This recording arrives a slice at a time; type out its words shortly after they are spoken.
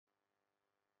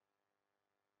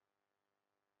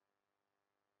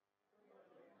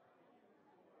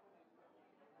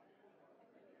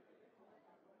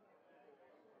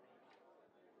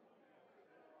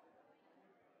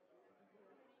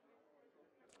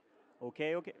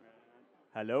Okay, okay.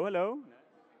 Hello, hello.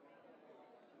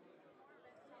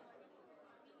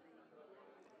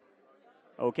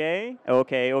 Okay,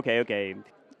 okay, okay, okay.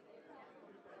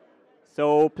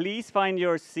 So please find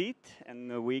your seat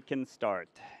and we can start.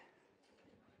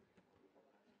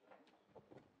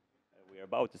 We are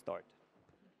about to start.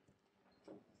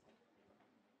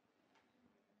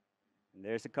 And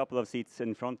there's a couple of seats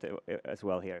in front as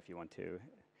well here if you want to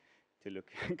look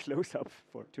close up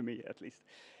for to me at least.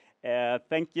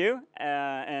 Thank you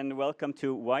and welcome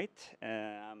to White.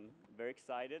 I'm very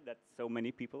excited that so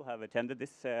many people have attended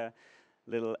this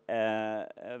little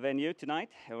venue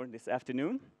tonight or this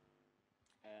afternoon.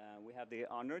 We have the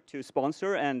honor to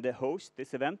sponsor and host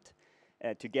this event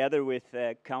together with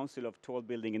Council of Tall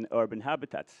Building and Urban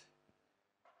Habitats.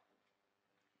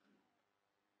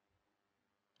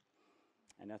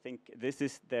 And I think this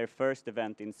is their first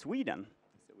event in Sweden,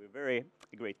 so we're very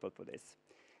grateful for this.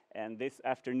 And this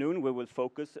afternoon we will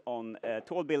focus on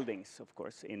tall buildings, of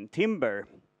course, in timber.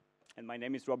 And my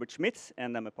name is Robert Schmitz,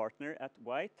 and I'm a partner at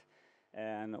White,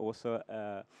 and also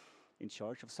in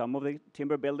charge of some of the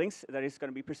timber buildings that is going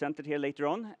to be presented here later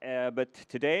on. But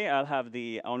today I'll have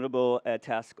the honorable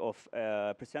task of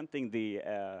presenting the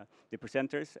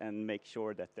presenters and make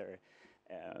sure that their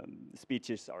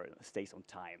speeches stays on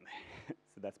time.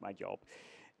 So that's my job.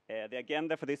 The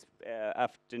agenda for this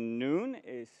afternoon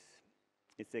is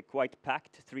it's a quite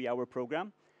packed 3-hour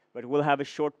program, but we'll have a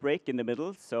short break in the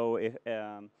middle. So if,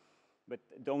 but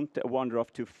don't wander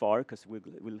off too far because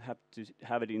we'll have to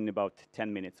have it in about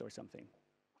 10 minutes or something.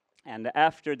 And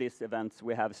after these events,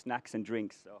 we have snacks and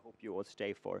drinks. So I hope you all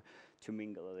stay to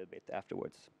mingle a little bit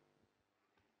afterwards.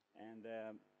 And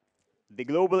the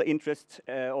global interest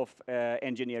of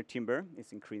engineered timber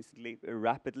is increasingly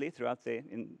rapidly throughout the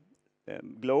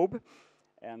globe.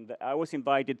 And I was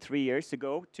invited 3 years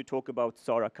ago to talk about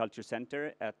Stora Culture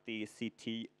Center at the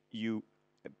CTUBH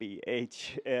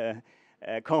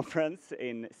conference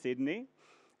in Sydney.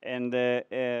 And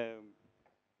the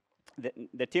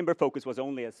timber focus was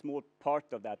only a small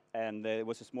part of that, and it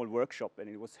was a small workshop, and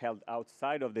it was held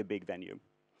outside of the big venue.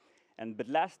 But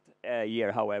last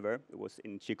year, however, it was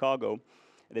in Chicago,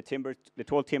 the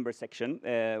tall timber section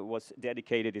was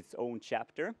dedicated its own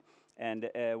chapter, and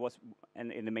was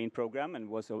in the main program, and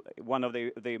was one of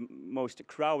the most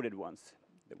crowded ones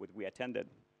that we attended.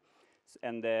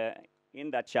 And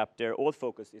in that chapter, all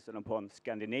focus is upon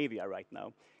Scandinavia right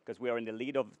now, because we are in the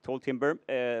lead of tall timber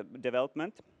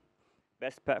development.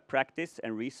 Best practice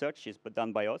and research is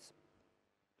done by us.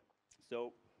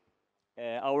 So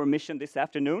our mission this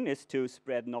afternoon is to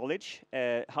spread knowledge,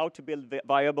 how to build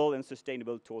viable and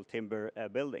sustainable tall timber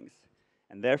buildings.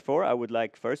 And therefore, I would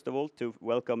like, first of all, to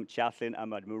welcome Shazlin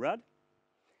Ahmad Murad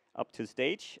up to the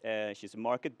stage. She's a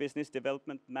market business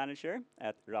development manager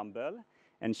at Ramboll,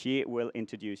 and she will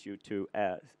introduce you to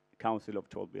Council of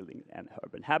Tall Building and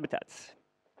Urban Habitats.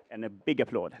 And a big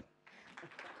applaud.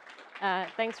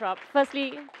 Thanks, Rob.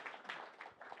 Firstly,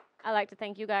 I'd like to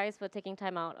thank you guys for taking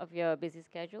time out of your busy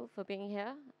schedule for being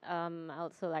here. I'd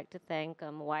also like to thank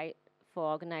White for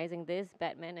organizing this,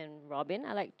 Batman and Robin,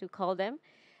 I like to call them.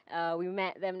 We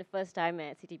met them the first time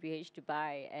at CTBH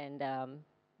Dubai,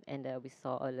 and we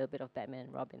saw a little bit of Batman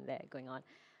and Robin there going on.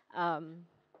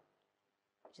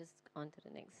 Just on to the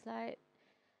next slide.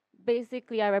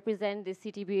 Basically, I represent the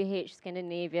CTBH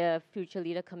Scandinavia Future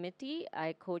Leader Committee.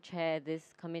 I co-chair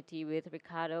this committee with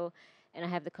Ricardo, and I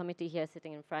have the committee here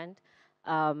sitting in front.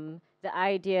 The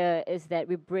idea is that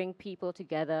we bring people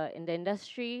together in the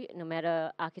industry, no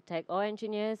matter architect or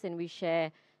engineers, and we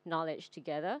share knowledge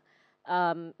together.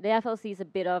 The FLC is a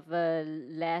bit of a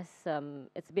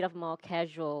it's a bit of a more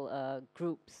casual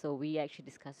group, so we actually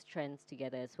discuss trends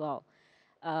together as well.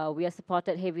 We are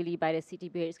supported heavily by the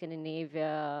CTBH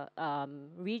Scandinavia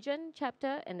region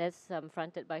chapter, and that's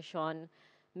fronted by Sean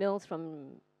Mills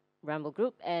from Ramboll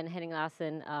Group and Henning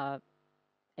Larsen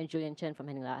and Julian Chen from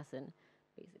Henning Larsen,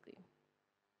 basically.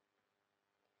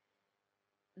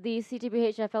 The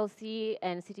CTBH FLC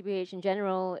and CTBH in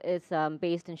general is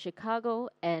based in Chicago,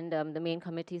 and the main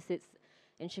committee sits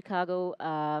in Chicago.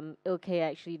 Ilke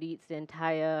actually leads the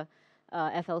entire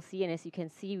FLC, and as you can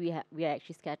see, we are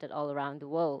actually scattered all around the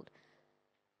world.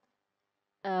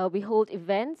 We hold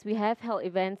events. We have held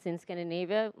events in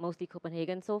Scandinavia, mostly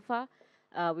Copenhagen so far.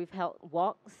 We've held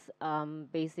walks,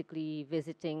 basically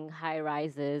visiting high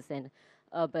rises and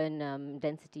urban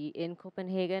density in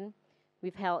Copenhagen.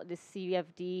 We've held the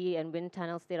CVFD and Wind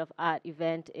Tunnel State of Art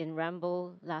event in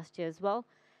Ramboll last year as well,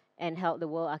 and held the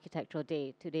World Architectural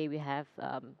Day. Today we have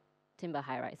Timber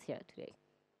High Rise here today.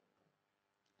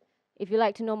 If you'd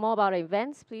like to know more about our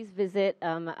events, please visit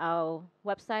our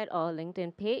website or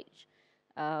LinkedIn page.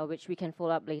 which we can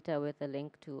follow up later with a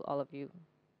link to all of you.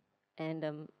 And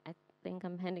I think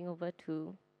I'm handing over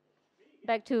to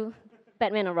back to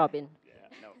Batman or Robin. Yeah,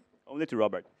 no, only to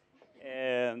Robert.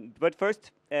 But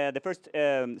first, the first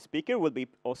speaker will be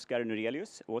Oskar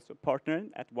Norelius, also partner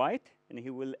at White, and he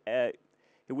will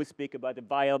speak about the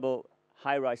viable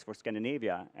high-rise for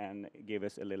Scandinavia and give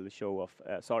us a little show of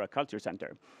Stora Culture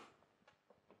Center.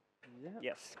 Yeah.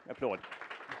 Yes, applaud.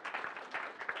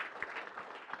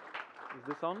 Is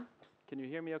this on? Can you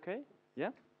hear me okay? Yeah?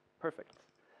 Perfect.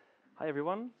 Hi,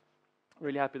 everyone.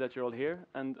 Really happy that you're all here.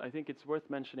 And I think it's worth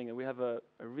mentioning, and we have a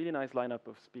really nice lineup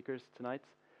of speakers tonight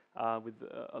with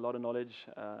a lot of knowledge,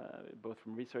 both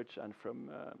from research and from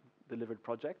delivered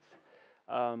projects.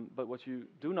 But what you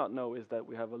do not know is that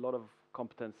we have a lot of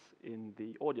competence in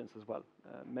the audience as well.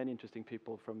 Many interesting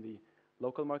people from the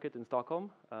local market in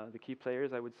Stockholm, the key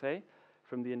players, I would say,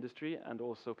 from the industry, and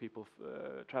also people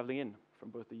traveling in from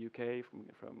both the UK,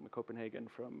 from Copenhagen,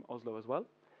 from Oslo as well.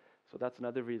 So that's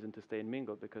another reason to stay in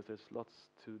Mingle, because there's lots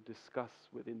to discuss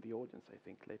within the audience, I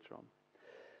think, later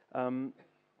on.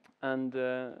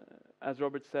 As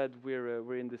Robert said,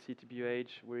 we're in the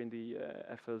CTBUH, we're in the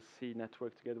FLC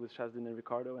network together with Shazlin and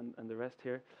Ricardo and the rest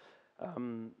here,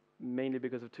 mainly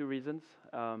because of two reasons.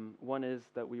 One is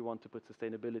that we want to put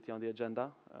sustainability on the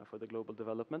agenda for the global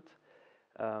development,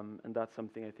 and that's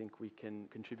something I think we can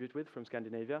contribute with from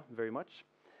Scandinavia very much.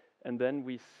 And then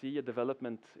we see a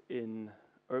development in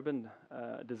urban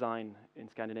design in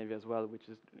Scandinavia as well, which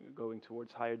is going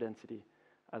towards higher density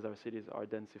as our cities are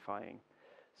densifying.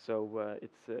 So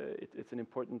it's an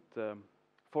important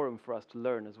forum for us to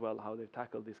learn as well how they've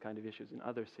tackled these kind of issues in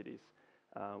other cities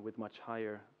with much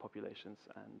higher populations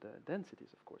and densities,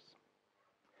 of course.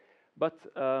 But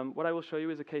what I will show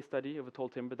you is a case study of a tall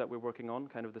timber that we're working on,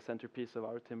 kind of the centerpiece of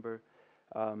our timber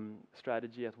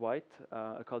strategy at White,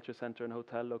 a culture center and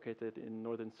hotel located in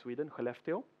northern Sweden,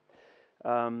 Skellefteå.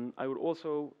 I would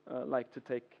also like to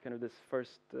take kind of this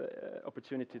first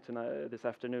opportunity tonight, this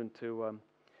afternoon to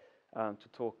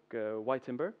talk white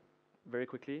timber very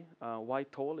quickly. Why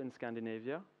tall in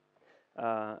Scandinavia?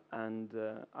 And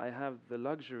I have the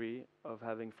luxury of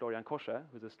having Florian Kosche,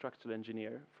 who's a structural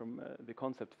engineer from the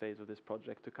concept phase of this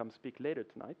project, to come speak later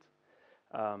tonight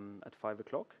at 5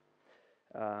 o'clock.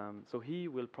 So he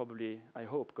will probably, I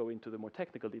hope, go into the more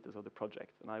technical details of the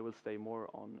project, and I will stay more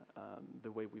on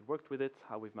the way we've worked with it,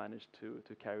 how we've managed to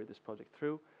carry this project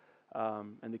through,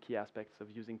 and the key aspects of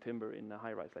using timber in a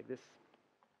high-rise like this.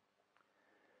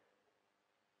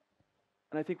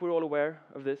 And I think we're all aware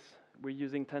of this. We're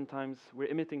emitting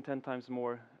 10 times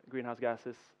more greenhouse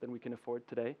gases than we can afford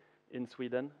today in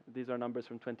Sweden. These are numbers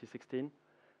from 2016.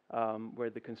 Where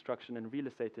the construction and real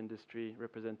estate industry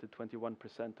represented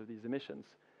 21% of these emissions.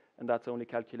 And that's only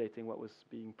calculating what was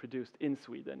being produced in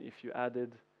Sweden. If you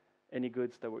added any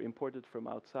goods that were imported from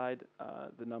outside,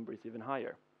 the number is even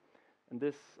higher. And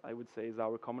this, I would say, is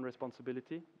our common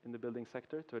responsibility in the building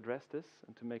sector, to address this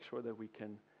and to make sure that we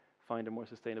can find a more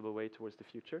sustainable way towards the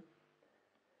future.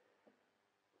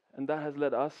 And that has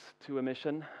led us to a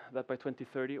mission that by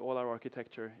 2030, all our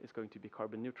architecture is going to be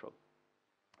carbon neutral.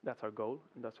 That's our goal,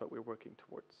 and that's what we're working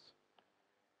towards.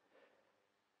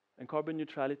 And carbon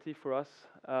neutrality for us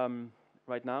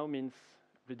right now means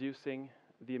reducing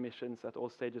the emissions at all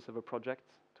stages of a project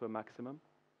to a maximum.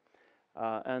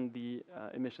 And the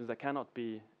emissions that cannot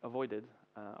be avoided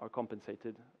are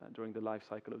compensated during the life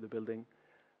cycle of the building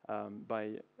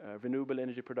by renewable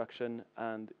energy production,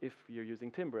 and if you're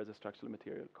using timber as a structural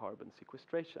material, carbon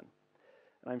sequestration.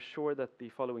 And I'm sure that the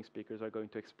following speakers are going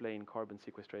to explain carbon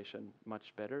sequestration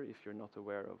much better if you're not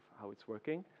aware of how it's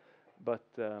working. But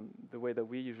the way that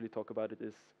we usually talk about it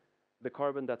is the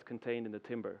carbon that's contained in the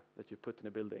timber that you put in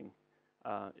a building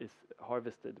is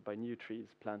harvested by new trees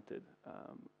planted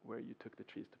where you took the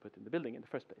trees to put in the building in the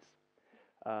first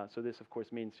place. So this, of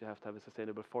course, means you have to have a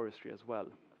sustainable forestry as well,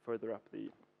 further up the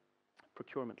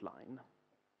procurement line.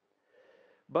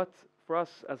 But for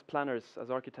us as planners, as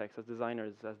architects, as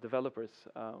designers, as developers,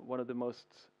 one of the most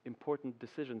important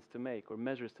decisions to make or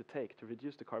measures to take to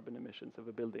reduce the carbon emissions of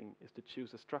a building is to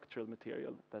choose a structural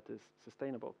material that is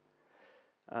sustainable.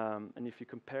 And if you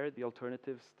compare the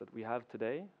alternatives that we have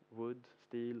today, wood,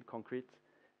 steel, concrete,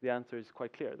 the answer is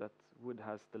quite clear that wood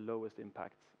has the lowest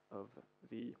impact of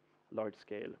the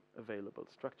large-scale available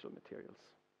structural materials.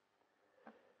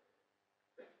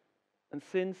 And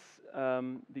since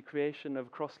the creation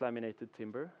of cross-laminated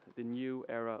timber, the new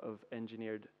era of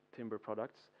engineered timber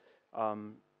products,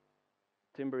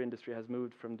 timber industry has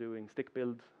moved from doing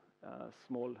stick-build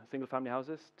small single-family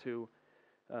houses to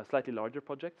slightly larger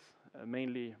projects,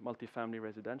 mainly multifamily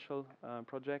residential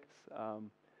projects,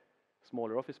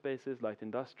 smaller office spaces, light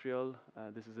industrial.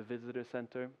 This is a visitor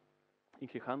center in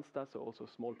Kristianstad, so also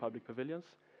small public pavilions.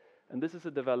 And this is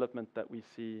a development that we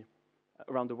see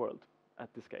around the world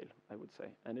at this scale, I would say.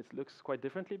 And it looks quite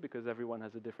differently because everyone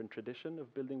has a different tradition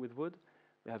of building with wood.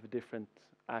 We have a different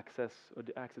access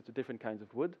to different kinds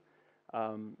of wood.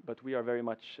 But we are very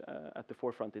much at the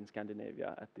forefront in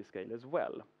Scandinavia at this scale as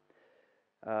well.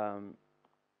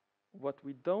 What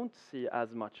we don't see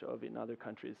as much of in other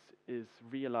countries is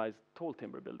realized tall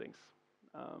timber buildings.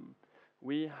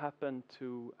 We happen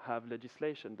to have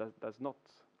legislation that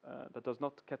does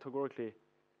not categorically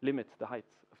limit the height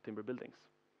of timber buildings.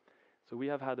 So we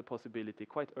have had the possibility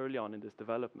quite early on in this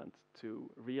development to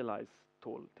realize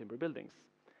tall timber buildings.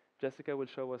 Jessika will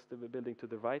show us the building to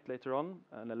the right later on,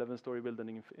 an 11-story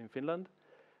building in Finland.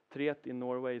 Tret in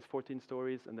Norway is 14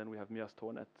 stories, and then we have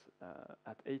Mjøstårnet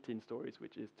at 18 stories,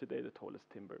 which is today the tallest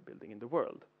timber building in the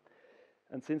world.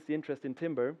 And since the interest in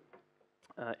timber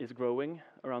is growing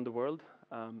around the world,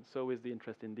 so is the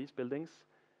interest in these buildings,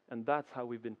 and that's how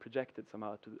we've been projected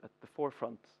somehow at the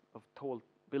forefront of tall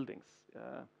buildings,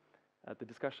 at the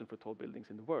discussion for tall buildings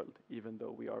in the world, even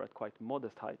though we are at quite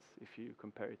modest heights if you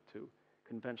compare it to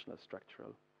conventional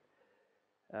structural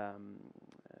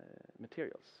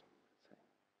materials.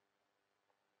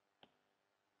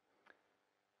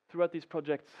 Throughout these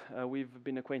projects, we've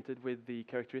been acquainted with the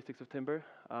characteristics of timber,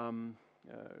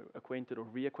 acquainted or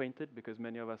reacquainted, because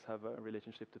many of us have a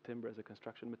relationship to timber as a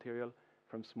construction material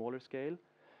from smaller scale.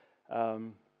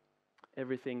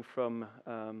 Everything from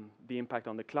the impact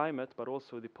on the climate, but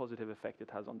also the positive effect it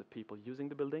has on the people using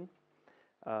the building,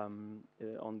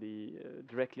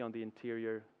 directly on the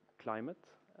interior climate,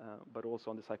 but also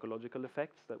on the psychological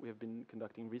effects that we have been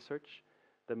conducting research,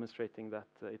 demonstrating that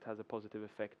it has a positive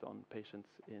effect on patients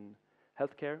in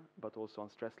healthcare, but also on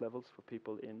stress levels for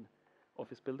people in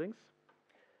office buildings.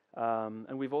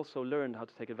 And we've also learned how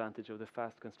to take advantage of the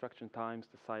fast construction times,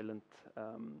 the silent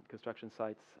construction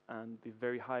sites, and the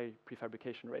very high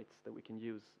prefabrication rates that we can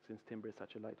use since timber is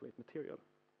such a lightweight material.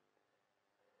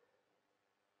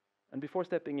 And before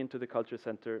stepping into the culture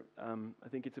center, I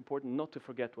think it's important not to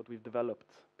forget what we've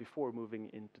developed before moving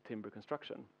into timber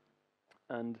construction.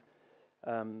 And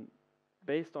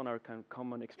based on our kind of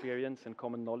common experience and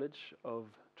common knowledge of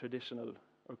traditional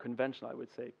or conventional, I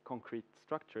would say, concrete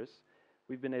structures,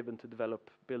 we've been able to develop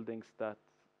buildings that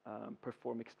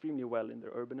perform extremely well in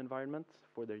their urban environment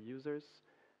for their users,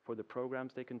 for the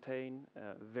programs they contain,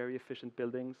 very efficient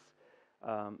buildings,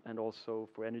 and also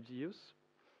for energy use.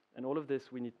 And all of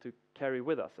this we need to carry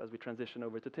with us as we transition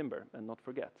over to timber and not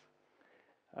forget.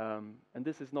 And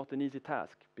this is not an easy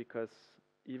task, because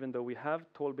even though we have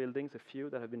tall buildings, a few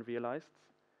that have been realized,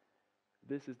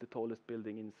 this is the tallest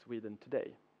building in Sweden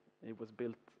today. It was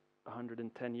built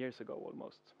 110 years ago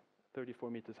almost,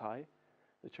 34 meters high.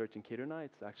 The church in Kiruna,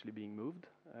 it's actually being moved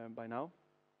by now.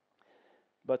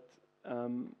 But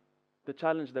the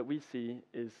challenge that we see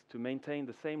is to maintain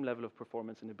the same level of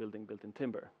performance in a building built in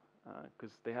timber,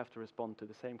 because they have to respond to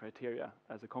the same criteria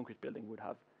as a concrete building would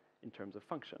have in terms of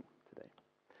function today.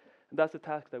 And that's the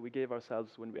task that we gave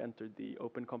ourselves when we entered the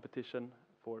open competition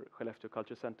for Skellefteå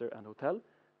Culture Center and Hotel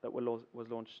that was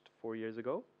launched 4 years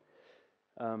ago.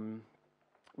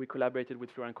 We collaborated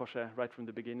with Florian and Kosche right from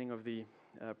the beginning of the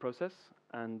process,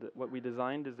 and what we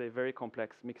designed is a very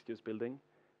complex mixed-use building,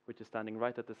 which is standing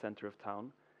right at the center of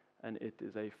town, and it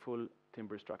is a full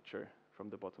timber structure from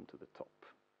the bottom to the top.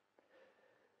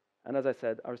 And as I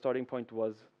said, our starting point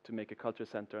was to make a culture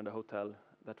center and a hotel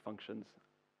that functions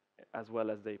as well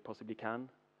as they possibly can,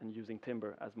 and using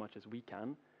timber as much as we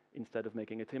can, instead of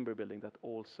making a timber building that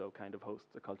also kind of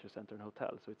hosts a culture center and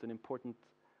hotel. So it's an important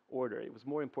order. It was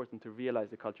more important to realize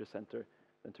the culture center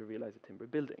than to realize a timber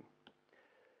building.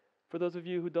 For those of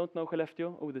you who don't know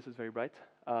Skellefteå, oh, this is very bright.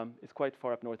 It's quite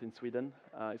far up north in Sweden.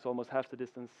 It's almost half the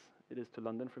distance it is to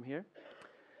London from here.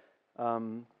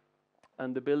 And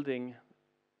the building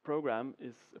program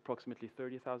is approximately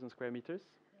 30,000 square meters.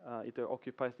 It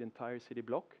occupies the entire city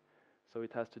block, so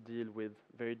it has to deal with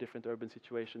very different urban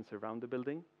situations around the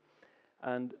building.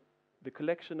 And the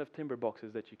collection of timber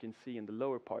boxes that you can see in the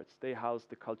lower parts, they house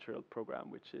the cultural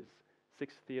program, which is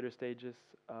 6 theater stages,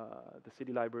 the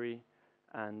city library,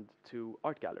 and 2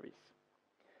 art galleries.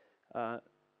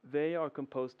 They are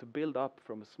composed to build up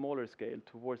from a smaller scale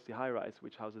towards the high-rise,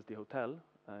 which houses the hotel,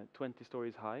 20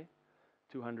 stories high,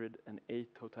 208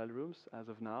 hotel rooms as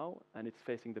of now, and it's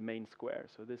facing the main square.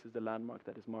 So this is the landmark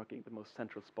that is marking the most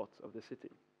central spots of the city.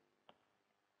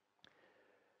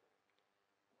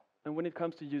 And when it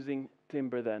comes to using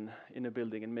timber then in a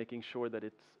building and making sure that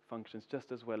it functions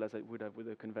just as well as it would have with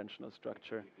a conventional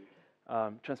structure,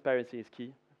 transparency is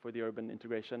key for the urban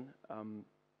integration.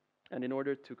 And in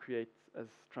order to create as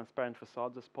transparent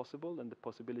facades as possible and the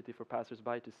possibility for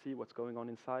passers-by to see what's going on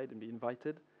inside and be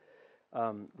invited,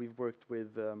 we've worked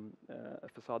with a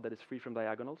facade that is free from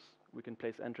diagonals. We can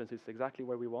place entrances exactly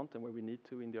where we want and where we need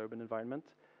to in the urban environment,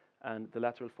 and the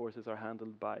lateral forces are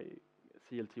handled by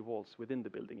CLT walls within the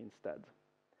building instead.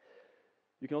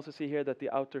 You can also see here that the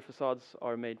outer facades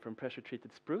are made from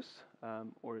pressure-treated spruce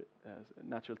or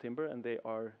natural timber, and they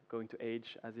are going to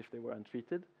age as if they were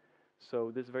untreated.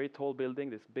 So this very tall building,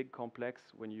 this big complex,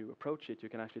 when you approach it, you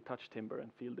can actually touch timber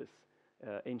and feel this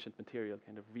ancient material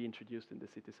kind of reintroduced in the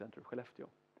city center of Skellefteå.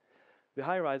 The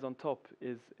high-rise on top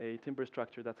is a timber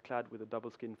structure that's clad with a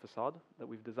double-skin facade that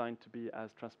we've designed to be as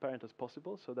transparent as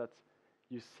possible so that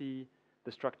you see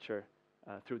the structure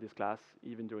through this glass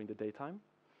even during the daytime.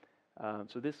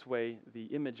 So this way, the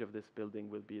image of this building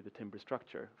will be the timber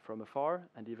structure from afar,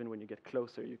 and even when you get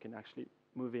closer, you can actually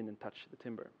move in and touch the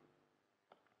timber.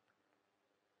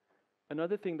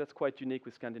 Another thing that's quite unique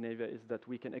with Scandinavia is that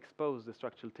we can expose the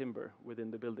structural timber within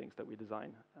the buildings that we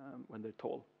design when they're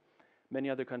tall. Many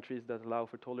other countries that allow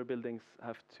for taller buildings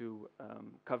have to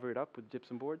cover it up with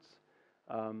gypsum boards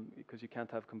because you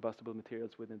can't have combustible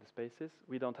materials within the spaces.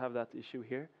 We don't have that issue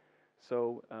here.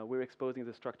 So we're exposing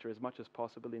the structure as much as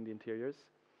possible in the interiors.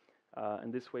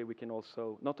 And this way we can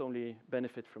also not only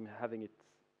benefit from having it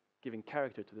giving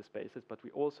character to the spaces, but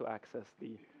we also access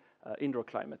the indoor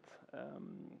climate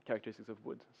characteristics of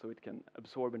wood. So it can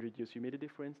absorb and reduce humidity,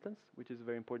 for instance, which is a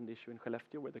very important issue in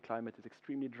Skellefteå, where the climate is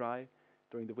extremely dry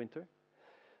during the winter.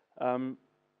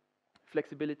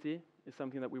 Flexibility is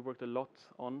something that we worked a lot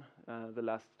on the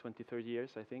last 20, 30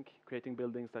 years, I think, creating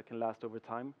buildings that can last over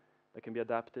time, that can be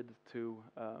adapted to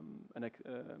a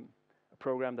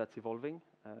program that's evolving,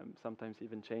 sometimes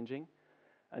even changing.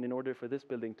 And in order for this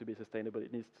building to be sustainable,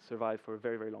 it needs to survive for a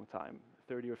very, very long time.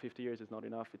 30 or 50 years is not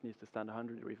enough. It needs to stand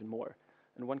 100 or even more.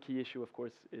 And one key issue, of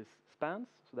course, is spans.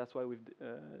 So that's why we've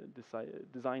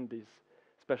designed these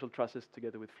special trusses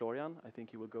together with Florian. I think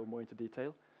he will go more into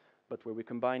detail. But where we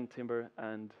combine timber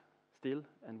and steel,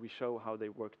 and we show how they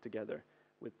work together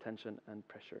with tension and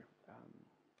pressure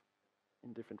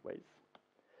in different ways.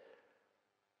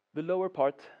 The lower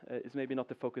part is maybe not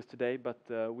the focus today, but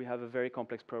we have a very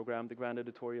complex program. The Grand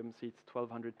Auditorium seats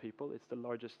 1,200 people. It's the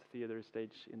largest theater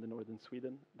stage in the northern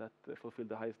Sweden that fulfill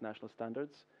the highest national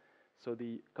standards. So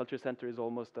the Culture Center is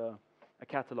almost a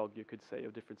catalog, you could say,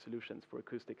 of different solutions for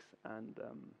acoustics and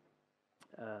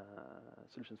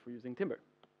solutions for using timber.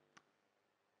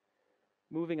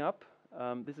 Moving up,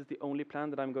 this is the only plan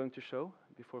that I'm going to show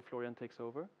before Florian takes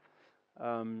over.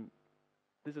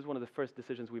 This is one of the first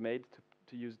decisions we made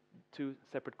to use two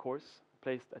separate cores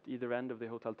placed at either end of the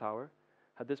hotel tower.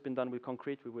 Had this been done with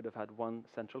concrete, we would have had one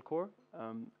central core.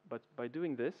 But by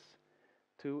doing this,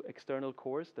 two external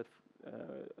cores that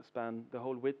span the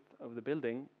whole width of the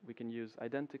building, we can use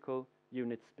identical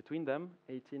units between them,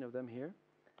 18 of them here,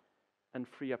 and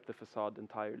free up the facade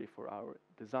entirely for our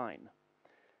design.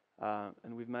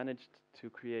 And we've managed to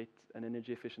create an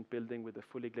energy-efficient building with a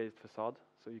fully glazed facade,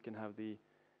 so you can have the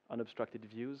unobstructed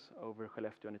views over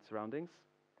Skellefteå and its surroundings.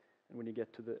 And when you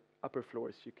get to the upper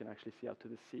floors, you can actually see out to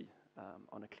the sea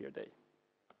on a clear day.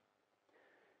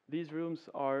 These rooms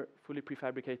are fully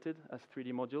prefabricated as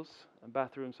 3D modules. And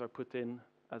bathrooms are put in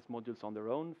as modules on their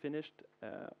own, finished.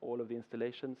 All of the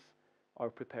installations are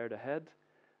prepared ahead.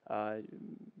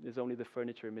 There's only the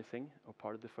furniture missing, or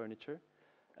part of the furniture.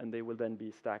 And they will then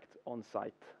be stacked on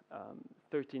site.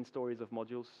 13 stories of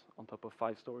modules on top of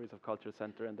 5 stories of cultural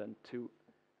center, and then 2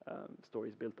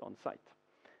 stories built on site.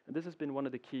 And this has been one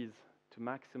of the keys to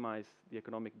maximize the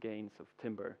economic gains of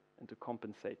timber and to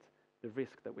compensate the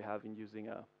risk that we have in using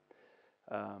a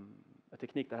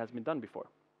technique that has been done before.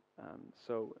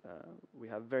 So we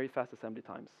have very fast assembly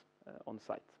times on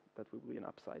site. That will be an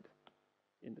upside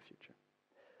in the future.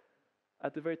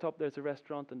 At the very top, there's a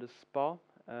restaurant and a spa.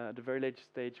 At the very late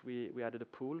stage, we added a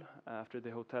pool after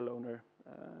the hotel owner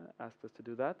asked us to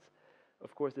do that.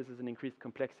 Of course, this is an increased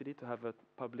complexity to have a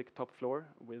public top floor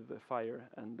with fire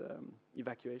and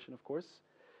evacuation, of course.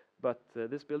 But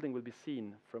this building will be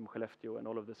seen from Skellefteå and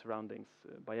all of the surroundings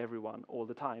by everyone all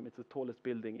the time. It's the tallest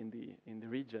building in the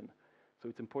region. So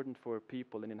it's important for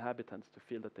people and inhabitants to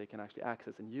feel that they can actually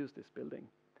access and use this building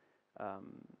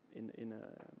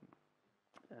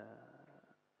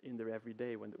in their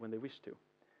everyday when they wish to.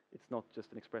 It's not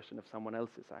just an expression of someone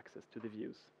else's access to the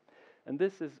views. And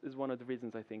this is one of the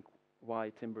reasons, I think,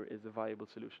 why timber is a viable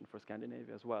solution for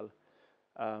Scandinavia as well.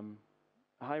 A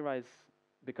high-rise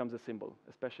becomes a symbol,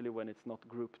 especially when it's not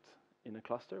grouped in a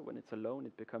cluster. When it's alone,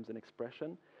 it becomes an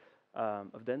expression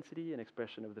of density, an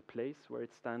expression of the place where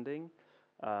it's standing.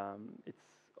 It's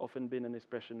often been an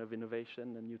expression of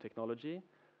innovation and new technology,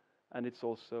 and it's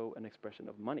also an expression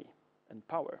of money and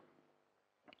power.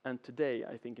 And today,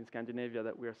 I think in Scandinavia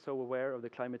that we are so aware of the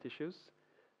climate issues,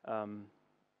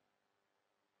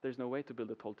 there's no way to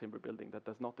build a tall timber building that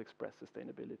does not express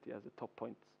sustainability as a top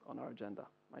point on our agenda,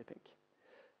 I think.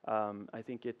 I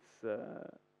think it's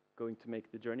going to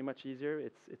make the journey much easier.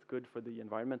 It's good for the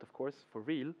environment, of course, for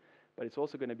real, but it's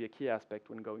also going to be a key aspect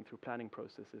when going through planning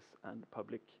processes and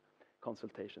public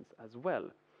consultations as well.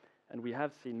 And we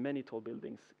have seen many tall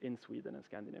buildings in Sweden and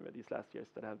Scandinavia these last years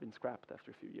that have been scrapped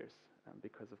after a few years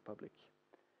because of public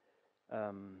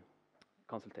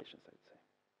consultations, I would say.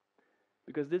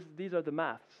 Because these are the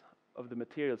maths of the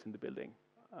materials in the building.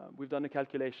 We've done a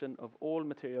calculation of all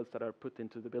materials that are put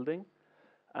into the building,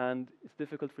 and it's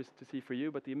difficult to see for you,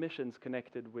 but the emissions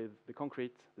connected with the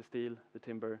concrete, the steel, the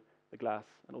timber, the glass,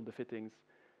 and all the fittings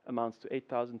amounts to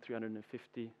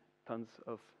 8,350 tons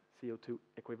of CO2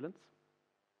 equivalents.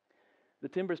 The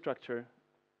timber structure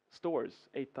stores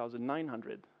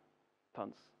 8,900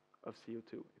 tons of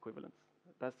CO2 equivalents.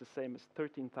 That's the same as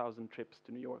 13,000 trips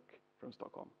to New York from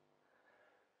Stockholm.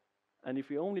 And if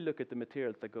we only look at the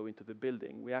materials that go into the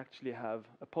building, we actually have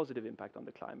a positive impact on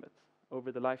the climate.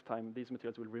 Over the lifetime, these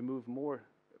materials will remove more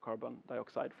carbon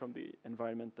dioxide from the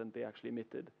environment than they actually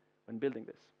emitted when building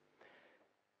this.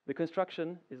 The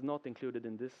construction is not included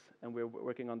in this, and we're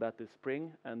working on that this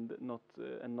spring, and not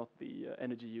the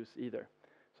energy use either.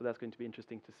 So that's going to be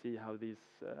interesting to see how these,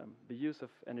 the use of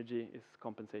energy is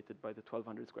compensated by the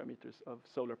 1,200 square meters of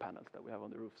solar panels that we have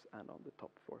on the roofs and on the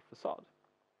top floor facade.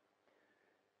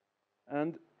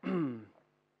 And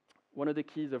one of the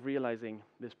keys of realizing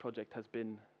this project has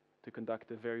been to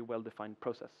conduct a very well-defined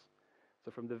process.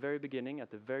 So from the very beginning, at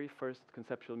the very first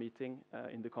conceptual meeting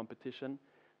in the competition,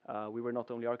 we were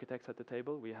not only architects at the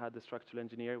table, we had the structural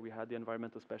engineer, we had the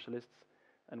environmental specialists,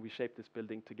 and we shaped this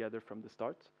building together from the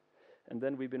start. And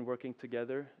then we've been working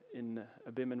together in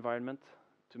a BIM environment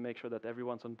to make sure that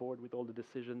everyone's on board with all the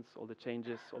decisions, all the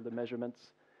changes, all the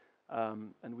measurements.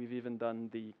 And we've even done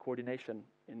the coordination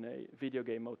in a video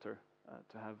game motor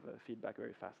to have feedback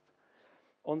very fast.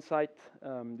 On site,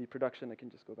 the production, I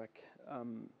can just go back,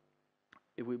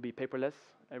 it will be paperless.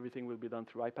 Everything will be done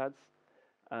through iPads.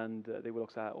 And they will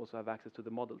also have access to the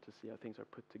model to see how things are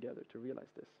put together to realize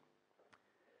this.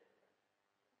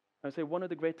 I would say one of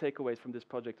the great takeaways from this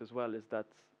project as well is that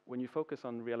when you focus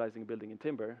on realizing a building in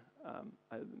timber,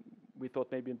 we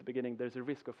thought maybe in the beginning there's a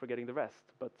risk of forgetting the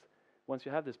rest. But once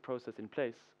you have this process in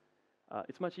place,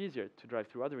 it's much easier to drive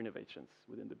through other innovations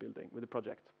within the building, with the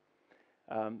project.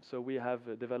 So we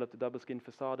have developed a double skin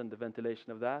facade and the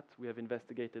ventilation of that. We have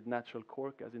investigated natural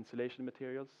cork as insulation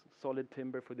materials, solid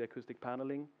timber for the acoustic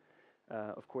paneling.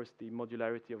 Of course, the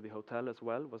modularity of the hotel as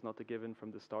well was not a given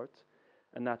from the start,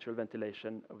 and natural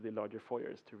ventilation of the larger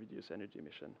foyers to reduce energy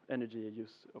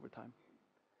use over time.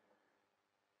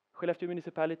 Skellefteå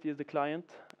municipality is the client.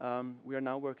 We are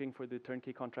now working for the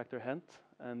turnkey contractor Hent,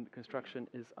 and construction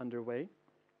is underway.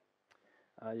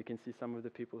 You can see some of the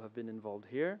people who have been involved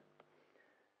here.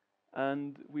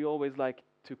 And we always like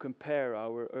to compare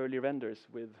our early renders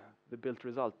with the built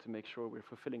result to make sure we're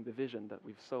fulfilling the vision that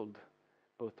we've sold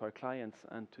both to our clients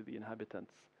and to the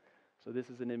inhabitants. So this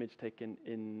is an image taken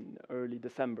in early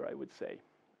December, I would say.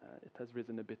 It has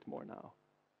risen a bit more now.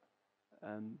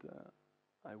 And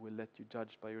I will let you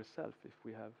judge by yourself if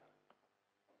we have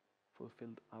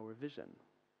fulfilled our vision.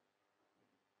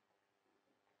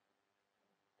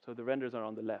 So the renders are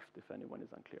on the left, if anyone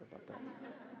is unclear about that.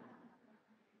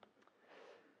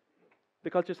 The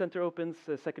Culture Center opens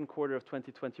second quarter of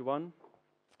 2021.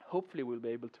 Hopefully we'll be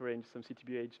able to arrange some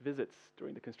CTBH visits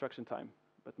during the construction time,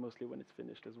 but mostly when it's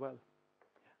finished as well.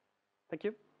 Thank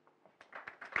you.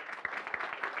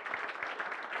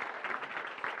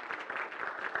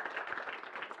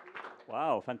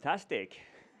 Wow, fantastic.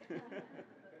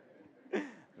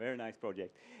 Very nice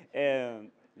project.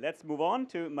 Let's move on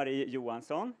to Marie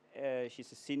Johansson.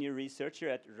 She's a senior researcher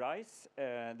at RISE,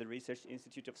 the Research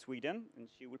Institute of Sweden, and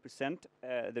she will present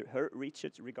her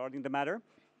research regarding the matter.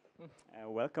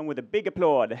 Welcome with a big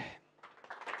applause.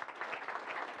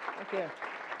 Thank you.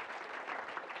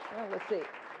 Well, let's see.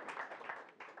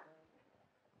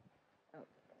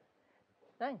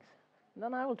 Thanks.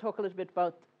 Then I will talk a little bit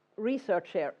about research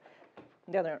here.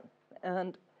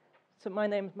 And so my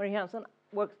name is Marie Johansson.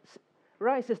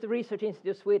 RISE is the Research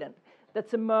Institute of Sweden.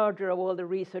 That's a merger of all the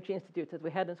research institutes that we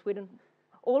had in Sweden,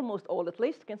 almost all at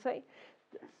least, can say.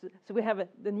 So we have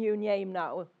the new name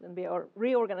now, and we are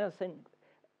reorganizing.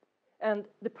 And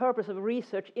the purpose of a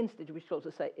research institute, we should also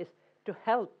say, is to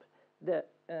help the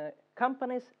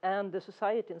companies and the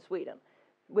society in Sweden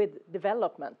with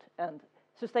development and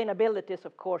sustainability is,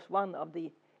 of course, one of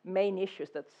the main issues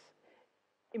that's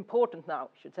important now,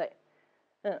 I should say.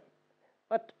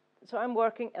 So I'm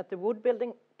working at the wood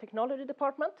building technology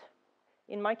department.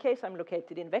 In my case, I'm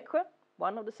located in Växjö,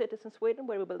 one of the cities in Sweden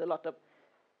where we build a lot of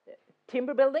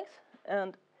timber buildings.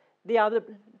 And the other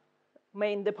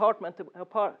main department,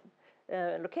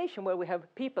 location where we have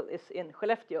people is in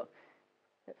Skellefteå,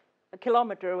 a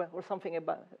kilometer or something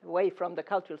away from the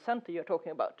cultural center you're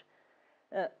talking about.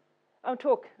 I'll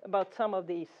talk about some of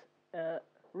these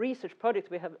research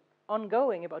projects we have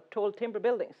ongoing about tall timber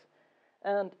buildings.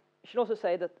 And I should also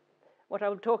say that what I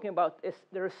was talking about is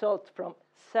the results from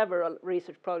several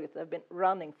research projects that have been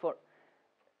running for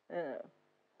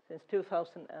since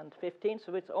 2015,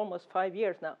 so it's almost 5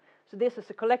 years now. So this is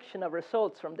a collection of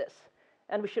results from this.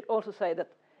 And we should also say that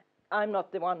I'm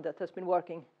not the one that has been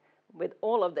working with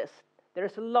all of this. There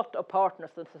is a lot of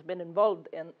partners that has been involved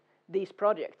in these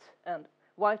projects. And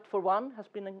White for One has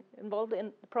been involved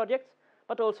in the projects,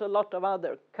 but also a lot of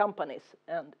other companies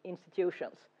and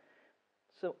institutions.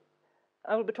 So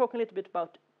I will be talking a little bit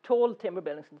about tall timber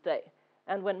buildings today.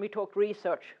 And when we talk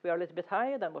research, we are a little bit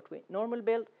higher than what we normally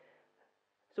build.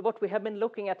 So what we have been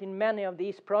looking at in many of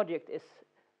these projects is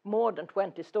more than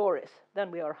 20 stories.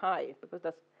 Then we are high, because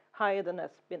that's higher than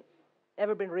has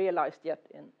ever been realized yet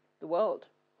in the world.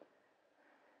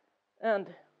 And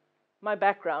my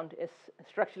background is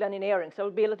structural engineering, so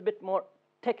I'll be a little bit more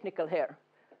technical here.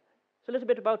 So a little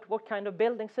bit about what kind of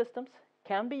building systems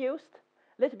can be used,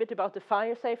 a little bit about the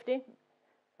fire safety,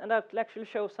 and I'll actually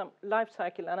show some life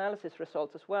cycle analysis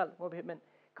results as well, where we've been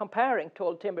comparing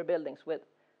tall timber buildings with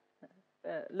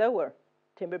lower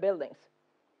timber buildings.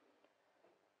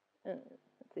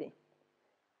 Let's see.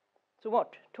 So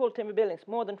what? Tall timber buildings,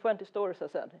 more than 20 stories, I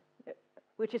said,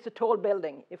 which is a tall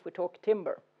building if we talk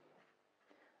timber.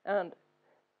 And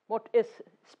what is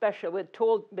special with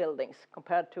tall buildings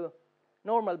compared to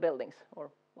normal buildings, or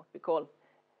what we call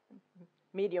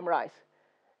medium rise?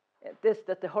 This,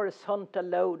 that the horizontal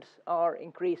loads are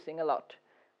increasing a lot.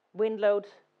 Wind loads,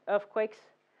 earthquakes,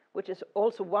 which is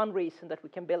also one reason that we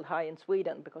can build high in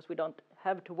Sweden, because we don't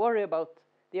have to worry about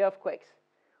the earthquakes.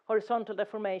 Horizontal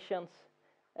deformations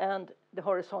and the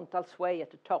horizontal sway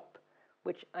at the top,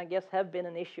 which I guess have been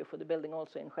an issue for the building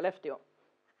also in Skellefteå.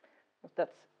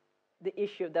 That's the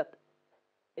issue that,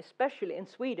 especially in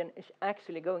Sweden, is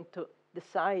actually going to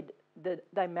decide the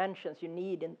dimensions you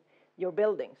need in your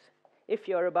buildings if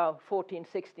you're about 14,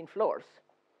 16 floors.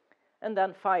 And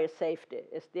then fire safety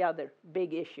is the other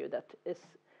big issue that is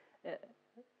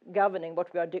governing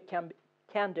what we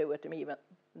can do at the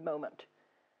moment.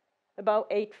 About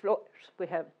 8 floors we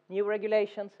have new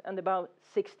regulations, and about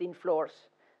 16 floors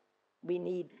we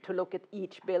need to look at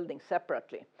each building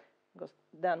separately, because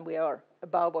then we are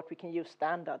above what we can use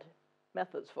standard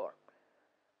methods for.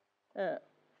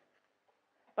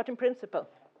 But in principle,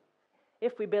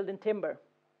 if we build in timber,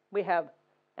 we have,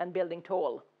 and building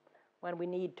tall, when we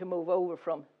need to move over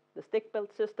from the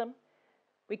stick-built system,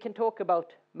 we can talk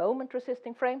about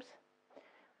moment-resisting frames,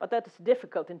 but that is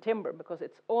difficult in timber because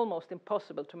it's almost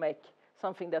impossible to make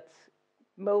something that's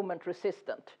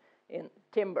moment-resistant in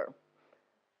timber.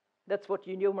 That's what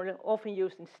you normally often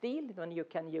use in steel, when you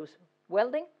can use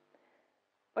welding.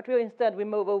 But instead we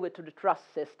move over to the truss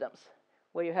systems,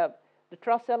 where you have the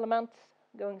truss elements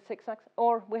going zigzags,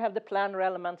 or we have the planar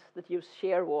elements that use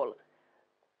shear wall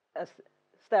as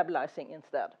stabilizing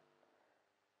instead.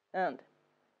 And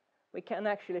we can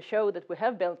actually show that we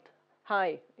have built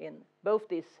high in both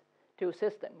these two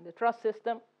systems. The truss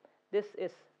system, this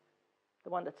is the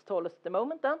one that's tallest at the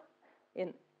moment then,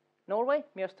 in Norway,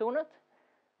 Mjøstornet,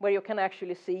 where you can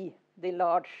actually see the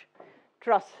large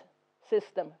truss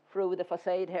system through the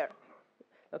facade here.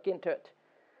 Look into it.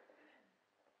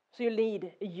 So you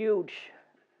need a huge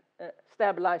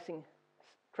stabilizing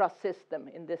truss system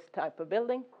in this type of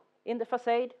building, in the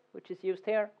facade, which is used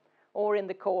here, or in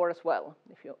the core as well,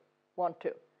 if you want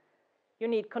to. You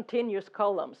need continuous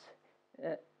columns.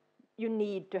 You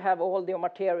need to have all the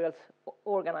materials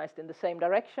organized in the same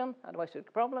direction, otherwise it's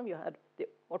a problem. You had the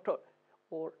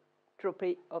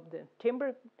orthropy of the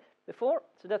timber before,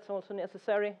 so that's also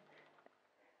necessary.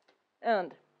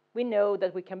 And we know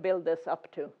that we can build this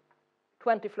up to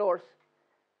 20 floors,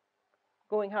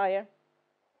 going higher,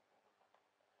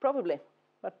 probably,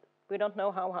 but we don't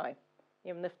know how high,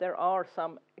 even if there are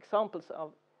some examples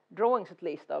of drawings at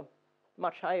least of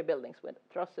much higher buildings with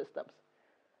truss systems.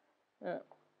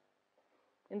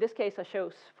 In this case I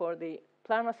chose for the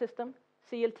planar system,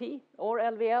 CLT or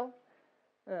LVL.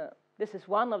 This is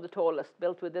one of the tallest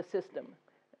built with this system.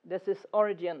 This is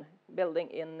Origin building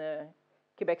in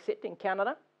Quebec City in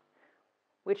Canada,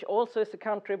 which also is a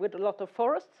country with a lot of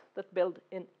forests that build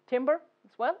in timber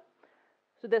as well.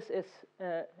 So this is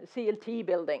a CLT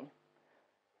building,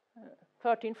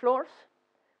 13 floors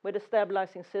with a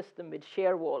stabilizing system with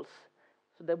shear walls.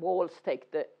 So the walls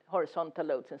take the horizontal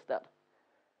loads instead.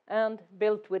 And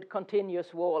built with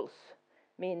continuous walls,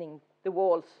 meaning the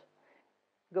walls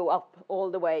go up all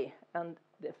the way and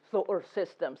the floor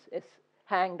systems is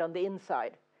hanged on the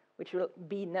inside, which will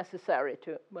be necessary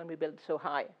to when we build so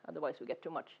high, otherwise we get too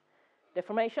much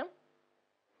deformation.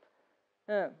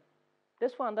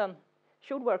 This one then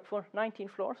should work for 19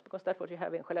 floors because that's what you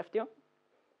have in Skellefteå.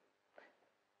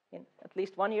 In at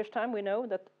least 1 year's time we know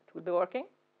that it will be working.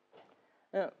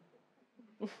 20.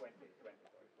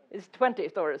 It's 20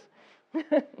 stories.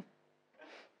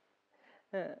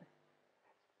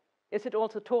 Is it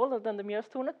also taller than the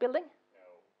Mjøstornet building?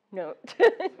 No.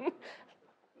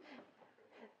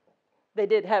 They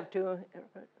did have to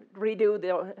redo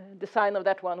the design of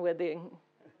that one with the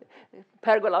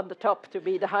pergola on the top to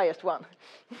be the highest one.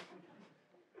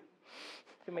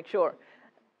 To make sure.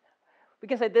 We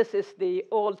can say this is the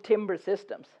all timber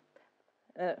systems.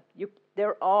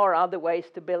 There are other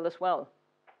ways to build as well.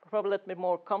 Probably a little bit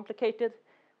more complicated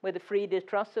with the 3D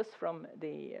trusses from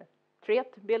the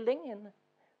Tret building in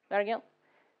Bergen.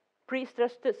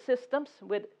 Pre-stressed systems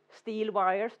with steel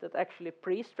wires that actually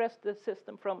pre-stress the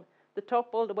system from the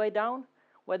top all the way down,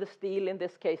 where the steel in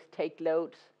this case take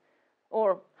loads.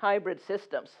 Or hybrid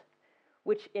systems,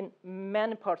 which in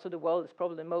many parts of the world is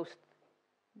probably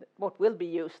what will be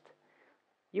used.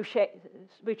 You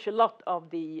switch a lot of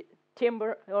the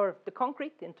timber or the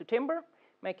concrete into timber,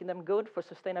 making them good for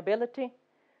sustainability.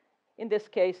 In this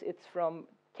case, it's from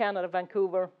Canada,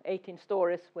 Vancouver, 18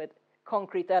 stories with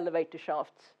concrete elevator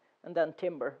shafts and then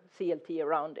timber, CLT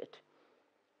around it.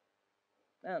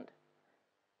 And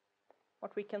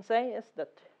what we can say is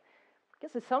that I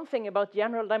guess it's something about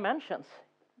general dimensions,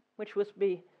 which would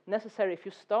be necessary if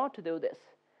you start to do this.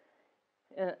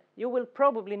 You will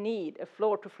probably need a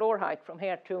floor-to-floor height from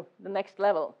here to the next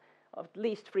level of at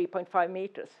least 3.5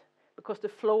 meters, because the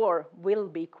floor will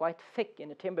be quite thick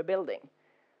in a timber building.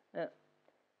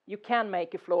 You can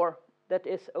make a floor that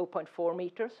is 0.4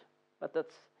 meters, but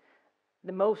that's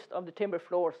the most of the timber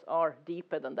floors are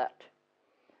deeper than that.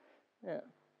 A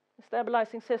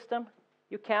stabilizing system,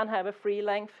 you can have a free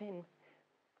length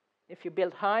if you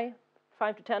build high,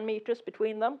 5 to 10 meters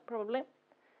between them probably,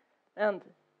 and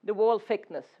the wall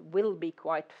thickness will be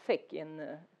quite thick in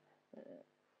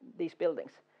these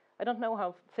buildings. I don't know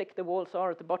how thick the walls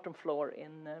are at the bottom floor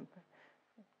in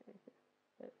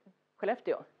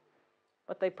Skellefteå,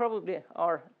 but they probably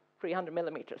are 300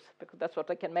 millimeters because that's what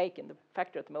they can make in the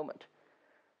factory at the moment.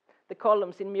 The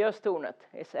columns in Mjøstornet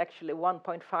is actually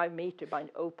 1.5 meter by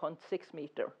 0.6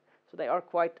 meter, so they are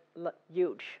quite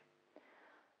huge.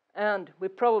 And we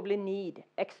probably need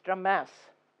extra mass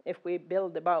if we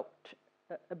build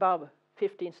above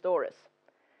 15 stories.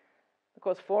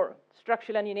 Because for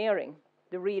structural engineering,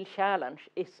 the real challenge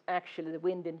is actually the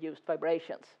wind-induced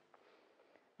vibrations.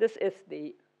 This is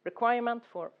the requirement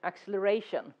for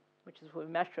acceleration, which is what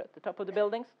we measure at the top of the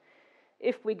buildings.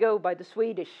 If we go by the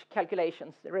Swedish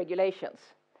calculations, the regulations,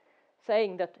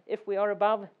 saying that if we are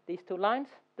above these two lines,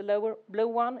 the lower blue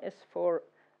one is for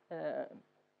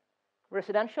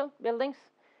residential buildings.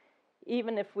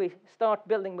 Even if we start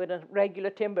building with a regular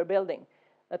timber building,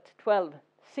 at 12,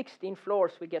 16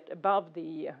 floors we get above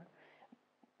the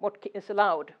what is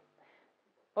allowed.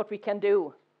 What we can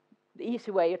do, the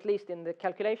easy way, at least in the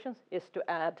calculations, is to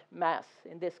add mass,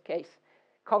 in this case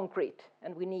concrete,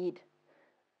 and we need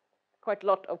quite a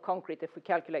lot of concrete if we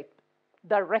calculate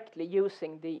directly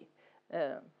using the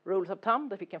rules of thumb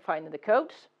that we can find in the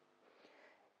codes.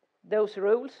 Those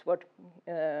rules what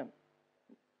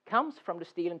comes from the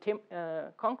steel and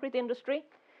concrete industry,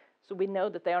 so we know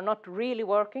that they are not really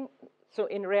working. So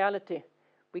in reality,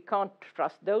 we can't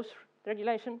trust those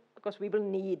regulations because we will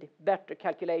need better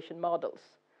calculation models.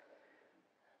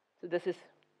 So this is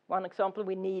one example.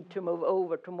 We need to move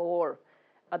over to more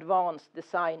advanced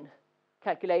design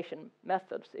calculation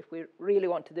methods if we really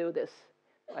want to do this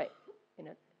in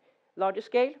a larger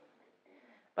scale.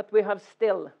 But we have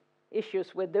still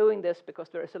issues with doing this because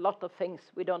there is a lot of things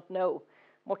we don't know.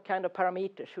 What kind of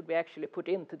parameters should we actually put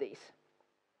into these?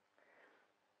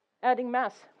 Adding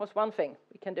mass was one thing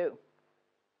we can do.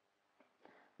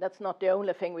 That's not the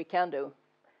only thing we can do.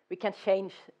 We can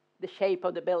change the shape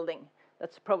of the building.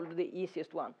 That's probably the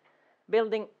easiest one.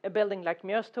 Building a building like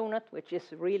Mjøstornet, which is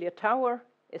really a tower,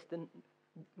 is the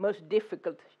most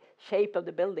difficult shape of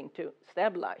the building to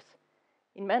stabilize.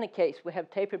 In many cases, we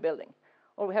have taper building,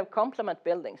 or we have complement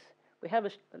buildings. We have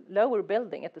a lower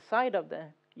building at the side of the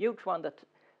huge one that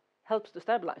helps to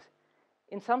stabilize.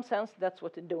 In some sense, that's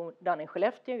what they done in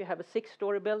Skellefteå. You have a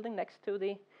 6-story building next to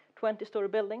the 20-story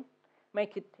building.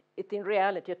 Make it in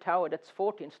reality a tower that's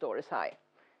 14 stories high,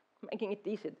 making it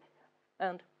easy.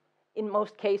 And in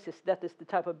most cases, that is the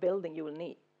type of building you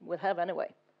will have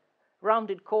anyway.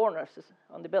 Rounded corners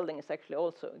on the building is actually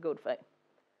also a good thing.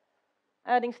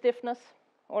 Adding stiffness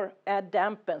or add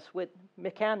dampens with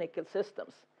mechanical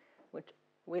systems, which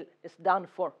is done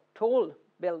for tall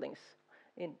buildings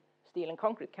in steel and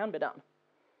concrete, can be done.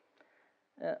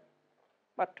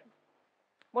 But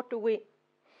what do we...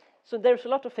 So there's a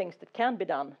lot of things that can be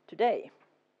done today.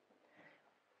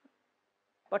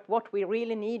 But what we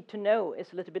really need to know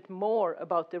is a little bit more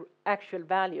about the actual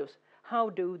values. How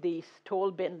do these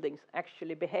tall buildings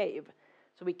actually behave?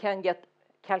 So we can get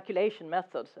calculation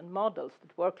methods and models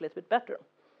that work a little bit better.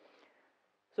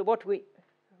 So what we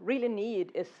really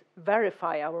need is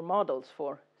verify our models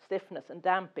for stiffness and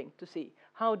damping to see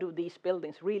how do these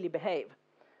buildings really behave.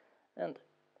 And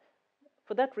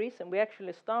for that reason, we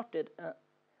actually started a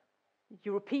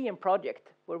European project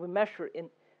where we measure in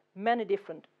many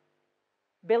different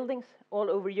buildings all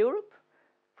over Europe,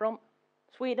 from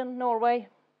Sweden, Norway,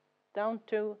 down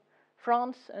to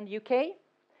France and UK.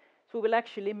 So we will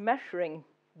actually measuring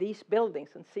these buildings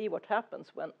and see what happens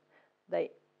when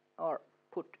they are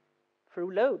put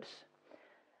through loads.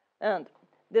 And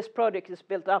this project is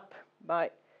built up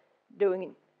by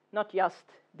doing not just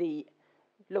the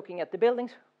looking at the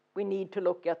buildings, we need to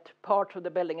look at parts of the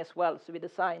building as well, so we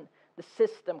design the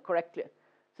system correctly.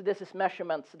 So this is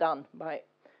measurements done by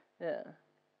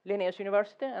Linnaeus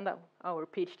University and our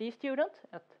PhD student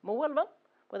at Moelven,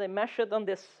 where they measured on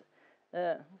this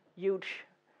huge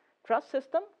truss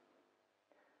system.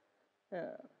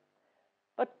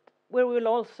 But we will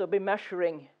also be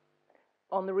measuring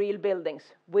on the real buildings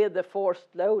with the forced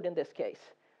load in this case.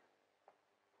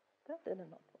 That did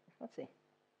not. Let's see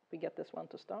if we get this one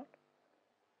to start.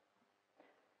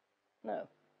 No,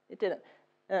 it didn't.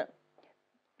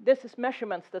 This is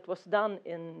measurements that was done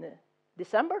in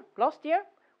December last year,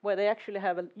 where they actually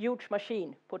have a huge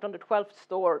machine put on the 12th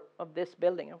floor of this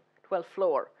building, 12th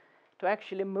floor, to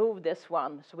actually move this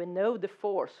one, so we know the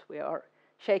force we are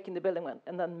shaking the building with,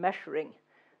 and then measuring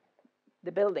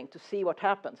the building to see what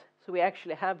happens. So we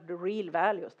actually have the real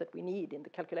values that we need in the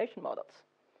calculation models.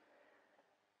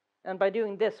 And by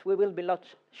doing this, we will be a lot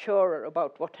surer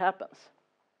about what happens.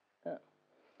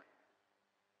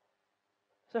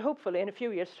 So hopefully in a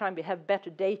few years' time we have better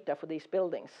data for these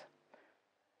buildings.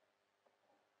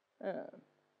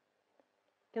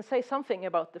 Can say something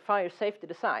about the fire safety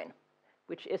design,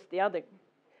 which is the other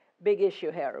big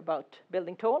issue here about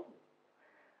building tall.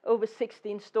 Over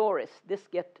 16 stories, this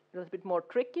gets a little bit more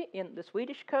tricky in the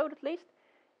Swedish code at least.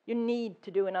 You need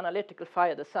to do an analytical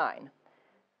fire design,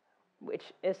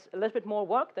 which is a little bit more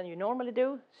work than you normally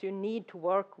do. So you need to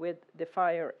work with the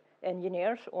fire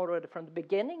engineers already from the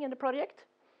beginning in the project.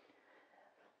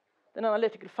 The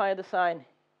analytical fire design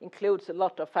includes a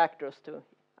lot of factors to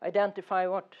identify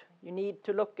what you need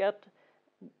to look at.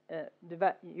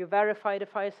 You verify the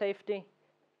fire safety,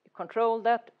 you control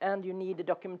that, and you need a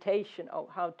documentation of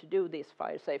how to do these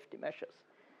fire safety measures.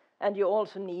 And you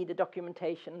also need a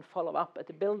documentation and follow up at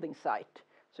the building site,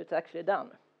 so it's actually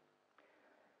done.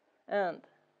 And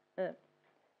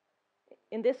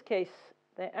in this case,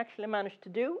 they actually managed to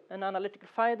do an analytical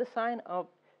fire design of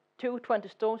two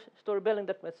 20-story buildings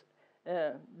that was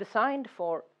designed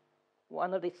for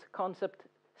one of these concept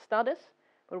studies,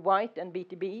 where White and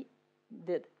BTB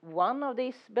did one of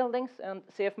these buildings, and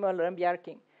CF Möller and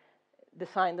Bjerking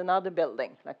designed another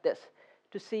building like this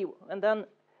to see. And then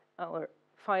our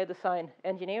fire design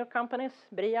engineer companies,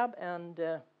 Briab and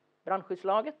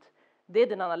Brandskyddslaget,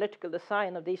 did an analytical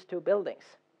design of these two buildings.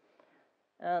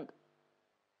 And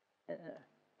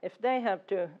if they have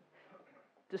to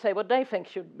say what they think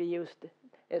should be used,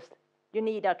 is you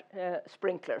need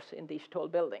sprinklers in these tall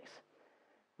buildings,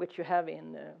 which you have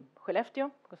in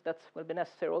Skellefteå, because that will be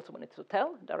necessary also when it's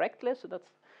hotel directly, so that's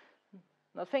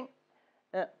nothing.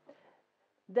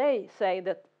 They say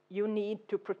that you need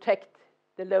to protect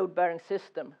the load-bearing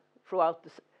system throughout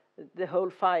the whole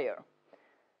fire.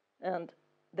 And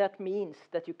that means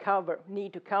that you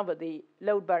need to cover the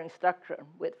load-bearing structure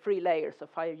with 3 layers of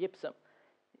fire gypsum.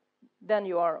 Then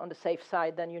you are on the safe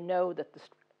side, then you know that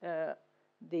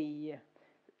the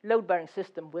load-bearing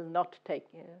system will not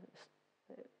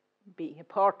be a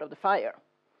part of the fire.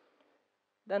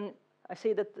 Then I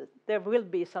see that there will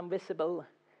be some visible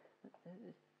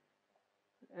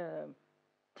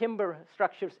timber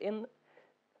structures in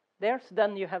there, so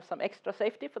then you have some extra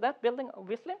safety for that building,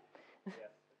 obviously.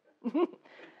 Yes.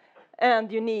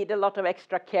 And you need a lot of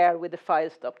extra care with the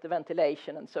fire stop, the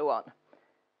ventilation, and so on.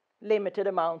 Limited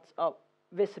amounts of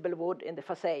visible wood in the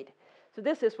facade. So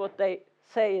this is what they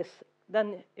say is,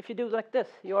 then if you do like this,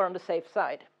 you're on the safe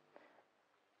side.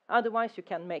 Otherwise, you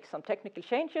can make some technical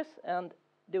changes and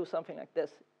do something like this.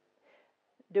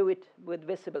 Do it with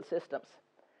visible systems.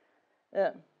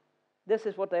 This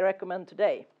is what they recommend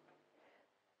today.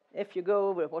 If you go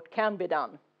over what can be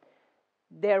done,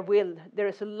 there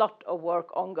is a lot of work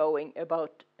ongoing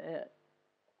about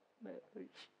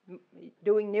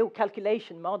doing new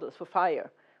calculation models for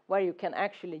fire, where you can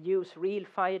actually use real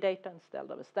fire data instead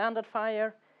of a standard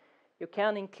fire. You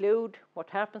can include what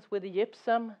happens with the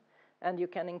gypsum, and you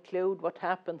can include what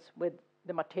happens with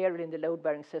the material in the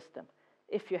load-bearing system.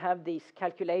 If you have these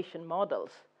calculation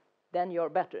models, then you're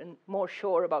better and more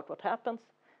sure about what happens,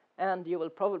 and you will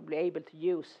probably be able to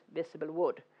use visible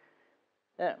wood.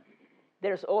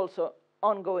 There's also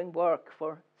ongoing work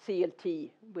for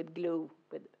CLT with glue,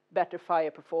 with better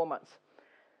fire performance.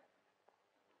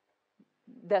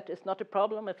 That is not a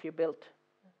problem if you build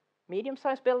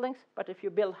medium-sized buildings, but if you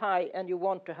build high and you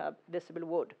want to have visible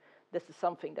wood, this is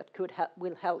something that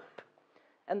will help.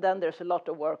 And then there's a lot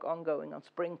of work ongoing on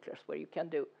sprinklers, where you can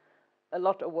do a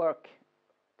lot of work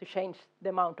to change the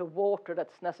amount of water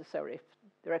that's necessary if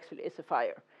there actually is a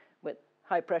fire, with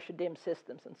high-pressure dim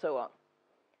systems and so on.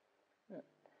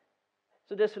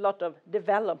 So there's a lot of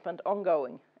development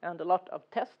ongoing and a lot of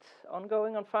tests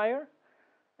ongoing on fire,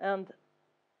 and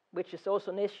which is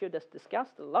also an issue that's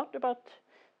discussed a lot about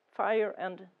fire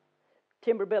and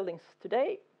timber buildings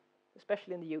today,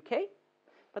 especially in the UK,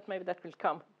 but maybe that will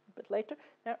come a bit later.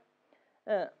 Now,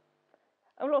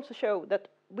 I will also show that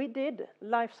we did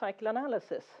life cycle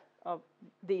analysis of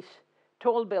these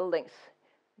tall buildings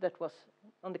that was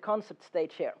on the concept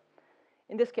stage here.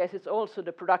 In this case, it's also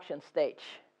the production stage,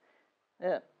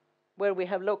 where we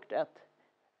have looked at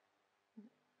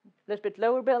a little bit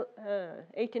lower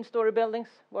 18-story buildings,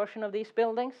 version of these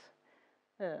buildings,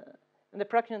 and the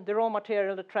production, the raw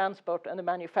material, the transport, and the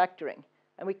manufacturing.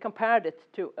 And we compared it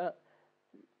to a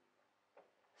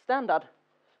standard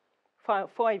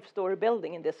 5-story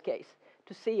building in this case,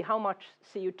 to see how much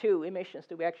CO2 emissions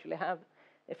do we actually have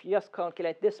if you just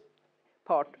calculate this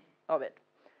part of it.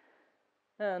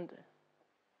 And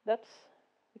that's,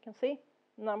 you can see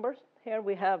numbers. Here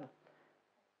we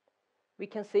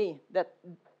can see that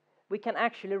we can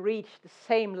actually reach the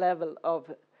same level of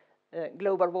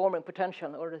global warming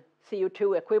potential, or the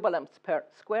CO2 equivalents per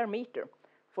square meter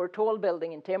for a tall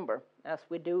building in timber as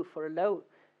we do for a low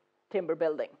timber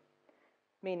building.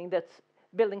 Meaning that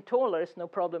building taller is no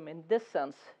problem in this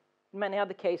sense. In many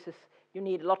other cases, you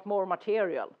need a lot more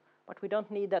material, but we don't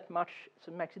need that much,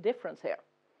 so it makes a difference here.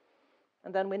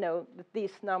 And then we know that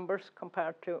these numbers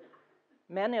compared to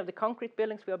many of the concrete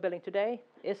buildings we are building today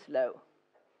is low.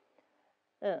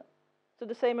 So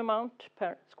the same amount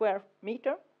per square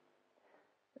meter.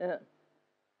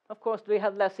 Of course, we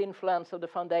have less influence of the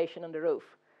foundation and the roof,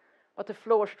 but the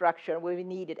floor structure, where we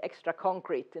needed extra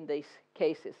concrete in these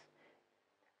cases,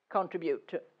 contribute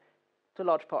to a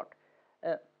large part.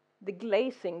 The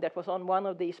glazing that was on one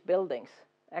of these buildings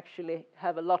actually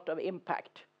have a lot of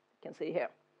impact, you can see here.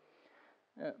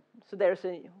 So there's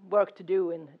a work to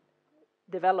do in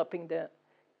developing the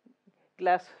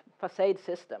glass facade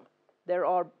system. There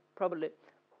are probably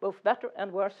both better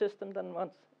and worse systems than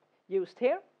ones used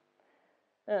here.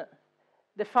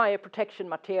 The fire protection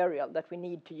material that we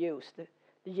need to use, the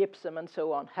gypsum and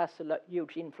so on, has a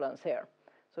huge influence here.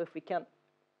 So if we can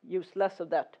use less of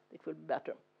that, it will be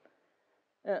better.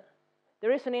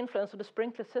 There is an influence of the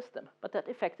sprinkler system, but that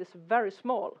effect is very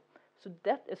small. So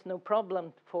that is no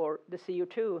problem for the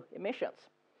CO2 emissions.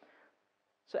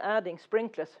 So adding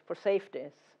sprinklers for safety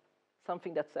is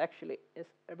something that's actually is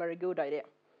a very good idea.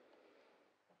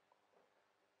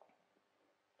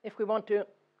 If we want to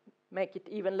make it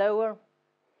even lower,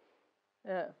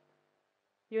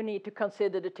 you need to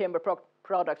consider the timber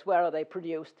products. Where are they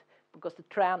produced? Because the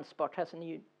transport has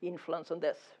an influence on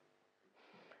this.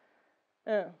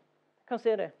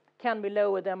 Consider, can we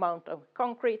lower the amount of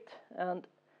concrete and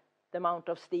the amount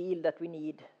of steel that we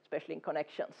need, especially in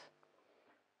connections?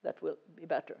 That will be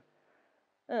better.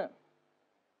 And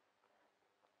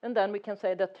then we can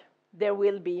say that there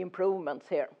will be improvements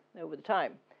here over the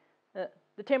time.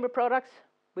 The timber products,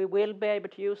 we will be able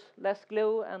to use less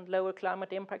glue and lower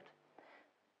climate impact.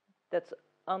 That's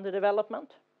under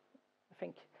development. I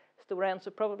think Stora Enso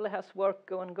probably has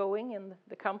work ongoing in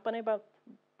the company about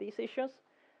these issues.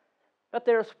 But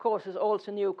there, of course, is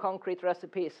also new concrete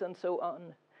recipes and so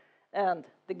on. And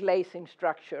the glazing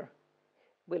structure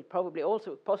will probably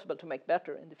also be possible to make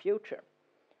better in the future.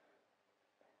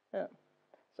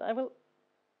 So I will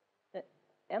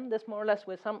end this more or less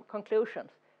with some conclusions.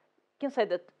 You can say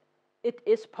that it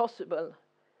is possible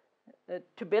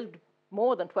to build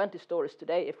more than 20 stories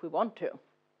today if we want to.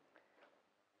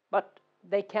 But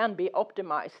they can be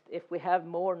optimized if we have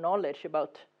more knowledge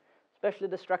about especially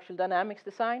the structural dynamics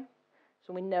design.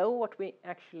 So we know what we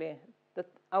actually, that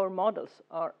our models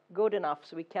are good enough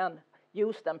so we can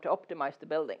use them to optimize the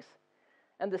buildings.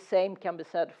 And the same can be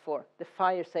said for the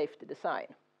fire safety design.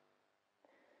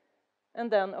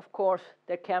 And then, of course,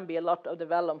 there can be a lot of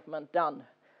development done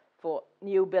for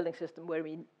new building system where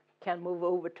we can move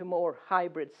over to more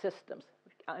hybrid systems,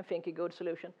 which I think a good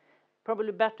solution.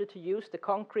 Probably better to use the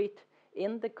concrete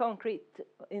in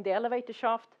the elevator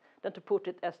shaft than to put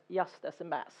it as just as a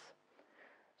mass.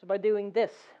 So by doing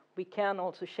this, we can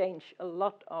also change a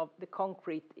lot of the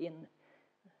concrete in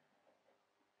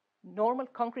normal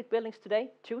concrete buildings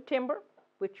today to timber,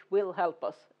 which will help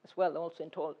us as well also in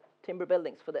tall timber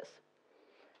buildings for this.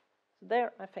 So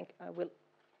there, I think I will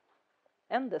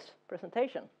end this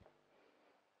presentation.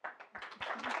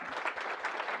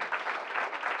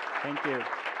 Thank you.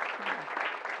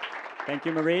 Thank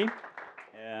you, Marie.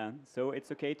 So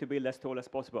it's okay to build as tall as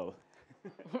possible.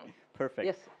 Perfect.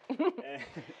 Yes.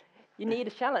 You need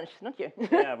a challenge, don't you?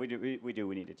 Yeah, we do.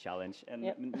 We need a challenge. And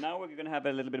yep. Now we're going to have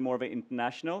a little bit more of an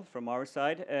international from our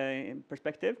side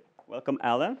perspective. Welcome,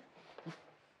 Alan.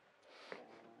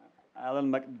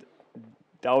 Alan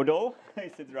Dowdall,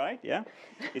 is it right? Yeah.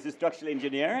 He's a structural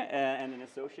engineer and an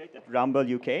associate at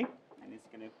Ramboll, UK. And he's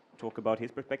going to talk about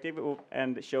his perspective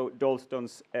and show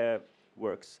Dalston's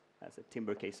works as a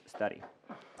timber case study.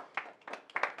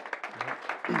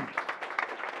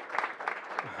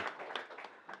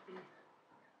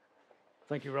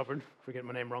 Thank you, Robert, for getting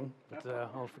my name wrong, but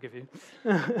I'll forgive you.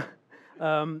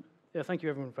 Yeah, thank you,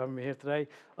 everyone, for having me here today.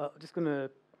 I'm just going to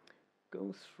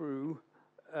go through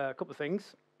a couple of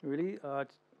things, really. I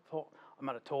thought I'm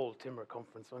at a tall timber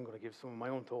conference, so I'm going to give some of my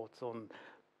own thoughts on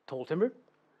tall timber.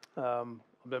 I'm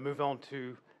going to move on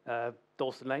to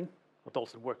Dalston Lane, or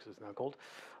Dalston Works as it's now called,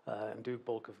 and do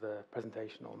bulk of the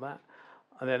presentation on that.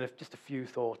 And then just a few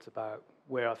thoughts about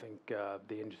where I think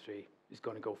the industry is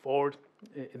going to go forward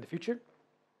in the future.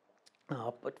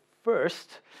 But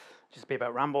first, just a bit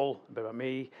about Ramboll, a bit about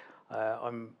me.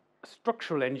 I'm a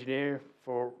structural engineer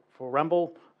for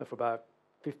Ramboll for about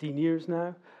 15 years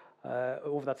now.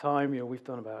 Over that time, we've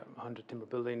done about 100 timber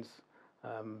buildings,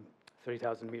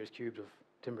 30,000 meters cubed of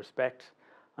timber spec,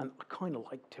 and I kind of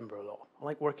like timber a lot. I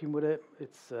like working with it.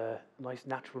 It's a nice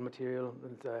natural material,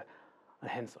 and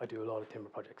hence I do a lot of timber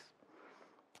projects.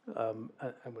 And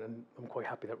I'm quite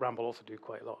happy that Ramboll also do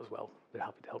quite a lot as well. They're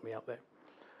happy to help me out there.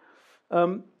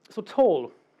 So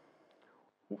tall.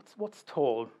 What's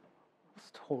tall?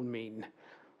 What's tall mean?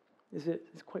 Is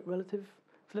it quite relative?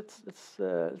 So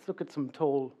let's look at some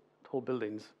tall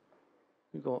buildings.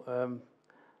 We've got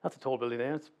that's a tall building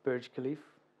there. It's Burj Khalifa,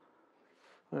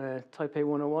 Taipei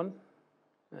 101.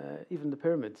 Even the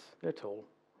pyramids, they're tall.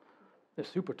 They're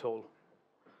super tall.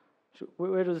 So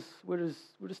where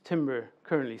does timber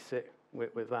currently sit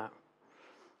with that?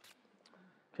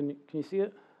 Can you see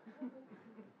it?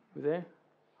 We're there.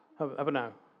 How about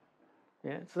now?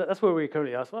 Yeah. So that's where we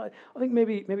currently are. So I think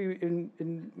maybe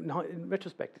in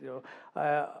retrospect, do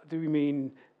we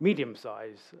mean medium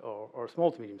size or small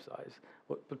to medium size,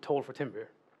 but tall for timber?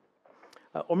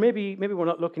 Or maybe we're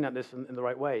not looking at this in the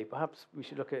right way. Perhaps we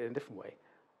should look at it in a different way.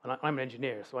 And I'm an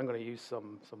engineer, so I'm going to use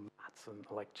some maths and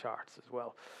I like charts as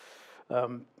well.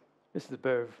 This is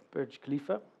the Burj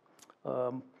Khalifa.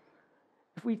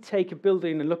 If we take a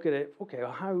building and look at it, okay,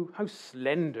 how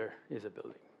slender is a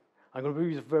building? I'm going to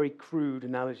use a very crude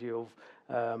analogy of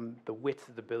the width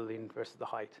of the building versus the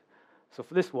height. So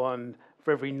for this one,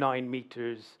 for every 9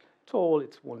 meters tall,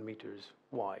 it's 1 meters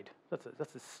wide.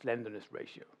 That's a slenderness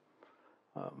ratio.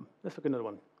 Let's look at another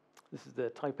one. This is the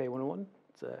Taipei 101.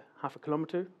 It's a half a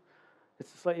kilometer.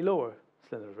 It's a slightly lower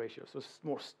slenderness ratio, so it's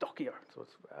more stockier. So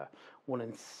it's 1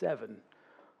 in 7.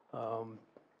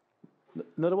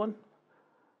 Another one.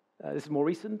 This is more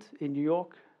recent in New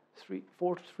York,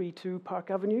 432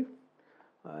 Park Avenue.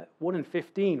 1 in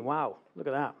 15. Wow, look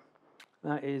at that.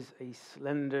 That is a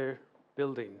slender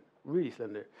building, really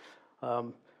slender.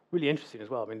 Really interesting as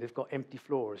well. I mean, they've got empty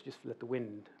floors just to let the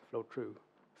wind flow through,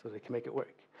 so they can make it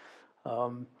work.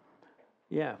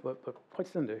 Yeah, but quite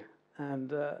slender. And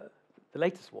the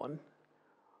latest one,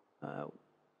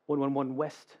 111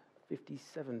 West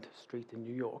 57th Street in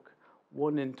New York,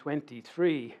 1 in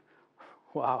 23.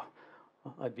 Wow,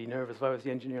 I'd be nervous if I was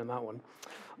the engineer on that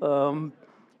one.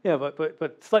 Yeah,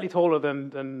 but slightly taller than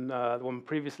the one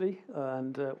previously,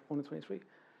 and 1 in 23.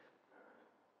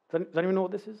 Does anyone know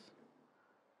what this is?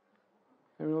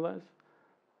 Anyone know what that is?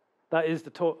 That is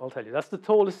the tall. I'll tell you. That's the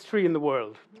tallest tree in the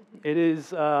world. It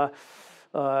is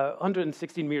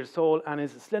 116 meters tall and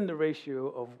is a slender ratio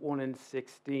of 1 in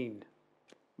 16.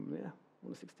 Yeah, 1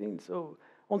 in 16. So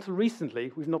until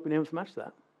recently, we've not been able to match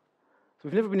that. So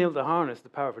we've never been able to harness the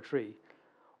power of a tree,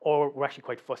 or we're actually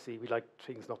quite fussy. We like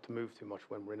things not to move too much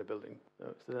when we're in a building.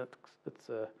 So that's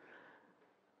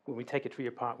when we take a tree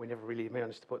apart, we never really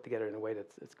managed to put it together in a way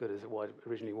that's as good as it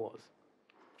originally was.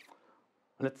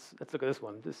 And let's look at this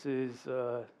one. This is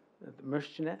the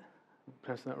Merschnet,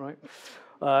 pronouncing that right.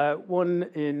 1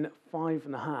 in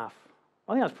 5.5. I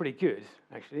think that's pretty good,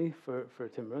 actually, for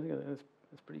timber. I think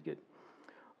that's pretty good.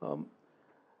 Now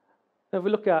if we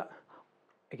look at,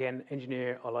 again,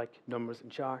 engineer, I like numbers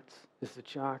and charts. This is a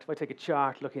chart. If I take a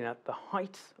chart looking at the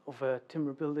height of a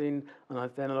timber building, and I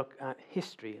then look at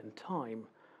history and time,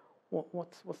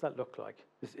 what's that look like?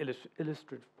 This is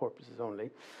illustrative purposes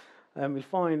only. We'll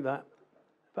find that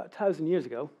about 1,000 years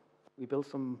ago, we built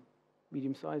some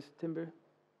medium-sized timber,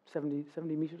 70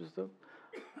 meters or so,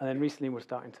 and then recently we're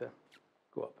starting to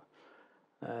go up.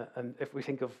 And if we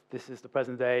think of this as the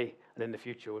present day, and in the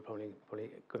future, we're probably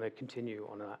going to continue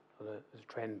on a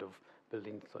trend of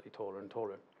building slightly taller and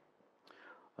taller.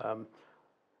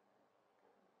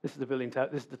 This is the building.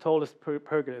 This is the tallest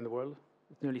pergola in the world.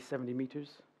 It's nearly 70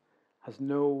 meters. Has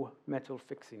no metal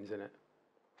fixings in it.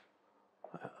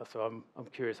 So I'm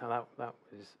curious how that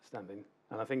is standing.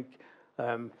 And I think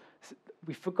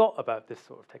we forgot about this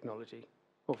sort of technology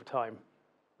over time.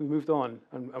 We moved on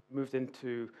and moved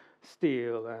into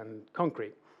steel and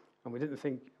concrete, and we didn't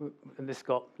think, and this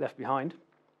got left behind.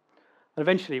 And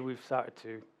eventually, we've started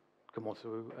to come on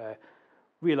to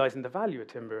realizing the value of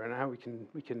timber and how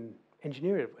we can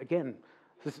engineer it. Again,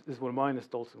 this is one of mine. This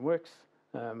Dalton Works.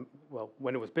 Well,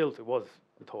 when it was built, it was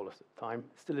the tallest at the time.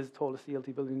 It still is the tallest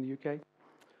CLT building in the UK.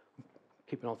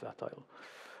 Keeping on to that title.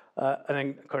 And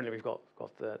then currently we've got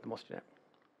the Mosternet.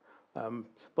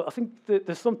 But I think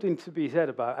there's something to be said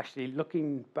about actually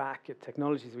looking back at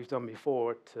technologies we've done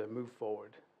before to move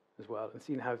forward as well, and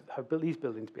seeing how these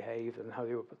buildings behaved and how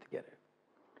they were put together.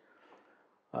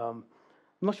 I'm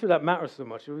not sure that matters so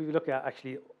much. If we look at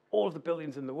actually all of the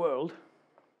buildings in the world,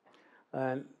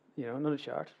 and another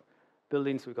chart,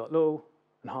 buildings we've got low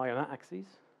and high on that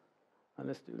axis, and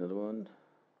let's do another one.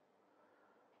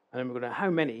 And then we're going to how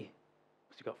many.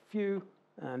 So you've got few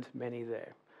and many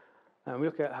there. And we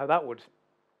look at how that would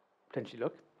potentially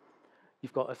look.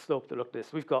 You've got a slope that look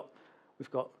this. We've got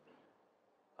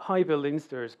high buildings.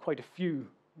 There's quite a few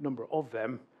number of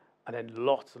them, and then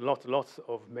lots and lots and lots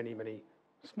of many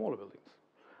smaller buildings.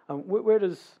 And where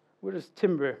does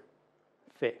timber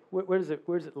fit? Where does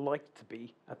it like to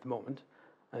be at the moment?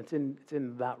 And it's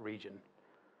in that region.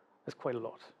 There's quite a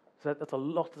lot. So that's a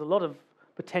lot. There's a lot of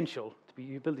potential to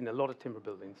be building a lot of timber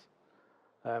buildings.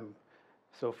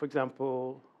 So, for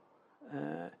example,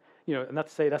 and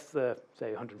that's the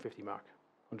 150 mark,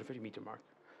 150 meter mark.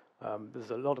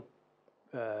 There's a lot of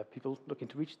people looking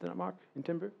to reach that mark in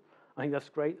timber. I think that's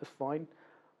great. That's fine,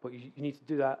 but you need to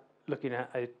do that looking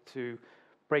at it to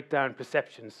break down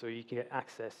perceptions so you can get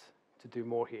access to do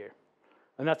more here,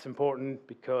 and that's important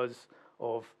because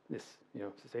of this,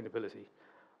 sustainability.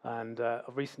 And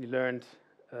I've recently learned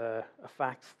a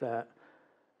fact that,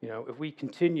 if we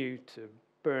continue to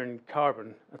burn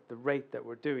carbon at the rate that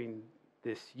we're doing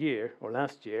this year or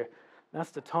last year,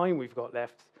 that's the time we've got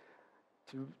left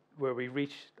to where we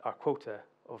reach our quota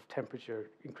of temperature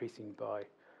increasing by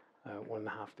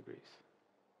 1.5 degrees.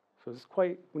 So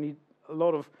we need a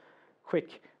lot of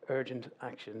quick, urgent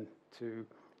action to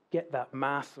get that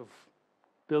mass of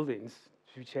buildings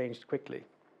to be changed quickly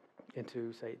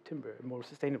into, say, timber, a more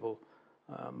sustainable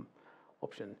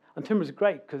option. And timber is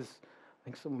great because I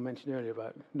think someone mentioned earlier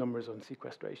about numbers on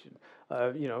sequestration.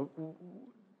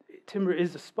 Timber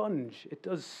is a sponge. It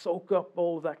does soak up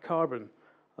all of that carbon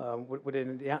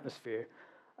within the atmosphere.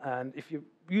 And if you're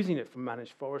using it from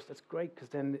managed forest, that's great because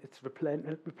then it's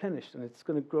replenished and it's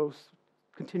going to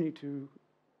continue to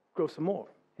grow some more.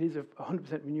 It is a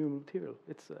 100% renewable material.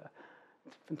 It's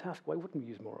fantastic. Why wouldn't we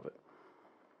use more of it?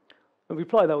 And we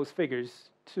apply those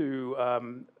figures to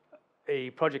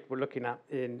a project we're looking at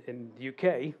in the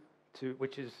UK,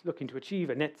 which is looking to achieve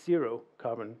a net zero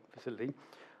carbon facility,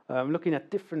 looking at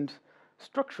different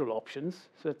structural options.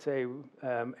 So let's say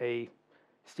a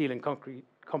steel and concrete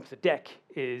composite deck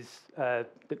is the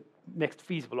next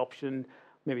feasible option,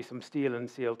 maybe some steel and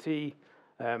CLT,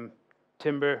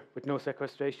 timber with no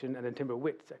sequestration, and then timber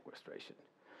with sequestration.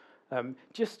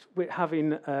 Just with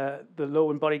having the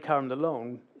low embodied carbon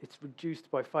alone, it's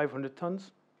reduced by 500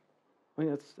 tons. I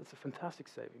think that's a fantastic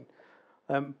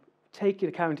saving. Take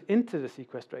account into the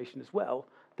sequestration as well,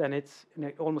 then it's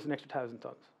almost an extra 1,000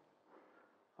 tons.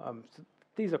 So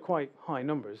these are quite high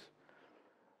numbers.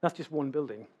 That's just one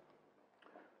building.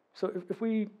 So if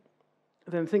we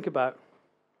then think about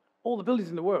all the buildings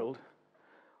in the world,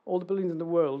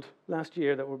 last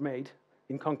year that were made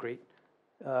in concrete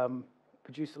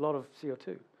produced a lot of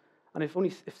CO2. And if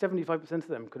 75% of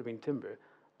them could have been timber,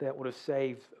 that would have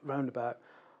saved around about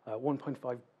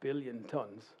 1.5 billion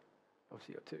tons of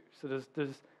CO2. So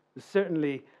there's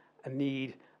certainly a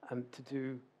need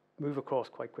to move across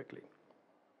quite quickly.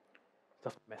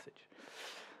 That's the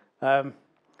message.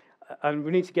 And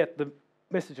we need to get the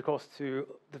message across to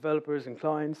developers and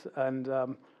clients. And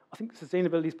I think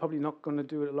sustainability is probably not going to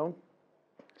do it alone.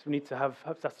 So we need to have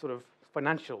that sort of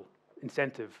financial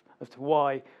incentive as to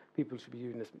why people should be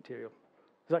using this material.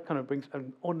 So that kind of brings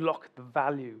and unlock the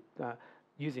value that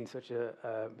using such a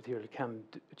material can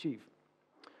achieve.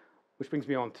 Which brings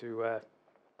me on to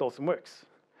Dawson Works.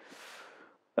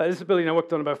 This is a building I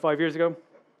worked on about 5 years ago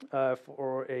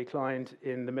for a client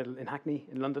in Hackney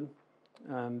in London,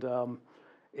 and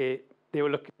they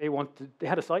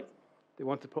had a site. They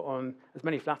wanted to put on as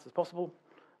many flats as possible,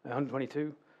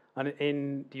 122. And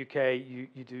in the UK,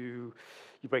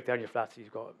 you break down your flats.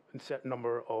 You've got a certain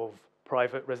number of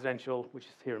private residential, which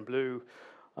is here in blue.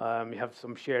 You have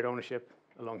some shared ownership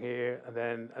along here, and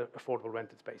then affordable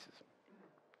rented spaces.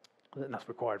 And that's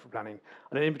required for planning.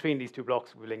 And then in between these two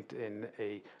blocks, we linked in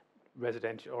a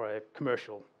residential or a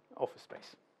commercial office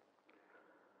space.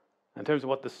 In terms of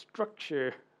what the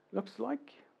structure looks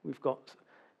like, we've got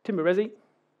timber resi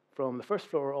from the first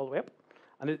floor all the way up,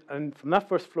 and from that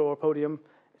first floor podium,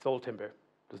 it's all timber.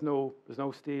 There's no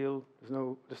steel.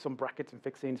 There's some brackets and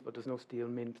fixings, but there's no steel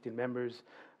members,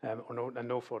 and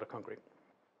no floor to concrete.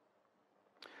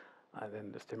 And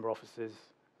then there's timber offices,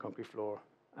 concrete floor,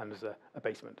 and there's a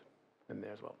basement in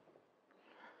there as well.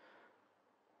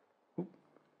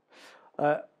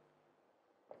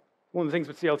 One of the things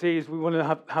with CLT is we want to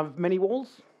have many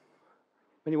walls.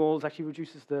 Many walls actually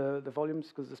reduces the volumes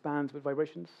because the spans with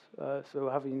vibrations. So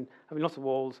having lots of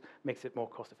walls makes it more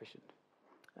cost efficient.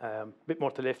 A bit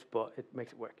more to lift, but it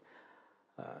makes it work.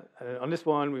 And on this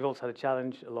one, we've also had a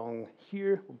challenge along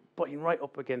here. We're butting right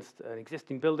up against an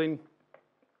existing building.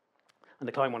 And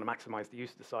the client wanted to maximize the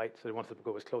use of the site, so they wanted to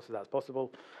go as close to that as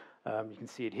possible. You can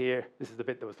see it here. This is the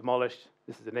bit that was demolished.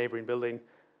 This is the neighboring building.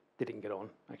 They didn't get on,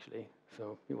 actually,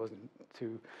 so he wasn't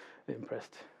too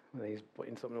impressed when he's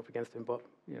putting something up against him, but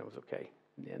it was okay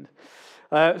in the end.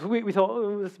 So we thought,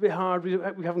 oh, it's a bit hard. We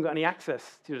haven't got any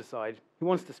access to the side. He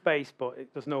wants the space, but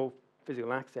there's no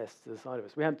physical access to the side of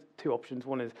us. We had two options.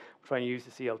 One is try and use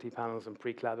the CLT panels and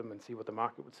pre-clad them and see what the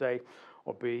market would say,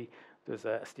 or B, there's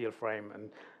a steel frame.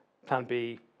 And Plan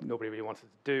B, nobody really wanted to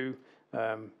do,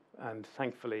 and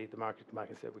thankfully the market came back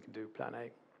and said we can do Plan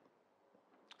A.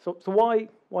 So why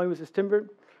was this timber?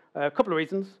 A couple of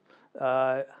reasons.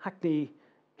 Hackney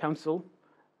Council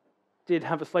did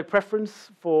have a slight preference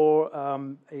for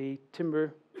a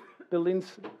timber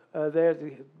buildings there.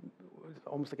 It was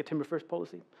almost like a timber first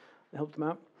policy. It helped them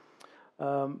out.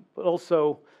 But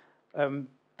also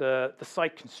the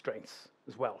site constraints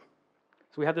as well.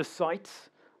 So we had this site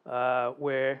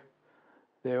where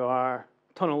there are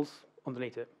tunnels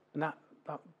underneath it, and that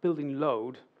building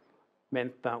load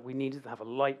meant that we needed to have a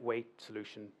lightweight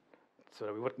solution so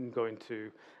that we weren't going to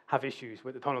have issues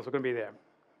with the tunnels were going to be there.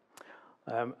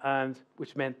 And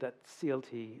which meant that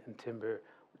CLT and timber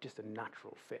were just a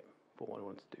natural fit for what I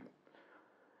wanted to do.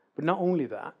 But not only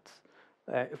that,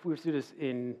 if we were to do this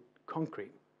in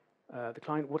concrete, the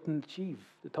client wouldn't achieve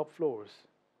the top floors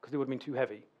because they would have been too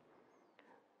heavy.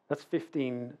 That's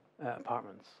 15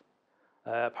 apartments.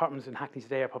 Apartments in Hackney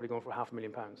today are probably going for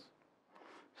 £500,000.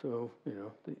 So,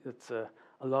 it's a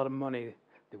lot of money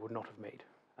they would not have made.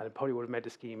 And it probably would have made the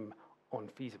scheme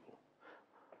unfeasible.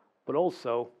 But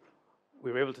also,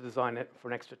 we were able to design it for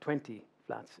an extra 20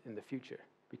 flats in the future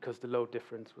because the load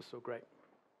difference was so great.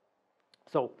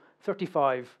 So,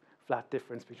 35 flat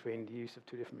difference between the use of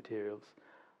two different materials.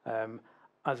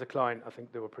 As a client, I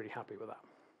think they were pretty happy with that.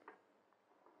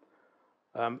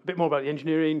 A bit more about the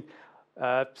engineering.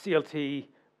 CLT,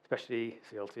 especially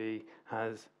CLT,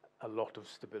 has a lot of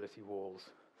stability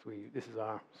walls. So this is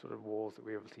our sort of walls that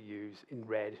we're able to use in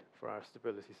red for our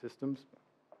stability systems.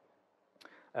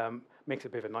 Makes it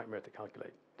a bit of a nightmare to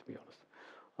calculate, to be honest.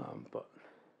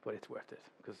 But it's worth it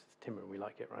because it's timber and we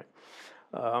like it, right?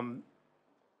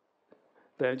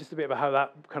 Then just a bit about how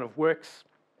that kind of works.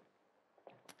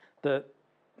 We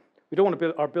don't want to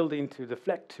build our building to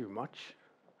deflect too much.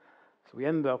 So we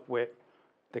end up with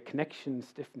the connection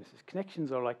stiffnesses.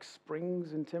 Connections are like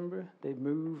springs in timber. They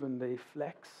move and they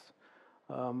flex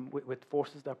with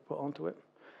forces that are put onto it.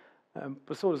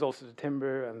 but so does also the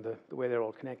timber and the way they're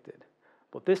all connected.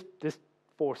 But this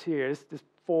force here, this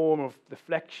form of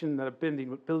deflection that a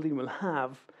building will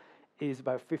have is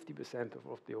about 50%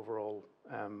 of the overall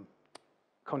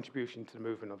contribution to the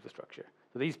movement of the structure.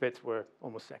 So these bits were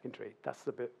almost secondary. That's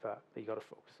the bit that you got to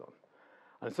focus on.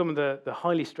 And some of the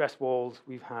highly stressed walls,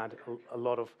 we've had a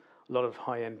lot of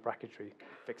high-end bracketry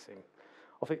fixing.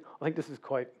 I think this is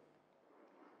quite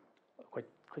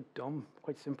dumb,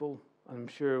 quite simple. I'm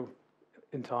sure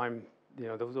in time,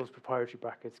 those proprietary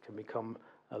brackets can become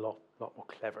a lot more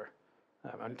clever.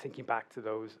 I'm thinking back to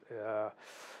those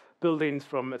buildings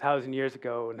from 1,000 years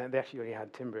ago, and they actually only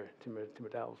had timber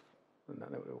dowels, and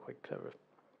they were quite clever.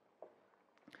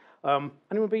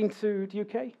 Anyone been to the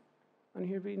UK? Anyone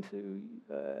here been to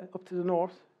up to the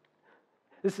north?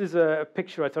 This is a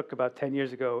picture I took about 10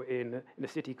 years ago in a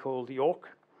city called York.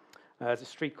 There's a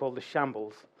street called the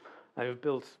Shambles, and it was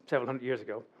built several hundred years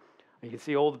ago. And you can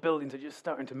see all the buildings are just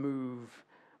starting to move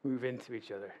into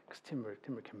each other, because timber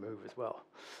can move as well.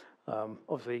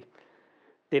 Obviously,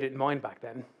 they didn't mind back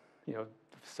then. The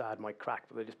facade might crack,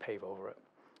 but they just pave over it.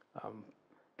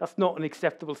 That's not an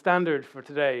acceptable standard for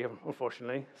today,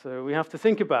 unfortunately. So we have to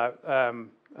think about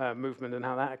movement and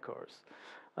how that occurs.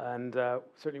 And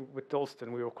certainly with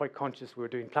Dalston, we were quite conscious we were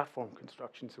doing platform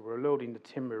construction, so we were loading the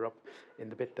timber up in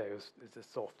the bit that is as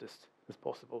softest as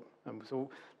possible. So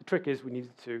the trick is we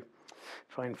needed to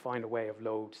try and find a way of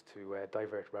loads to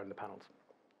divert around the panels,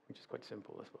 which is quite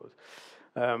simple, I suppose.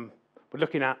 But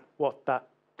looking at what that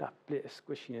bit of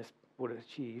squishiness would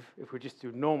achieve, if we just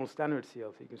do normal standard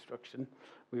CLT construction,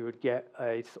 we would get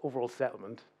a overall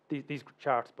settlement. These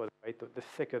charts, by the way, the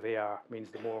thicker they are means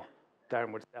the more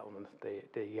downward settlement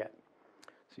they get.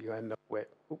 So you end up with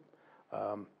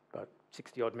about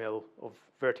 60 odd mil of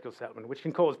vertical settlement, which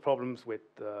can cause problems with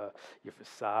your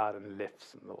facade and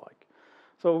lifts and the like.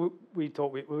 So we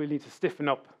thought we need to stiffen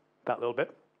up that little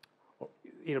bit, or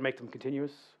either make them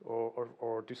continuous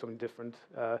or do something different.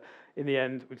 In the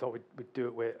end, we thought we'd do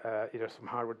it with either some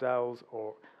hardwood dowels,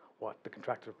 or what the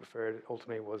contractor preferred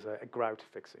ultimately was a grout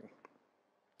fixing.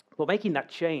 But making that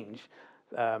change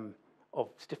of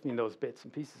stiffening those bits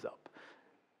and pieces up,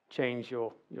 change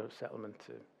your settlement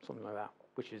to something like that,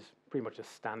 which is pretty much a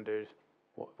standard,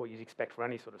 what you'd expect for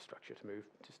any sort of structure to move,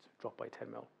 just drop by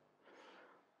 10 mil.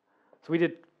 So we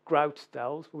did grout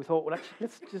dowels, but we thought, well, actually,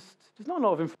 there's not a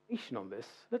lot of information on this.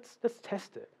 Let's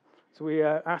test it. So we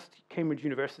asked Cambridge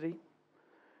University,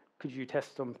 could you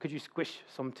squish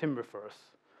some timber for us?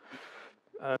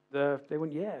 And they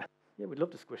went, yeah, we'd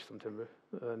love to squish some timber.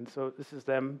 And so this is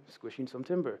them squishing some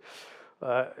timber.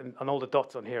 And all the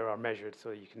dots on here are measured,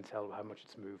 so you can tell how much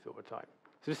it's moved over time.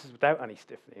 So this is without any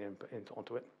stiffening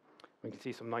onto it. We can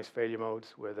see some nice failure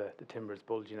modes where the timber is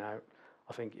bulging out.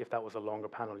 I think if that was a longer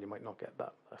panel, you might not get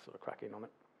that sort of cracking on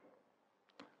it.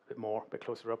 A bit more, a bit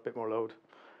closer up, a bit more load.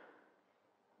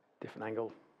 Different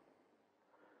angle.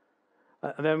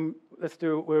 And then let's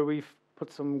do it where we've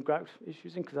put some grout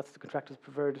issues in, because that's the contractor's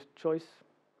preferred choice.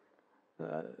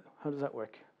 How does that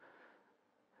work?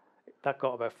 That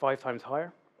got about 5 times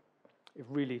higher. It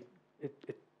really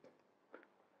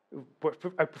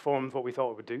outperformed what we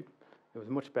thought it would do. It was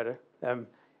much better.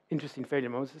 Interesting failure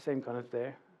modes, the same kind of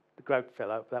there. The grout fell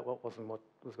out, but that wasn't what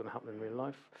was going to happen in real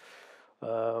life.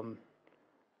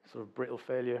 Sort of brittle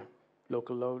failure,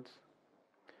 local loads.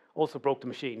 Also broke the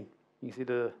machine. You see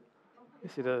that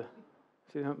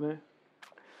there?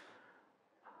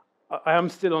 I am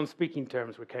still on speaking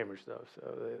terms with Cambridge, though,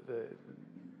 so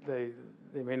they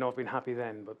may not have been happy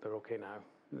then, but they're okay now.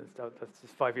 That's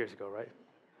just 5 years ago, right?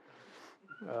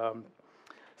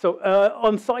 So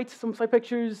on site, some site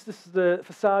pictures. This is the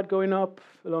facade going up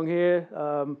along here.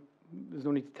 There's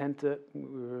no need to tent it. We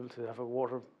were able to have a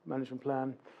water management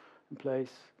plan in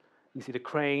place. You can see the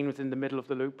crane was in the middle of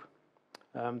the loop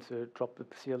to drop the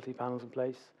CLT panels in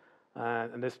place.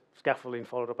 And this scaffolding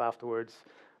followed up afterwards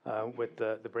with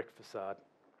the brick facade.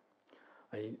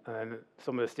 And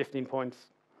some of the stiffening points.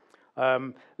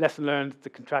 Lesson learned, the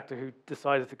contractor who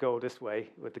decided to go this way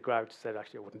with the grout said,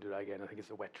 actually, I wouldn't do that again. I think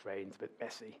it's a wet terrain, it's a bit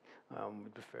messy.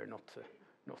 We'd prefer not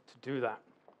to do that.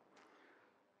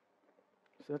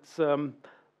 So that's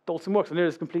Dalston Works. And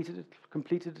there's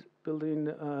completed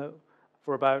building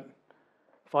for about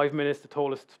 5 minutes, the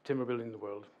tallest timber building in the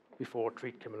world, before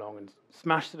Treat came along and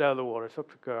smashed it out of the water,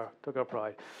 took our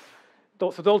pride.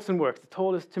 So Dalston Works, the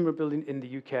tallest timber building in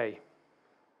the UK.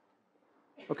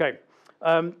 Okay.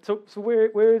 So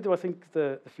where do I think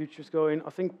the future's going? I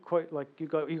think quite like you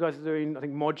guys are doing. I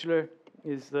think modular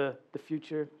is the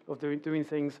future of doing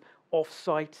things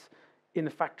off-site in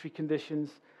the factory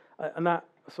conditions, and that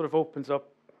sort of opens up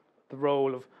the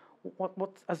role of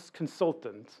what as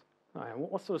consultants,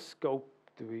 What sort of scope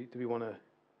do we want to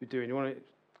be doing?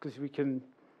 Because we can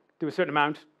do a certain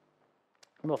amount.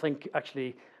 And I think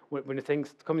actually when the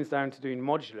things comes down to doing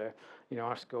modular,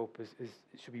 our scope it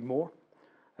should be more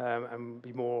and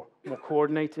be more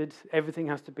coordinated. Everything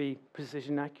has to be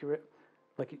precision accurate,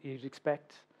 like you'd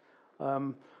expect.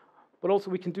 But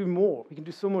also we can do more. We can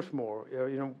do so much more.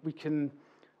 We can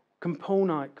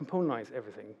componentize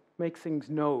everything, make things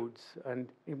nodes,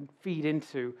 and feed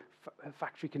into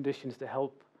factory conditions to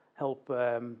help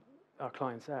our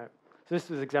clients out. So this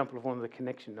is an example of one of the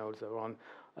connection nodes that are on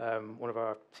one of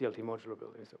our CLT modular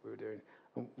buildings that we were doing.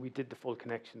 And we did the full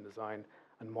connection design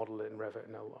and model it in Revit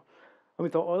and Elva. And we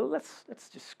thought, well, let's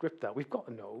just script that. We've got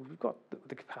a node. We've got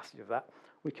the capacity of that.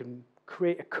 We can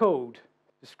create a code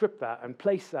to script that and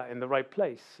place that in the right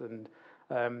place. And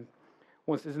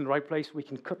once it's in the right place, we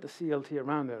can cut the CLT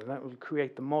around it, and that will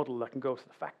create the model that can go to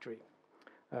the factory.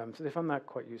 So they found that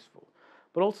quite useful.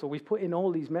 But also, we've put in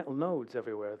all these metal nodes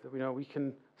everywhere that we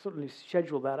can certainly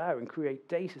schedule that out and create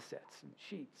data sets and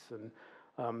sheets.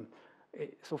 And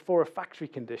so for a factory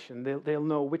condition, they'll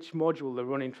know which module they're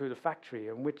running through the factory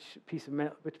and which piece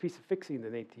of fixing they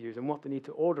need to use and what they need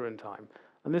to order in time.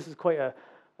 And this is quite a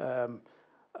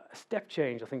step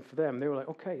change, I think, for them. They were like,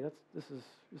 okay, this is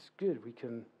good. We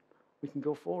can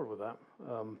go forward with that,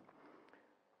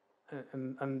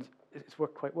 and it's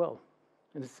worked quite well.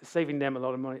 And it's saving them a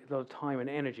lot of money, a lot of time and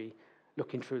energy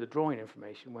looking through the drawing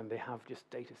information when they have just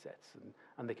data sets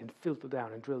and they can filter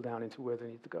down and drill down into where they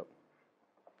need to go.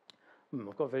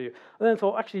 I've got a video. And then I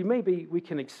thought, actually, maybe we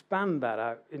can expand that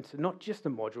out into not just a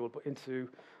module, but into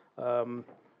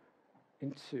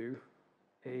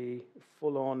a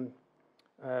full-on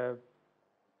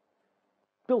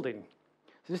building.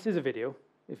 So this is a video,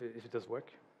 if it does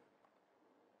work,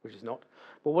 which is not.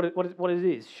 But what it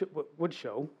would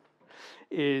show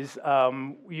is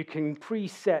you can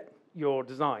preset your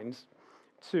designs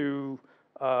to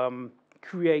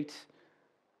create,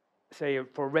 say,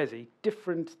 for Resi,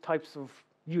 different types of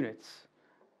units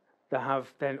that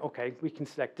have then, okay, we can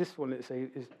select this one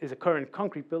is a current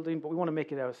concrete building, but we want to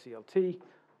make it out of CLT.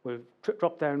 We'll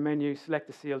drop-down menu, select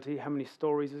the CLT, how many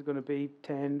stories is going to be,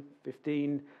 10,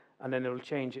 15, and then it'll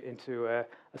change it into a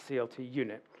CLT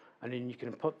unit. And then you can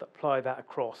apply that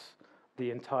across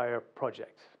the entire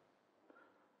project.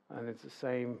 And it's the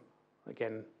same,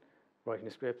 again, writing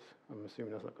a script. I'm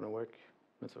assuming that's not going to work.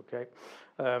 That's okay.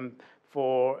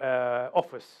 For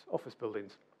office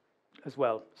buildings as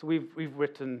well. So we've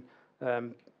written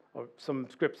some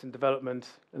scripts in development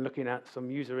and looking at some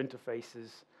user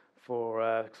interfaces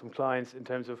for some clients in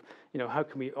terms of, how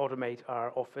can we automate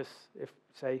our office, if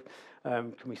say,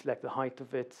 can we select the height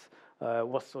of it,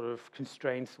 what sort of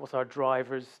constraints, what's our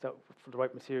drivers for the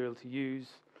right material to use,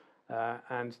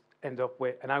 and end up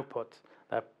with an output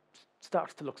that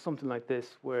starts to look something like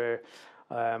this, where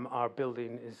our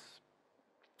building is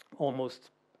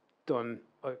almost done.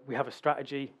 We have a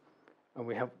strategy, and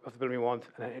we have the building we want,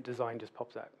 and then a design just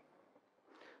pops out.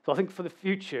 So I think for the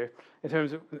future, in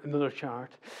terms of another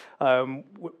chart,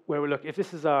 where we look, if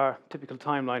this is our typical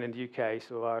timeline in the UK,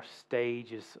 so our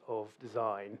stages of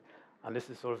design, and this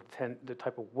is sort of the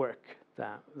type of work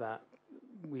that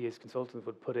we as consultants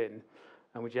would put in,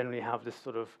 and we generally have this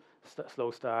sort of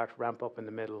slow start, ramp up in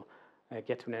the middle,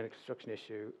 get to an end of construction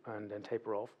issue, and then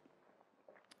taper off.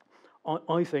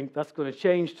 I think that's going to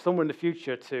change somewhere in the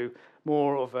future to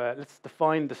more of a, let's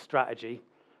define the strategy,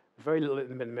 very little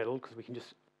in the middle, because we can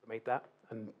just make that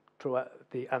and throw out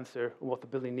the answer on what the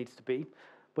building needs to be.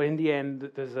 But in the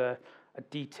end, there's a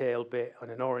detail bit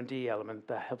and an R&D element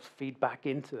that helps feed back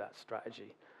into that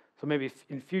strategy. So maybe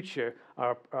in future,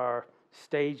 our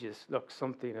stages look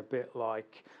something a bit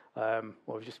like,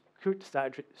 well, just create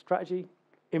the strategy,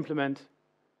 implement,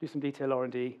 do some detail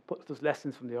R&D, put those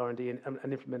lessons from the R&D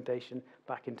and implementation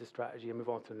back into strategy and move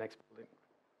on to the next building.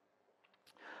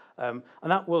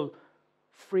 And that will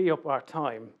free up our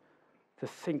time to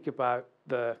think about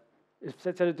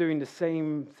instead of doing the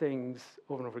same things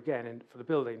over and over again for the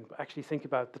building, but actually think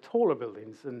about the taller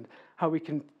buildings and how we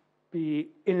can be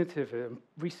innovative and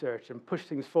research and push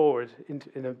things forward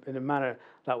in a manner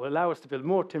that will allow us to build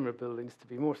more timber buildings to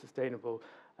be more sustainable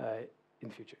in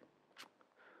the future.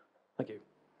 Thank you.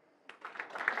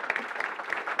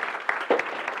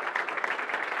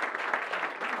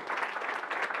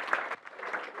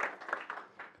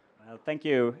 Well, thank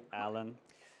you, Alan.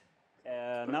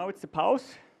 Now it's a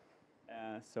pause,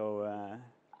 so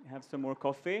have some more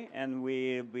coffee, and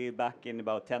we'll be back in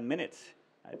about 10 minutes,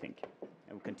 I think,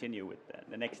 and we'll continue with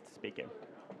the next speaker.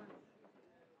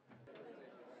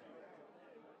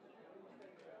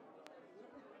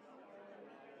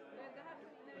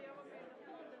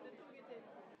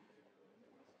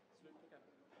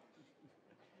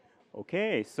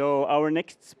 Okay, so our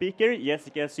next speaker,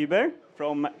 Jessika Szyber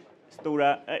from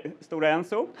Stora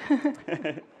Enso.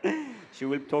 She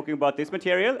will be talking about this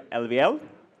material, LVL,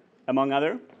 among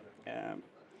other,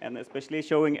 and especially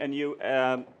showing a new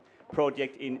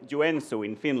project in Johansson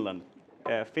in Finland,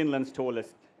 Finland's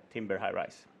tallest timber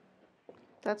high-rise.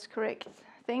 That's correct.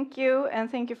 Thank you, and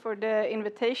thank you for the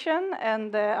invitation.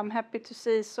 And I'm happy to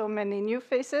see so many new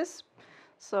faces.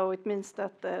 So it means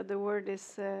that the word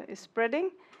is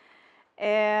spreading.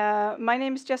 My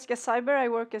name is Jessika Szyber. I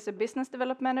work as a business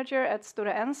development manager at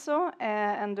Stora Enso,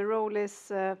 and the role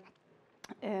is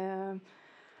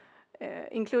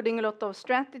including a lot of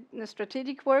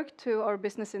strategic work to our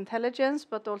business intelligence,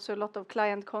 but also a lot of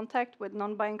client contact with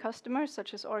non-buying customers,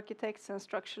 such as architects and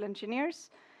structural engineers,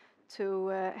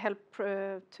 to help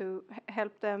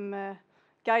them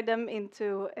guide them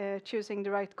into choosing the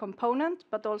right component,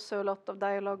 but also a lot of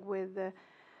dialogue with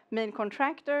main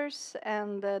contractors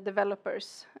and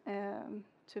developers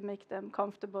to make them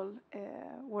comfortable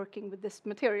working with this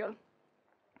material.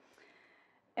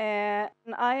 I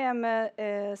am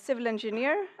a civil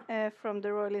engineer from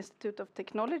the Royal Institute of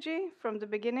Technology from the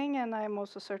beginning, and I am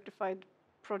also certified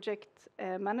project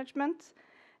management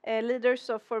leader.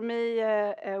 So for me,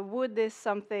 wood is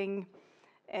something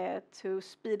to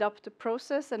speed up the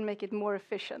process and make it more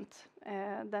efficient.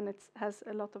 Then it has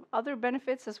a lot of other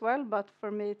benefits as well, but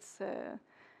for me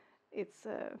it's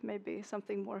maybe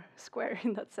something more square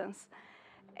in that sense.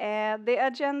 The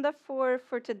agenda for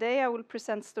today, I will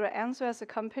present Stora Enso as a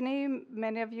company.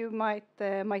 Many of you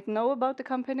might know about the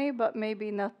company, but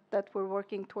maybe not that we're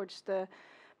working towards the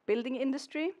building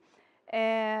industry.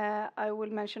 I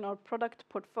will mention our product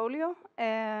portfolio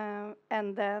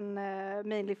and then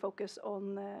mainly focus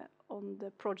on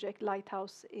the project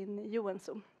Lighthouse in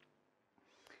Johansson.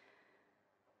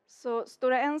 So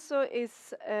Stora Enso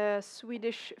is a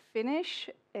Swedish-Finnish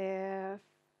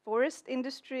forest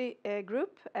industry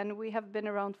group, and we have been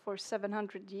around for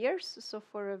 700 years, so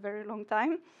for a very long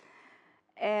time.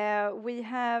 We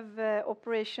have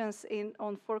operations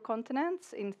on 4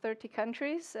 continents in 30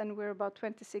 countries, and we're about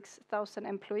 26,000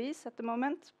 employees at the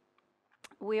moment.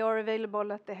 We are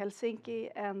available at the Helsinki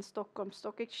and Stockholm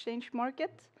Stock Exchange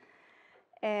market,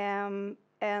 and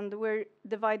we're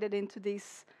divided into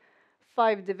these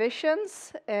 5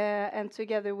 divisions, and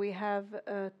together we have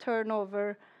a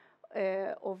turnover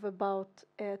of about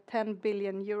 10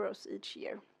 billion euros each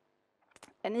year.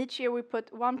 And each year we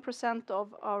put 1%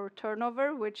 of our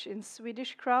turnover, which in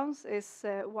Swedish crowns is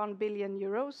 1 billion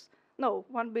euros, no,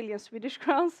 1 billion Swedish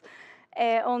crowns,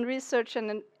 on research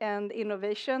and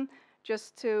innovation,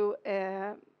 just to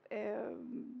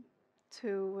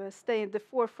stay in the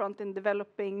forefront in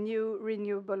developing new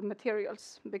renewable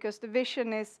materials. Because the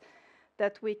vision is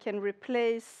that we can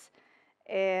replace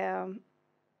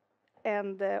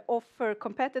and offer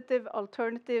competitive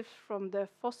alternatives from the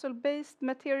fossil-based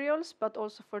materials, but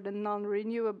also for the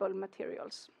non-renewable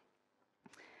materials.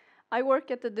 I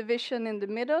work at the division in the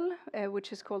middle,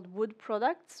 which is called wood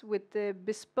products, with the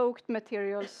bespoke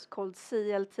materials called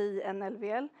CLT and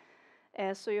LVL.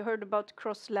 So you heard about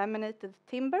cross-laminated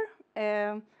timber.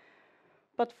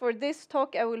 But for this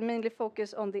talk, I will mainly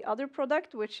focus on the other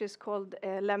product, which is called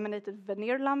laminated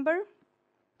veneer lumber,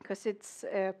 because it's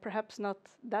perhaps not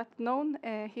that known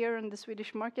here in the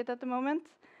Swedish market at the moment.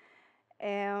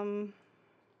 And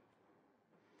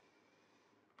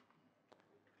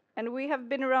we have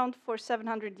been around for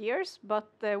 700 years, but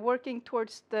working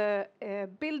towards the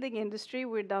building industry,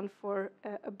 we're done for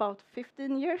about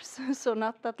 15 years, so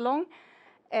not that long.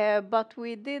 But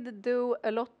we did do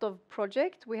a lot of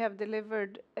projects. We have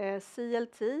delivered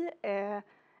CLT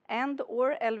and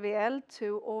or LVL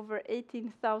to over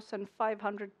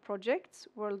 18,500 projects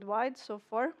worldwide so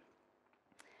far.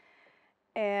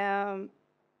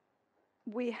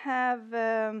 We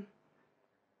have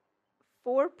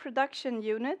 4 production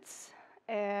units.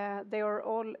 They are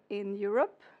all in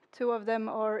Europe. 2 of them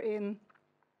are in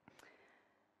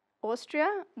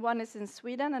Austria, 1 is in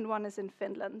Sweden, and 1 is in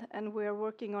Finland. And we are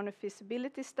working on a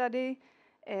feasibility study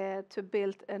to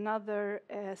build another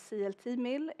CLT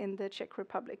mill in the Czech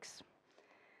Republic.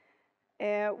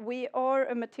 We are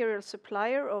a material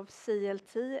supplier of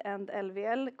CLT and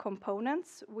LVL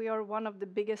components. We are one of the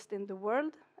biggest in the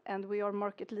world, and we are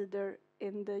market leader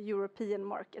in the European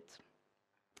market.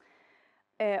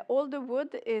 All the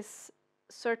wood is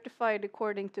certified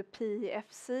according to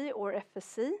PEFC or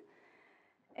FSC.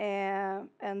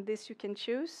 And this you can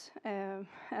choose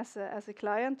as a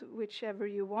client, whichever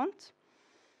you want.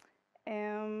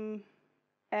 And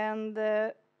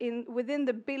within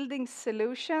the building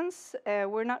solutions,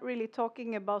 we're not really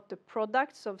talking about the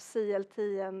products of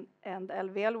CLT and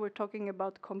LVL. We're talking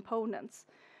about components,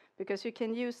 because you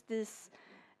can use these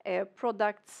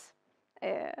products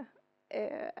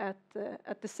at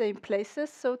the same places,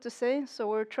 so to say. So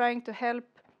we're trying to help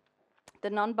the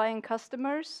non-buying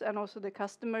customers and also the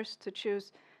customers to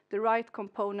choose the right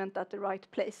component at the right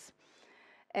place.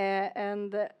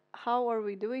 How are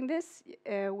we doing this?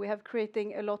 We have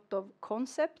creating a lot of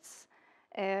concepts,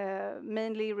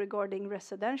 mainly regarding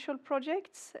residential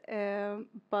projects,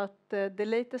 but the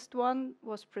latest one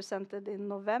was presented in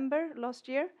November last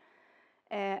year,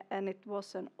 and it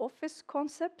was an office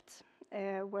concept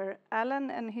where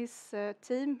Alan and his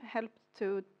team helped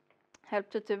to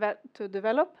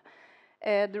develop.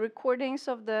 The recordings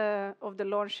of the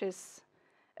launch is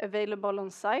available on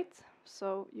site,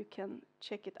 so you can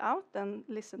check it out and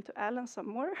listen to Alan some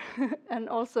more, and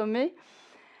also me.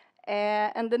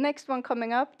 And the next one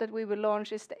coming up that we will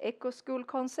launch is the Eco School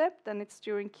concept, and it's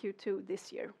during Q2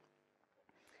 this year.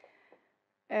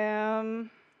 And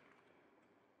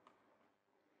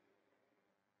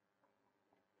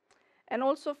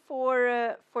also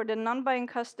for the non-buying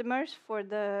customers, for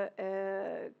the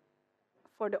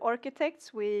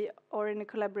architects, we are in a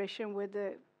collaboration with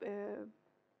a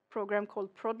program called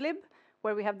ProdLib,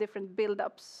 where we have different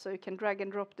build-ups, so you can drag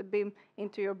and drop the BIM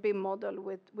into your BIM model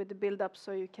with the build-up,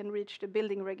 so you can reach the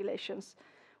building regulations,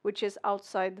 which is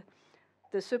outside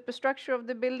the superstructure of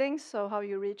the building, so how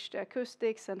you reach the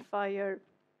acoustics and fire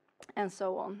and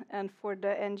so on. And for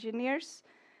the engineers,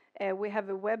 we have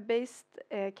a web-based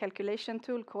calculation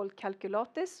tool called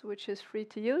Calculatis, which is free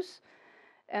to use.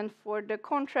 And for the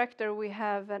contractor, we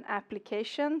have an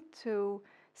application to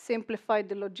simplify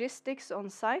the logistics on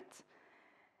site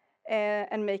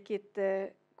and make it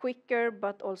quicker,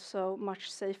 but also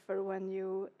much safer when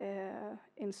you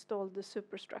install the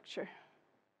superstructure.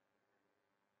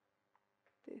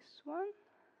 This one.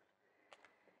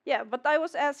 Yeah, but I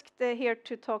was asked here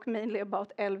to talk mainly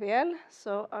about LVL,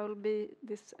 so I will be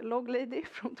this log lady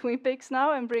from Twin Peaks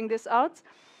now and bring this out.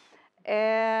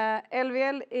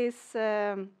 LVL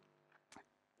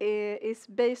is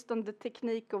based on the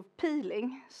technique of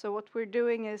peeling. So what we're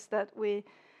doing is that we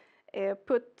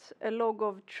put a log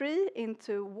of tree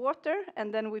into water,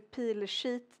 and then we peel a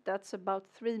sheet that's about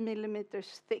 3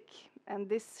 millimeters thick. And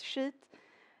this sheet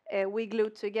we glue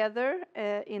together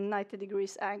in 90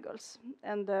 degrees angles.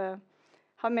 And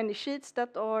how many sheets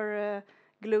that are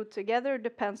glued together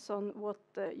depends on what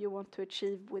you want to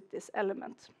achieve with this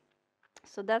element.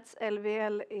 So that's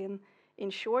LVL in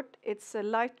short. It's a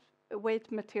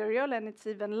lightweight material, and it's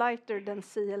even lighter than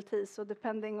CLT. So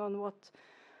depending on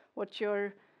what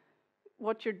your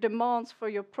demands for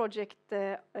your project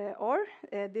are,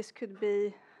 this could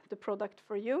be the product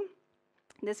for you.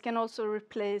 This can also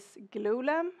replace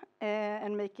glulam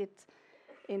and make it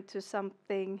into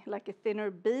something like a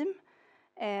thinner beam,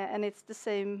 and it's the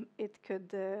same. It could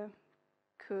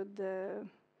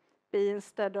be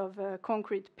instead of a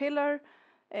concrete pillar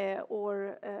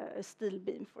or a steel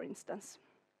beam, for instance.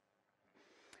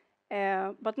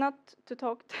 But not to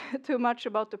talk too much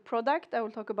about the product, I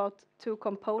will talk about two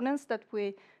components that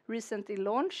we recently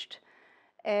launched.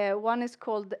 One is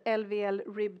called LVL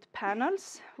ribbed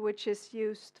panels, which is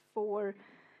used for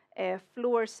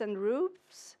floors and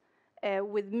roofs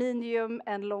with medium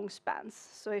and long spans.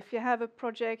 So if you have a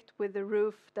project with a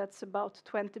roof that's about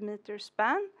 20 meters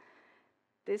span,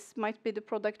 this might be the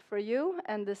product for you,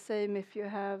 and the same if you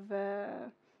have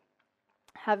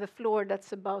a floor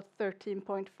that's about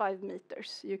 13.5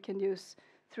 meters. You can use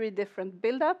 3 different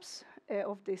build-ups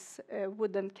of these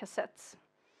wooden cassettes.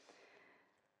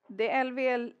 The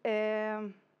LVL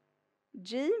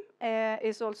G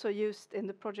is also used in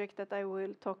the project that I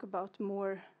will talk about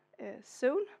more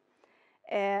soon.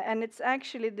 And it's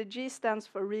actually, the G stands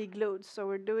for re-glued, so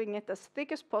we're doing it as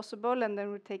thick as possible, and then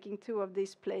we're taking 2 of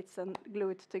these plates and glue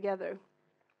it together.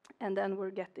 And then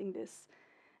we're getting this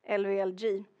LVL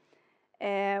G.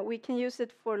 We can use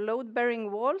it for load-bearing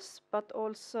walls, but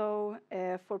also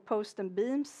for posts and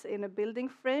beams in a building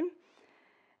frame.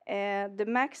 The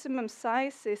maximum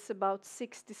size is about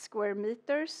 60 square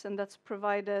meters, and that's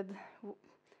provided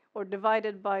or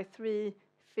divided by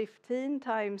 315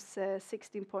 times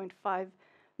 16.5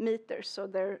 meters. So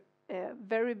they're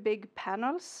very big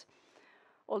panels,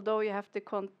 although you have to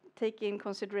take in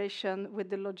consideration with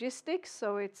the logistics,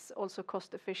 so it's also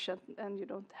cost efficient and you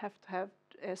don't have to have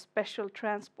a special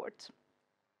transport.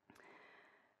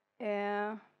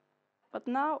 But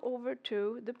now over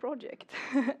to the project.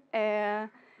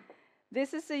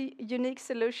 This is a unique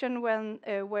solution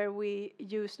where we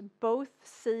use both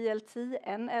CLT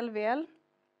and LVL.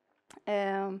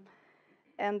 And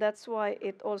that's why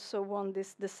it also won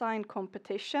this design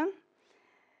competition.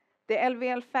 The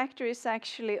LVL factory is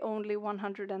actually only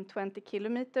 120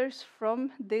 kilometers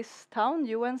from this town,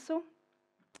 Johansson,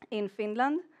 in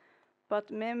Finland. But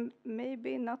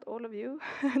maybe not all of you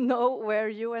know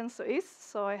where Enso is,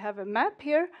 so I have a map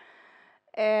here.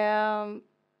 And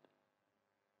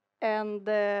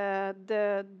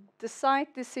the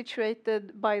site is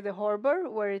situated by the harbor,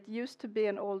 where it used to be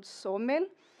an old sawmill,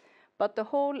 but the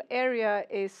whole area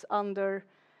is under,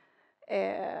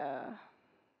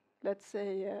 let's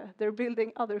say, they're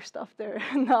building other stuff there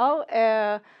now.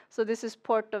 So this is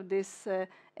part of this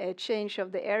change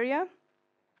of the area.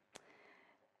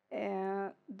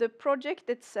 The project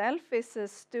itself is a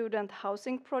student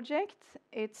housing project.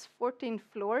 It's 14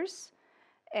 floors.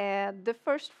 The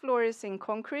first floor is in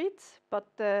concrete, but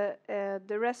the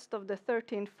rest of the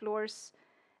 13 floors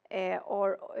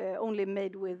are only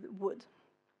made with wood.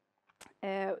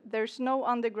 There's no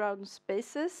underground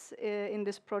spaces in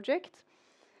this project.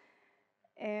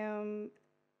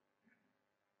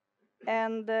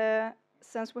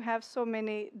 Since we have so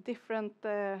many different,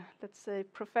 let's say,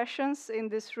 professions in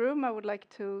this room, I would like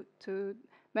to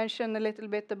mention a little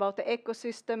bit about the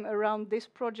ecosystem around this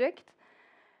project.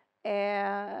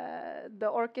 The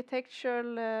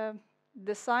architectural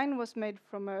design was made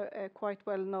from a quite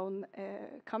well-known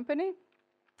company.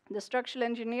 The structural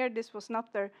engineer, this was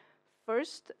not their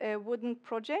first wooden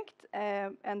project,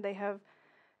 and they have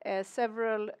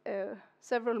several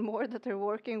more that they're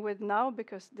working with now,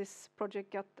 because this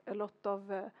project got a lot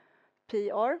of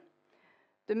PR.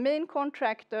 The main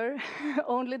contractor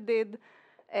only did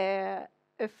a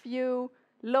few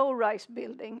low-rise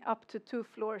building up to 2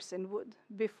 floors in wood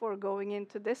before going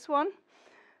into this one.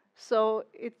 So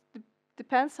it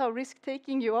depends how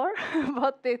risk-taking you are,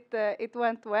 but it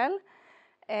went well.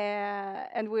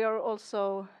 And we are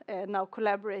also now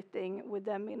collaborating with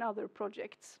them in other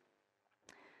projects.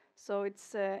 So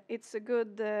it's a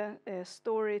good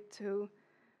story to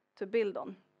build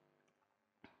on.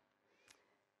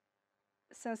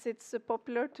 Since it's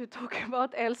popular to talk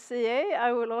about LCA,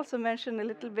 I will also mention a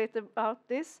little bit about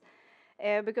this,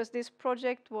 because this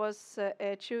project was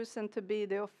chosen to be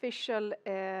the official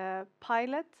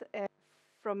pilot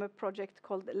from a project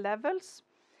called Levels,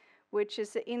 which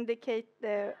is to indicate,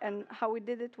 and how we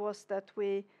did it was that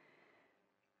we,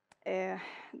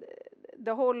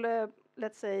 the whole,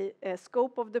 let's say,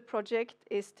 scope of the project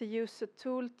is to use a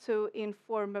tool to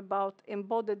inform about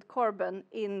embodied carbon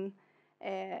in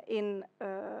a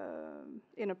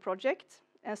project.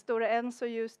 And Stora Enso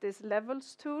used this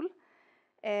Levels tool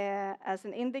as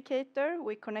an indicator.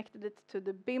 We connected it to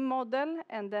the BIM model,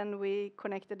 and then we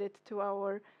connected it to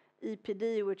our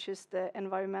EPD, which is the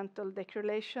environmental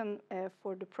declaration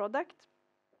for the product.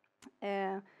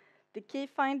 The key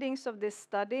findings of this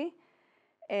study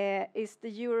is the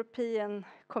European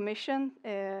Commission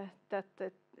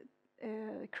that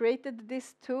created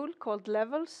this tool called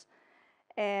Levels.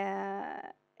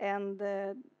 And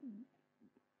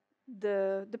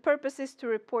the purpose is to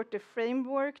report the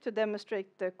framework to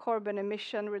demonstrate the carbon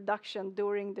emission reduction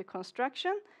during the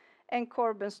construction and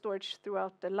carbon storage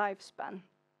throughout the lifespan.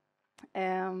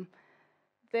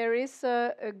 There is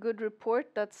a good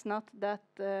report that's not that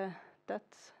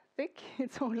thick.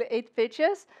 It's only 8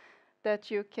 pages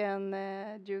that you can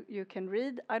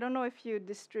read. I don't know if you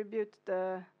distribute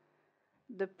the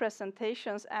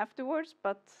presentations afterwards,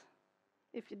 but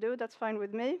if you do, that's fine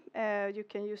with me. You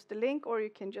can use the link, or you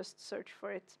can just search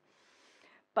for it.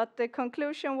 But the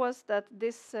conclusion was that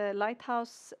this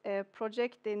lighthouse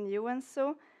project in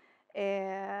Johansson,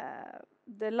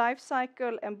 the life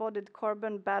cycle embodied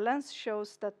carbon balance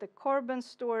shows that the carbon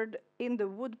stored in the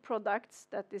wood products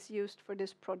that is used for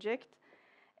this project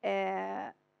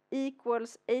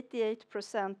equals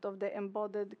 88% of the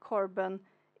embodied carbon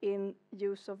in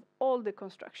use of all the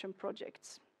construction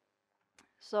projects.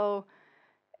 So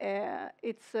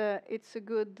it's a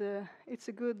good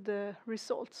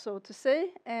result, so to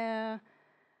say.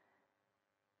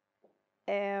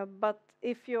 But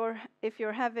if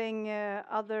you're having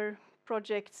other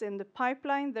projects in the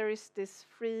pipeline, there is this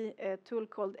free tool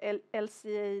called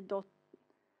LCA.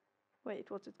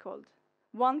 What's it called?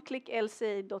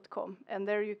 oneclicklca.com, and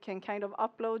there you can kind of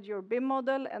upload your BIM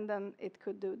model, and then it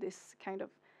could do this kind of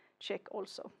check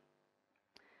also.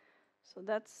 So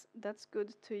that's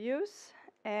good to use.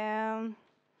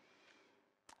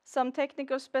 Some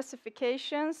technical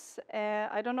specifications.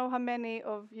 I don't know how many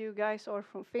of you guys are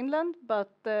from Finland,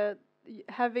 but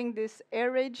having this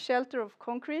air raid shelter of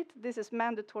concrete, this is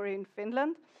mandatory in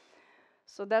Finland.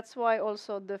 So that's why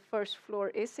also the first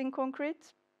floor is in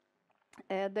concrete.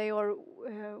 They are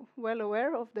well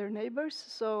aware of their neighbors,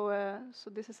 so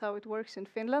this is how it works in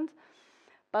Finland.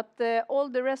 But all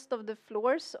the rest of the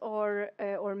floors are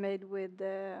made with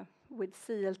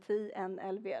CLT and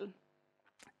LVL.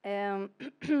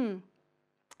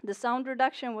 The sound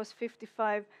reduction was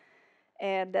 55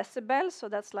 decibels, so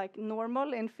that's like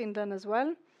normal in Finland as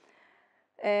well.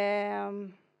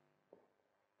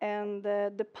 And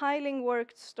the piling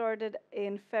work started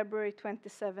in February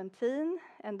 2017,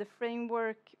 and the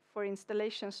framework for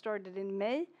installation started in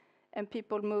May, and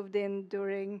people moved in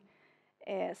during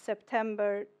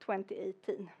September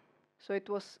 2018. So it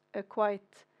was a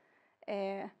quite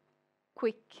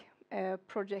quick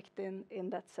project in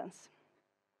that sense.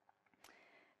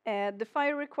 The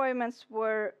fire requirements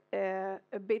were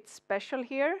a bit special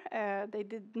here. They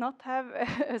did not have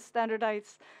a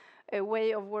standardized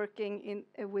way of working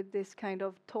with this kind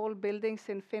of tall buildings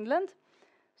in Finland.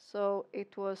 So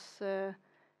it was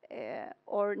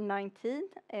R19.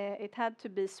 It had to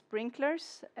be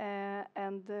sprinklers,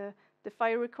 and the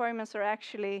fire requirements are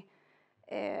actually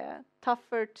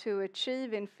tougher to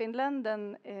achieve in Finland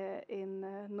than in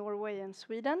Norway and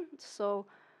Sweden. So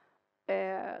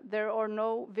there are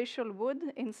no visual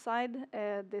wood inside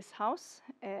this house.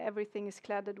 Everything is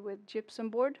cladded with gypsum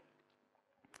board.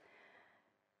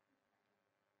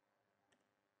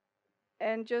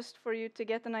 And just for you to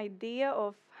get an idea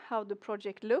of how the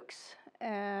project looks,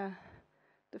 the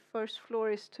first floor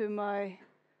is to my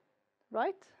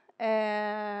right,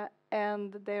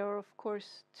 and there are of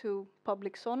course 2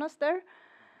 public saunas there.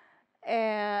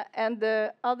 And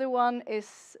the other one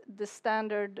is the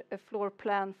standard floor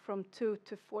plan from 2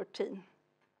 to 14.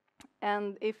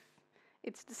 And if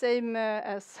it's the same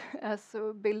as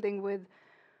a building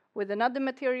with another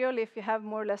material, if you have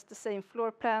more or less the same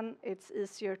floor plan, it's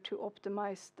easier to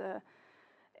optimize the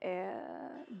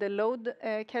load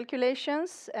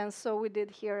calculations, and so we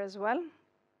did here as well.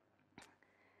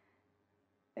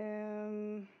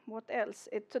 What else?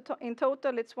 In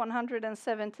total, it's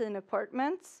 117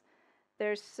 apartments.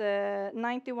 There's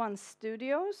 91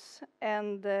 studios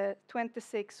and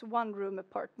 26 one-room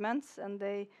apartments, and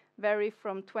they vary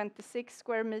from 26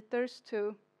 square meters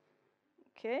to,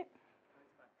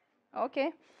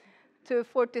 to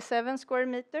 47 square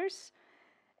meters.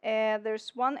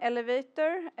 There's 1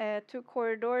 elevator, 2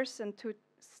 corridors, and 2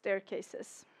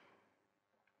 staircases.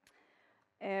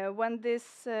 When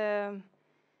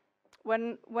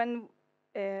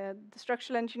the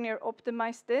structural engineer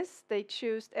optimized this, they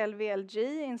chose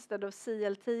LVLG instead of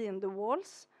CLT in the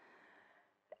walls,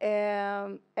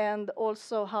 and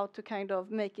also how to kind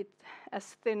of make it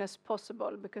as thin as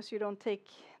possible, because you don't take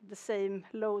the same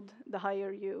load the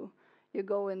higher you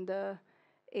go in the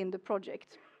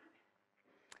project.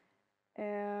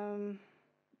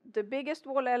 The biggest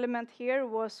wall element here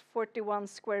was 41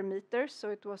 square meters, so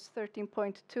it was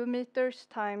 13.2 meters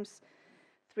times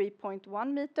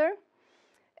 3.1 meter.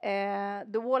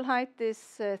 The wall height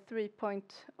is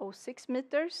 3.06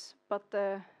 meters, but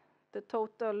the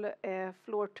total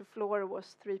floor to floor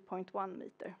was 3.1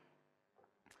 meter.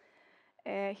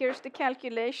 Here's the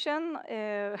calculation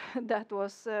that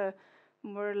was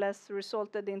more or less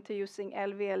resulted into using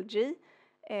LVLG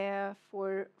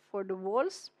for the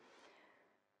walls.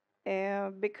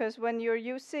 Because when you're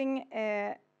using,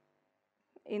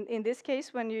 in this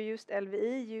case, when you used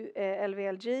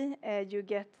LVLG, you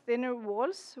get thinner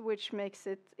walls, which makes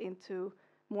it into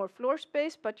more floor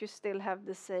space, but you still have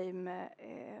the same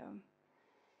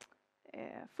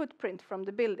footprint from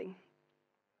the building.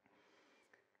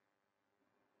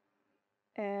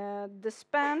 The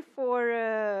span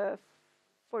for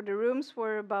the rooms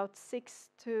were about 4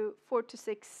 to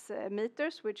 6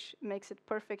 meters, which makes it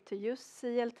perfect to use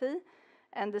CLT.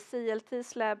 And the CLT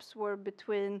slabs were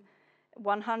between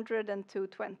 100 and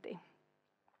 220.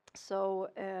 So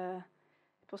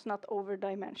it was not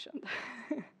over-dimensioned.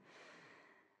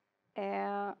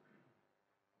 A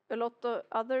lot of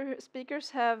other speakers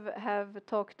have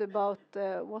talked about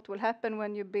what will happen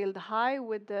when you build high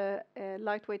with the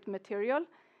lightweight material.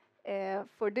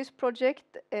 For this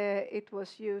project, it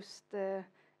was used,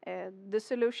 the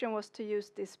solution was to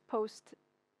use this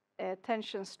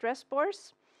post-tension stress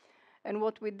bars. And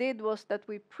what we did was that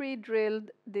we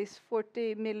pre-drilled this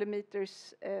 40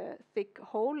 millimeters thick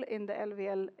hole in the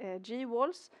LVLG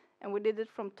walls, and we did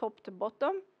it from top to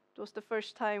bottom. It was the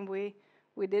first time we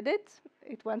did it.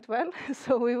 It went well,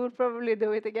 so we will probably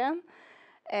do it again.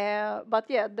 But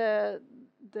yeah,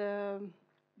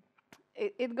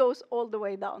 it goes all the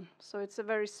way down, so it's a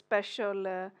very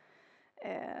special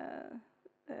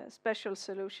special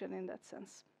solution in that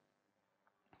sense.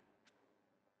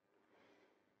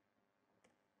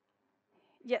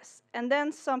 Yes, and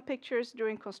then some pictures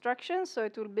during construction, so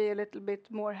it will be a little bit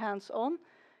more hands-on,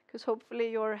 because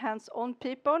hopefully you're hands-on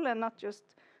people and not just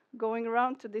going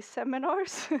around to these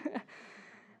seminars.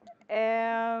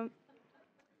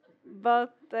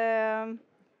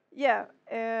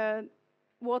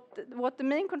 What the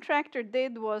main contractor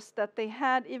did was that they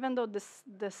had, even though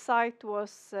the site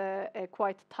was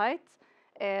quite tight,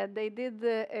 they did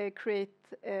create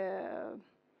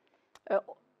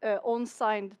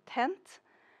on-site tent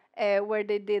where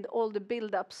they did all the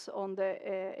build-ups on the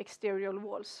exterior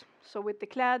walls. So with the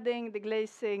cladding, the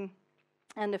glazing,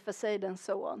 and the facade and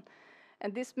so on.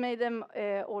 And this made them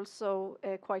also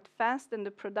quite fast in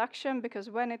the production, because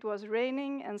when it was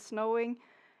raining and snowing,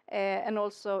 and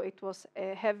also it was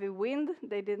a heavy wind,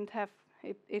 they didn't have,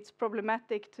 it's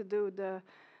problematic to do the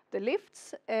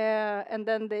lifts, and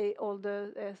then all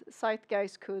the site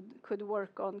guys could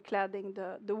work on cladding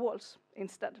the walls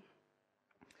instead.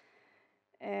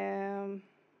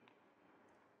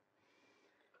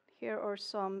 Here are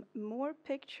some more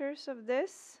pictures of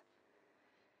this.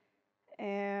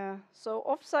 So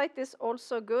offsite is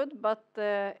also good, but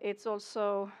it's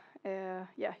also,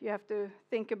 you have to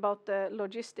think about the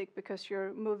logistic, because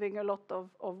you're moving a lot of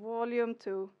volume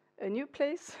to a new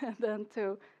place and then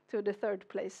to the third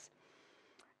place.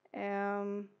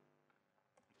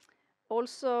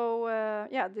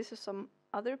 This is some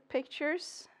other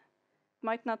pictures.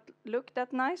 Might not look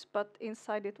that nice, but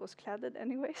inside it was cladded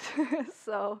anyways,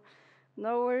 so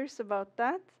no worries about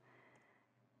that.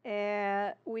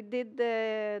 The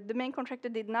main contractor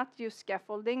did not use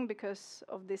scaffolding because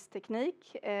of this technique.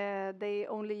 They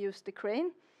only used the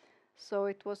crane, so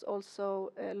it was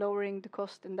also lowering the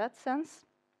cost in that sense,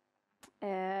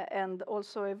 and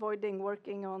also avoiding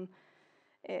working on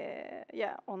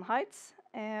heights.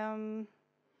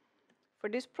 For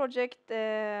this project,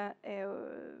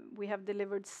 we have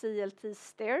delivered CLT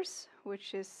stairs,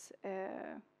 which is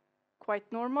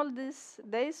quite normal these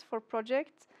days for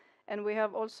projects. And we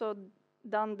have also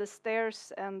done the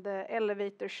stairs and the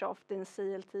elevator shaft in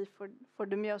CLT for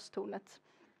the Mjøstornet.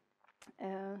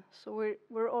 So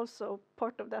we're also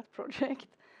part of that project.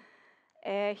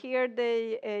 Here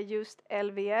they used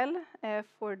LVL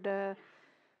for the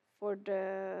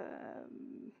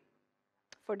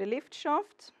lift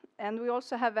shaft. And we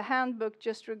also have a handbook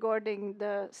just regarding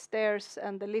the stairs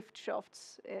and the lift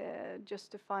shafts,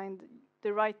 just to find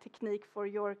the right technique for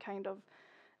your kind of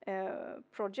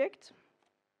project.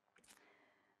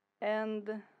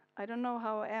 And I don't know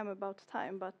how I am about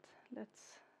time, but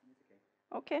let's.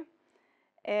 Okay.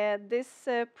 This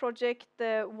project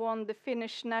won the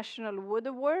Finnish National Wood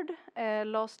Award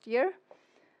last year,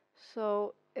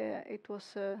 so it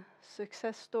was a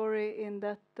success story in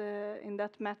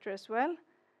that matter as well.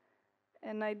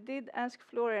 And I did ask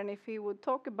Florian if he would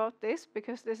talk about this,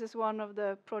 because this is one of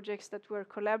the projects that we're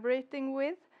collaborating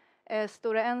with.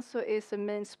 Stora Enso is a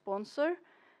main sponsor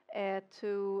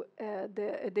to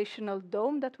the additional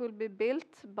dome that will be built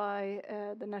by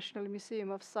the National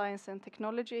Museum of Science and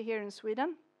Technology here in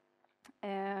Sweden.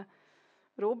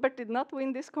 Robert did not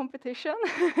win this competition.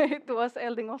 It was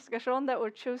Elding Oskarsson that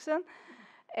were chosen.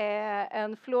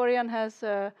 And Florian has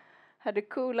had a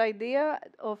cool idea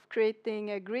of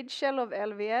creating a grid shell of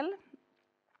LVL.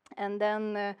 And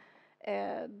then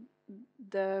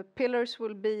the pillars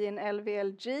will be in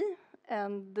LVLG,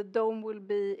 and the dome will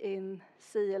be in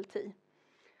CLT.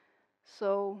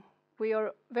 So we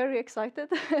are very excited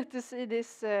to see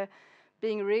this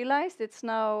being realized. It's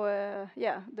now,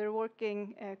 they're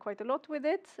working quite a lot with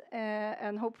it,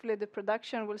 and hopefully the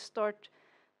production will start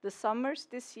the summers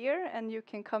this year, and you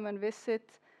can come and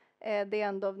visit at the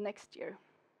end of next year.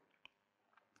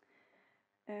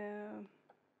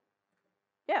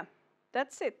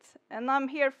 That's it. And I'm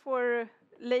here for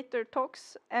later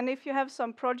talks. And if you have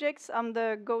some projects, I'm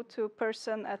the go-to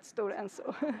person at Stora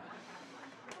Enso.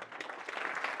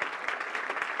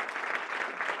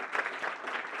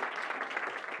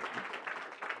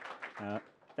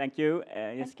 Thank you,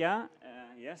 Jessika.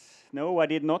 Yes, no, I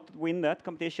did not win that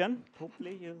competition.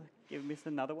 Hopefully you'll give me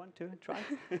another one to try.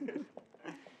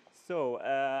 So,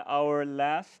 our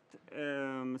last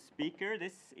speaker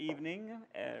this evening,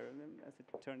 as it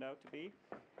turned out to be,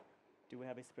 do we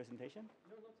have his presentation?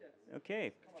 No, not yet.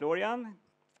 Okay, Florian,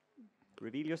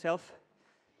 reveal yourself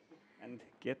and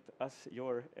get us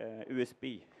your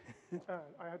USB.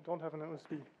 I don't have an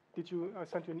USB. Did you? I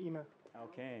sent you an email.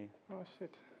 Okay. Oh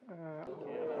shit.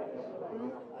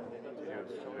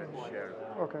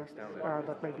 Okay,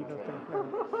 that may be the thing.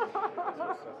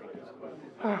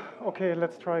 Okay,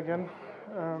 let's try again.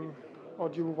 Or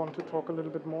do you want to talk a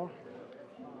little bit more?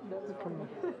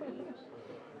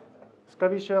 Ska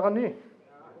vi köra ny?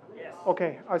 Yes.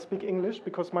 Okay, I speak English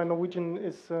because my Norwegian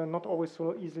is not always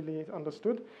so easily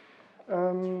understood.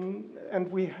 And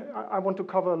I want to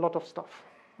cover a lot of stuff.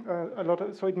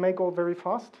 So it may go very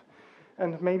fast,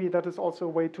 and maybe that is also a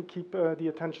way to keep the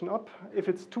attention up. If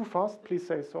it's too fast, please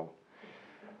say so.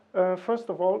 First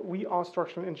of all, we are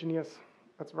structural engineers.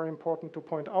 That's very important to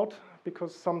point out,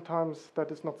 because sometimes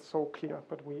that is not so clear,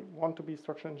 but we want to be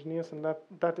structural engineers, and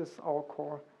that is our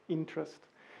core interest.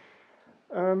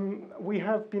 We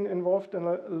have been involved in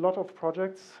a lot of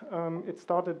projects. It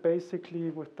started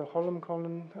basically with the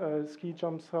Holmenkollen ski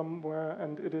jump somewhere,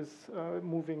 and it is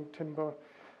moving timber,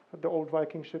 the old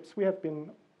Viking ships. We have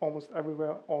been almost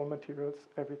everywhere, all materials,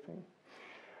 everything.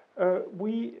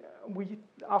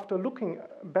 After looking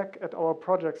back at our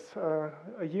projects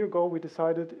a year ago, we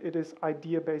decided it is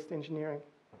idea-based engineering.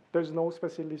 There's no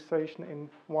specialization in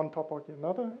one topic or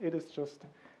another. It is just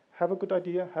have a good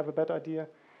idea, have a bad idea,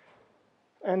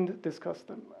 and discuss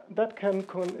them. That can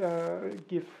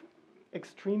give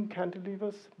extreme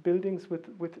cantilevers, buildings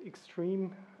with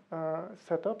extreme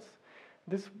setups.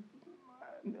 This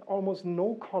almost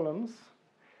no columns.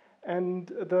 And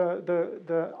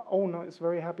the owner is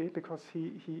very happy because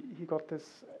he got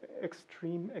this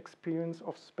extreme experience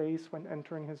of space when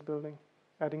entering his building,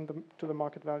 adding them to the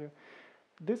market value.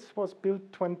 This was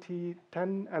built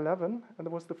 2010-11, and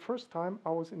it was the first time I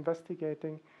was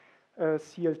investigating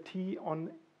CLT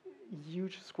on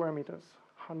huge square meters,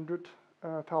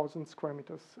 100,000 square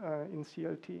meters in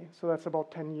CLT. So that's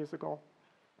about 10 years ago.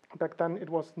 Back then it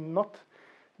was not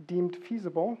deemed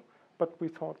feasible, but we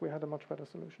thought we had a much better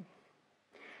solution.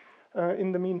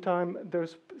 In the meantime,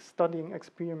 there's studying,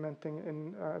 experimenting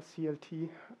in CLT,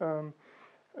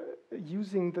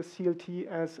 using the CLT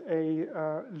as a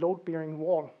load-bearing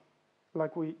wall,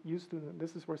 like we used to.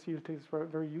 This is where CLT is very,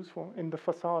 very useful, in the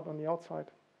facade on the outside.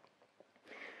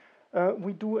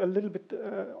 We do a little bit,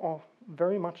 or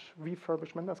very much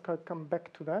refurbishment, I'll come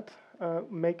back to that,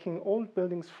 making old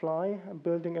buildings fly, and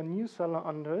building a new cellar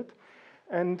under it.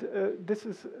 And this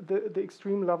is the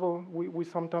extreme level we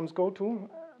sometimes go to,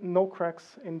 no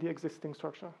cracks in the existing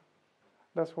structure.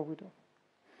 That's what we do.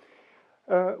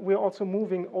 We are also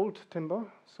moving old timber,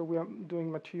 so we are doing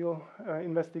material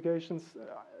investigations.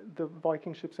 The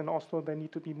Viking ships in Oslo, they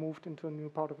need to be moved into a new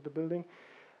part of the building,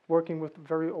 working with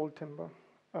very old timber.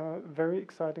 Very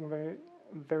exciting, very,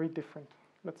 very different,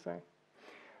 let's say.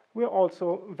 We are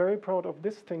also very proud of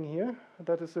this thing here.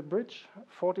 That is a bridge,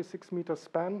 46 meter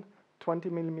span, 20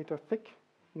 millimeter thick,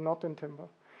 not in timber.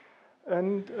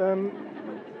 And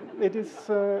it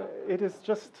is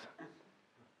just,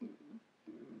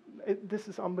 this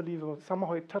is unbelievable.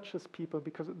 Somehow it touches people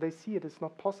because they see it's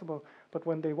not possible, but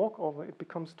when they walk over, it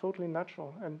becomes totally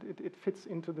natural, and it fits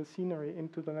into the scenery,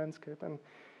 into the landscape. And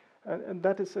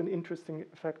that is an interesting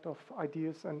effect of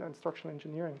ideas and structural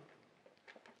engineering.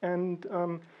 And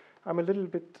I'm a little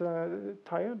bit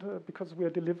tired because we are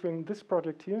delivering this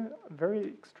project here, very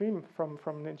extreme from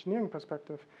an engineering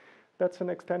perspective. That's an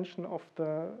extension of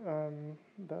the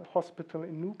hospital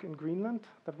in Nuuk in Greenland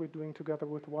that we're doing together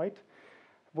with White,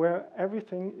 where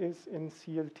everything is in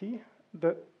CLT,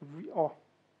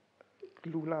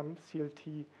 glulam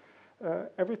CLT,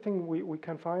 everything we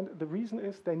can find. The reason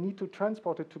is they need to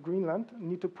transport it to Greenland,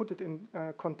 need to put it in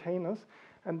containers,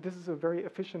 and this is a very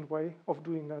efficient way of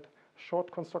doing that.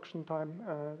 Short construction time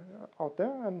out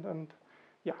there, and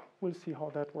yeah, we'll see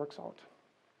how that works out.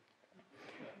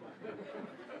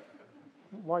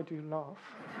 Why do you laugh?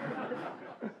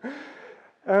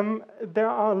 There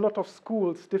are a lot of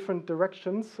schools, different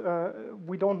directions.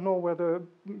 We don't know where the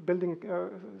building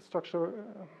structure,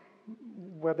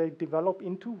 where they develop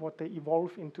into, what they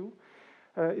evolve into.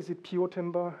 Is it pure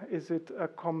timber? Is it a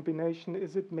combination?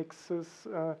 Is it mixes?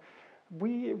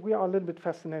 We are a little bit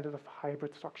fascinated of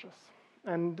hybrid structures.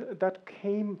 And that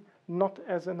came not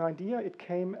as an idea, it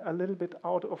came a little bit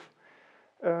out of,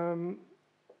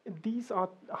 these are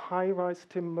high-rise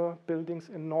timber buildings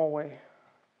in Norway.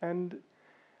 And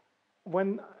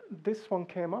when this one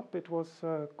came up, it was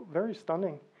very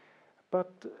stunning.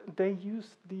 But they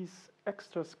used these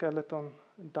extraskeleton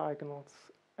diagonals,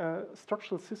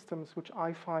 structural systems which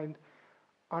I find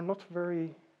are not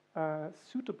very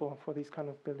suitable for these kind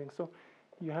of buildings. So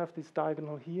you have this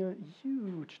diagonal here,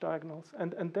 huge diagonals,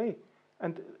 and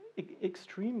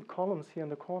extreme columns here in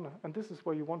the corner. And this is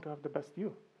where you want to have the best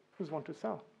view. Who's want to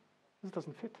sell? This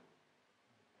doesn't fit.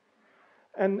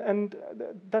 And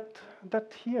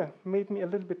that here made me a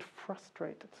little bit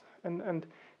frustrated. And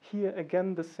here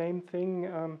again the same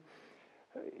thing.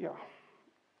 Yeah.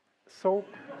 So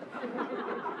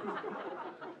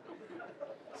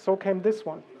came this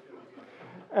one.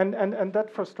 And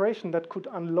that frustration that could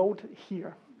unload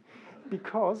here.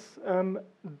 because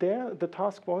there the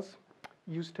task was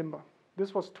use timber.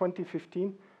 This was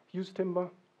 2015, use timber,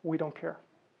 we don't care.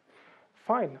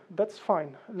 Fine, that's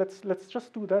fine. Let's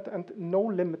just do that, and no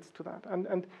limits to that.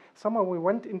 And somehow we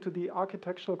went into the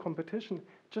architectural competition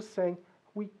just saying,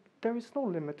 there is no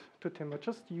limit to timber,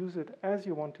 just use it as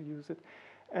you want to use it.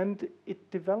 And it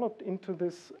developed into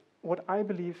this, what I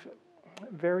believe,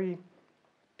 very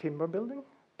timber building,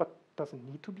 but doesn't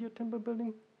need to be a timber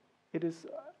building. It is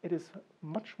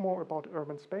much more about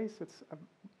urban space. It's a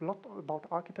lot about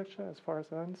architecture, as far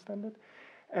as I understand it.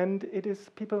 And it is,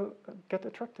 people get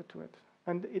attracted to it.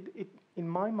 And it in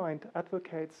my mind,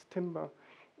 advocates timber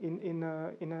in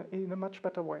a much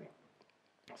better way.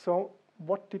 So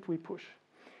what did we push?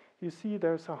 You see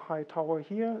there's a high tower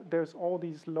here. There's all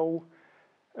these low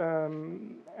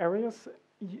areas.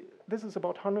 This is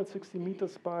about 160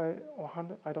 meters by, or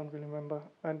 100, I don't really remember,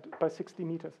 and by 60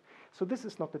 meters. So this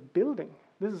is not a building.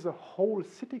 This is a whole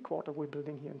city quarter we're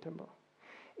building here in timber.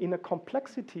 In a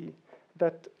complexity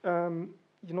that,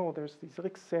 you know, there's these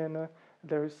Riksscene,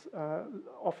 there's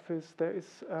office, there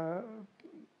is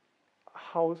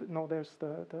house, no, there's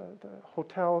the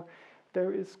hotel,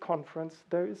 there is conference,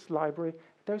 there is library,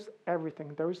 there's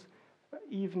everything. There's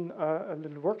even a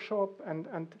little workshop, and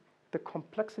the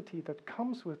complexity that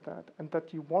comes with that, and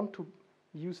that you want to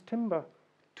use timber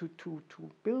to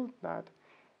build that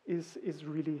is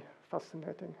really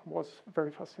fascinating, was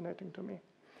very fascinating to me.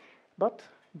 But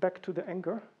back to the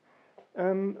anger,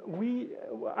 I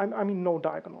mean no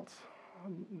diagonals.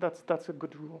 That's a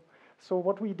good rule. So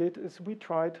what we did is we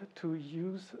tried to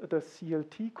use the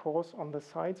CLT cores on the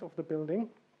sides of the building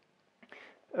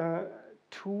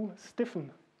to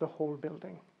stiffen the whole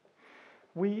building.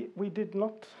 We did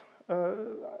not,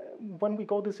 when we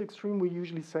go this extreme, we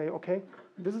usually say, okay,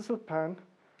 this is a plan,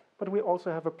 but we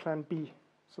also have a plan B,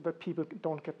 so that people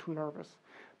don't get too nervous.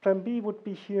 Plan B would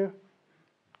be here,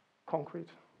 concrete.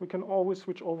 We can always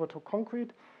switch over to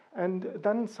concrete, and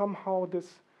then somehow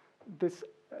this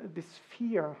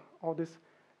fear, or this,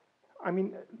 I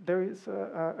mean, there is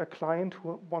a client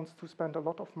who wants to spend a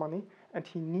lot of money, and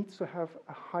he needs to have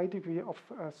a high degree of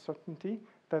certainty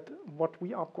that what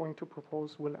we are going to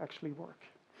propose will actually work.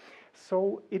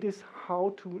 So it is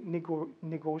how to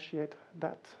negotiate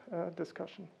that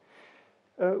discussion.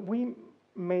 We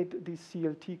made these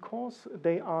CLT cores.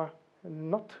 They are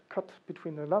not cut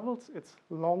between the levels. It's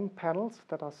long panels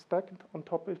that are stacked on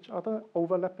top of each other,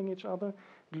 overlapping each other,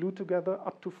 glued together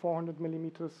up to 400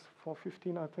 millimeters,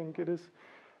 415 I think it is,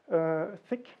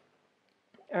 thick.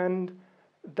 And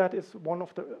that is one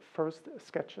of the first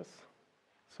sketches.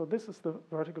 So this is the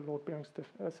vertical load-bearing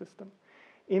system.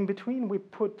 In between, we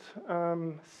put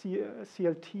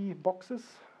CLT boxes,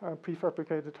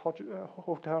 prefabricated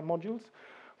hotel modules,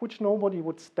 which nobody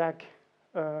would stack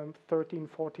 13,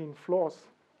 14 floors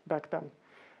back then.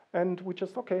 And we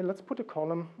just, okay, let's put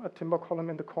a timber column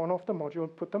in the corner of the module,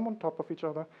 put them on top of each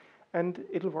other, and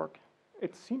it'll work.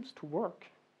 It seems to work.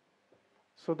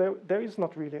 So there is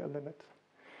not really a limit.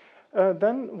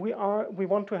 Then we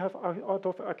want to have, out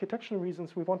of architectural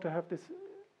reasons, we want to have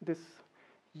this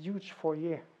huge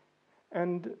foyer.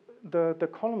 And the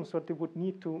columns that they would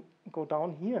need to go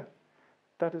down here,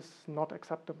 that is not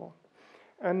acceptable.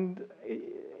 And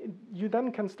you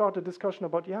then can start a discussion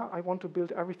about, yeah, I want to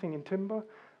build everything in timber,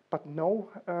 but no,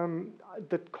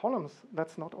 the columns,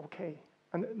 that's not okay.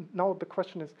 And now the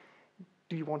question is,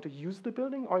 do you want to use the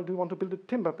building, or do you want to build a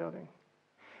timber building?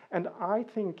 And I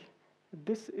think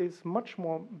this is much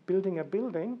more building a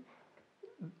building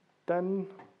than,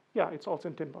 yeah, it's also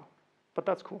in timber, but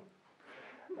that's cool.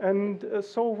 And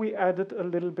so we added a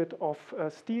little bit of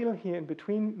steel here in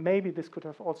between. Maybe this could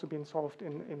have also been solved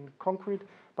in concrete,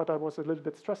 but I was a little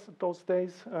bit stressed those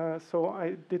days, so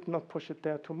I did not push it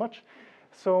there too much.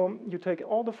 So you take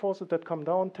all the forces that come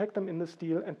down, take them in the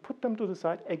steel, and put them to the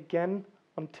side again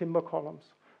on timber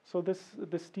columns. So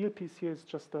the steel piece here is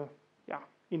just a, yeah,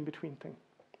 in-between thing.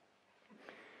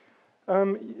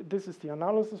 This is the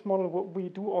analysis model. We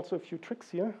do also a few tricks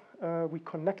here. We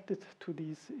connect it to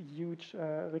these huge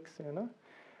Riksscene,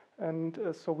 and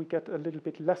so we get a little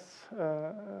bit less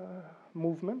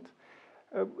movement.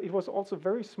 It was also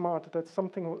very smart. That's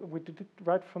something we did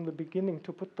right from the beginning,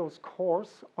 to put those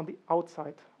cores on the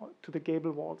outside, to the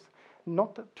gable walls.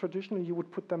 Not traditionally you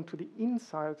would put them to the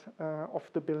inside of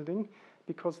the building,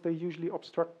 because they usually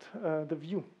obstruct the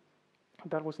view.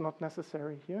 That was not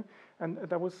necessary here, and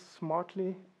that was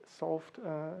smartly solved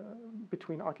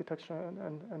between architecture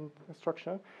and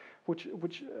structure, which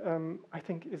I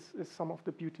think is some of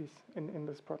the beauties in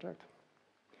this project.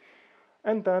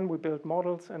 And then we build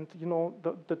models, and you know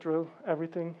the drill,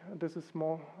 everything. This is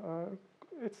more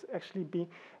it's actually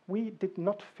we did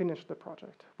not finish the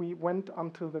project. We went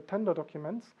until the tender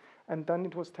documents, and then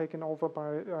it was taken over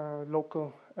by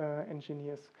local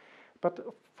engineers. But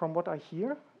from what I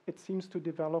hear, it seems to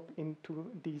develop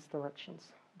into these directions.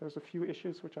 There's a few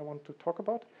issues which I want to talk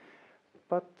about,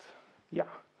 but yeah,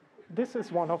 this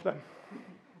is one of them.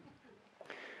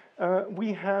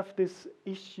 We have this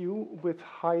issue with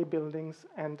high buildings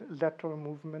and lateral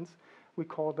movements. We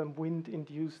call them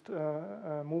wind-induced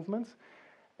movements.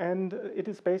 And it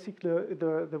is basically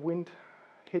the wind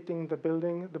hitting the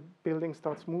building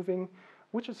starts moving,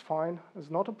 which is fine,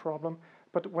 it's not a problem.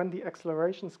 But when the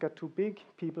accelerations get too big,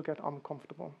 people get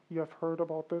uncomfortable. You have heard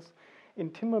about this.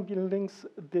 In timber buildings,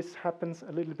 this happens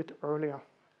a little bit earlier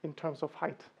in terms of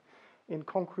height. In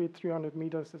concrete, 300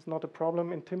 meters is not a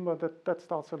problem. In timber, that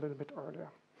starts a little bit earlier.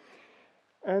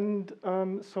 And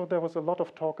so there was a lot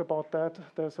of talk about that.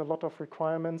 There's a lot of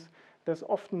requirements. There's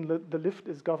often the lift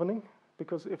is governing,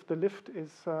 because if the lift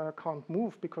can't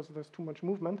move because there's too much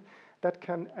movement, that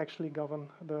can actually govern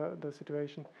the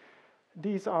situation.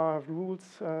 These are rules,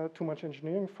 too much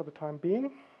engineering for the time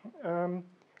being.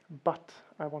 But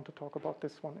I want to talk about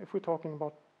this one. If we're talking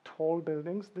about tall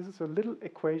buildings, this is a little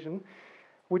equation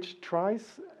which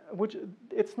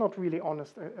it's not really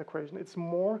honest equation. It's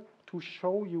more to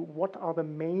show you what are the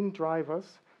main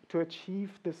drivers to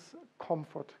achieve this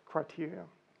comfort criteria,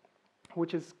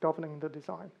 which is governing the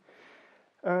design.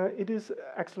 It is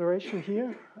acceleration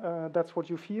here. That's what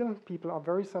you feel. People are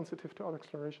very sensitive to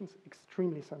accelerations,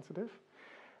 extremely sensitive.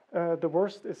 The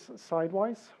worst is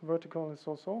sidewise, vertical is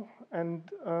also. And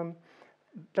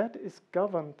that is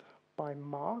governed by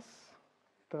mass,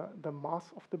 the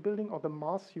mass of the building or the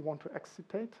mass you want to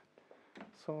excitate.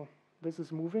 So this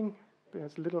is moving.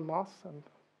 There's little mass and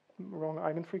wrong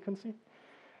eigenfrequency.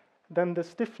 Then the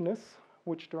stiffness,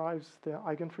 which drives the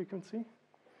eigenfrequency,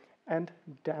 and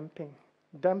damping.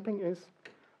 Damping is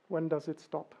when does it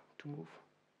stop to move?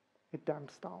 It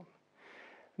damps down.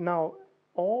 Now,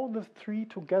 all the three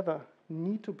together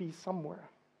need to be somewhere.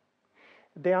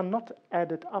 They are not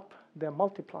added up, they're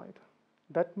multiplied.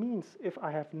 That means if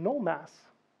I have no mass,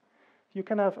 you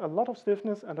can have a lot of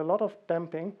stiffness and a lot of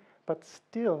damping, but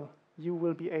still you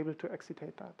will be able to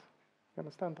excitate that. You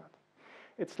understand that?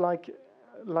 It's like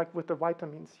with the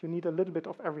vitamins, you need a little bit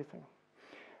of everything.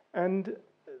 And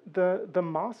the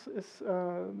mass is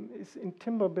in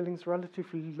timber buildings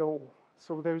relatively low.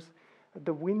 So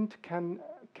the wind can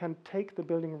take the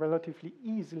building relatively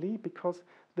easily because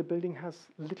the building has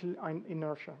little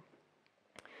inertia.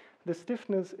 The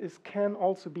stiffness can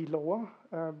also be lower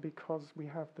because we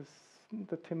have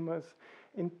the timber is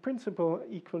in principle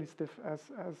equally stiff as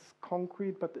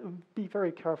concrete, but be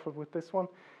very careful with this one.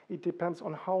 It depends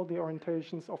on how the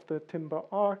orientations of the timber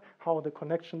are, how the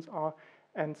connections are,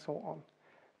 and so on.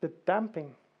 The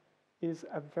damping is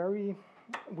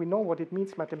we know what it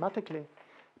means mathematically,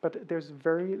 but there's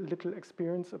very little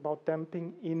experience about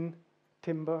damping in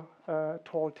timber,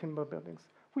 tall timber buildings.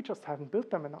 We just haven't built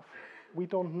them enough. We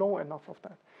don't know enough of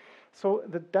that. So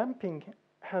the damping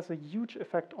has a huge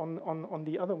effect on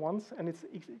the other ones, and it's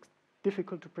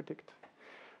difficult to predict.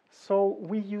 So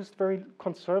we used very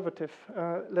conservative,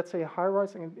 let's say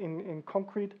high-rise in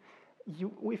concrete.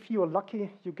 If you're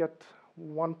lucky, you get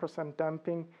 1%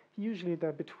 damping. Usually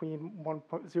they're between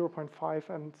 0.5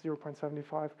 and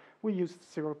 0.75. We used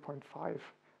 0.5,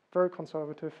 very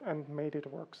conservative, and made it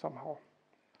work somehow.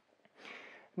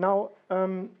 Now,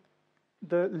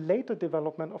 the later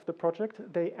development of the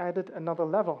project, they added another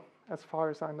level, as far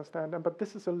as I understand. But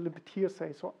this is a little bit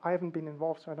hearsay, so I haven't been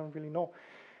involved, so I don't really know.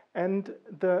 And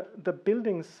the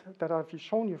buildings that I've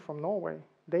shown you from Norway,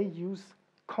 they use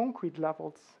concrete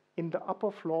levels in the upper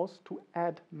floors to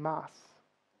add mass,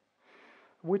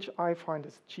 which I find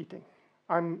is cheating.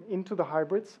 I'm into the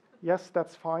hybrids. Yes,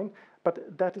 that's fine,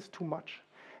 but that is too much.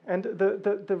 And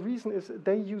the reason is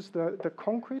they use the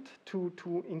concrete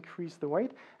to increase the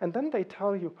weight, and then they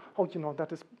tell you, oh,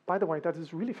 that is, by the way, that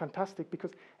is really fantastic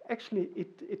because actually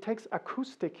it takes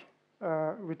acoustic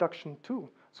reduction too.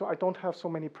 So I don't have so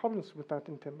many problems with that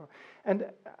in timber. And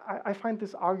I find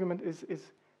this argument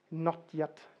is not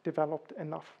yet developed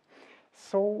enough.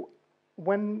 So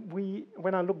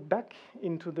when I look back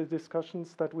into the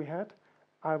discussions that we had,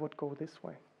 I would go this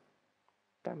way,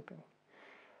 damping.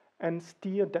 And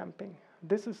steer damping.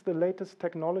 This is the latest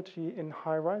technology in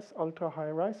high-rise,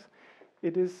 ultra-high-rise.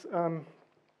 It is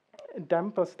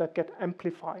dampers that get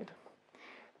amplified.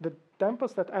 The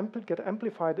dampers that get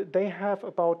amplified, they have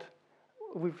about,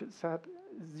 we've said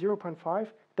 0.5,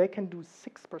 they can do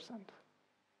 6%.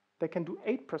 They can do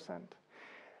 8%.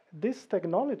 This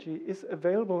technology is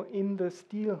available in the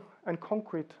steel and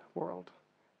concrete world.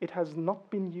 it has not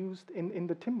been used in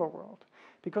the timber world,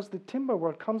 because the timber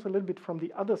world comes a little bit from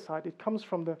the other side. It comes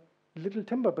from the little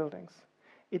timber buildings.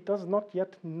 It does not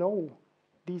yet know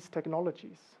these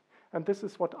technologies. And this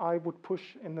is what I would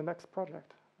push in the next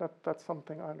project. That's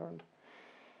something I learned.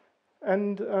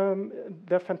 And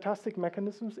they're fantastic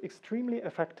mechanisms, extremely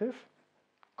effective,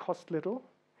 cost little,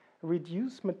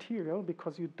 reduce material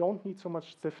because you don't need so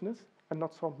much stiffness and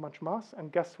not so much mass.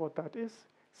 And guess what that is?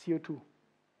 CO2.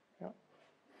 Yeah.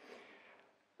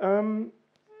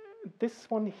 This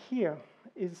one here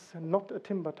is not a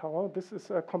timber tower. This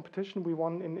is a competition we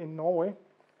won in Norway.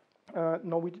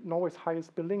 Norway's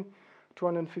highest building,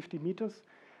 250 meters.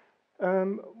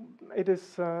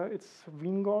 It's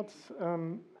Vingård's.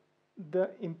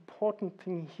 The important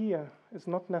thing here is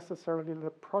not necessarily the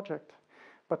project,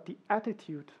 but the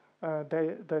attitude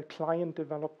the client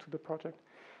developed to the project.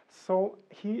 So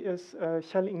he is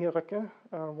Kjell Inge Røkke,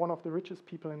 one of the richest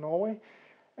people in Norway,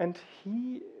 and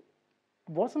he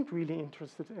wasn't really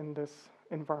interested in this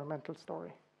environmental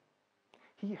story.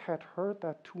 He had heard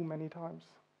that too many times.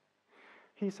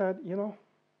 He said, you know,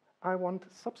 I want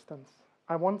substance.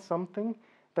 I want something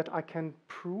that I can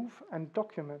prove and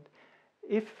document.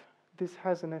 If this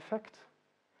has an effect,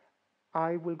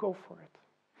 I will go for it.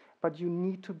 But you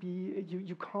need to be,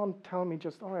 you can't tell me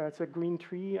just, oh yeah, it's a green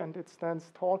tree and it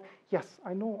stands tall. Yes,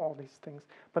 I know all these things,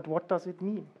 but what does it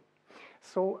mean?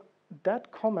 So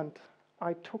that comment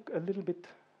I took a little bit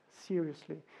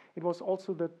seriously. It was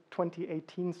also the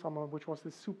 2018 summer, which was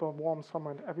the super warm summer,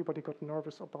 and everybody got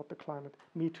nervous about the climate.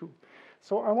 Me too.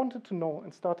 So I wanted to know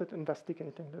and started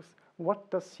investigating this. What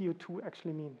does CO2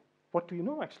 actually mean? What do you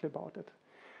know actually about it?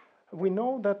 We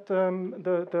know that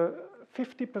the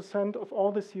 50% of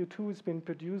all the CO2 has been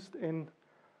produced in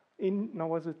now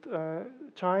was it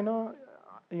China,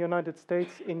 United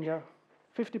States, India,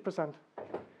 50%.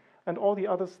 And all the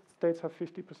other states have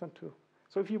 50% too.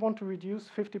 So if you want to reduce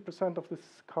 50% of this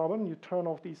carbon, you turn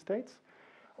off these states,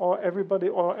 or everybody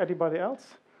or anybody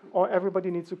else, or everybody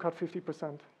needs to cut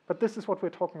 50%. But this is what we're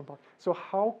talking about. So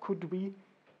how could we,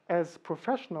 as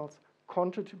professionals,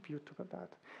 contribute to that?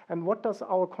 And what does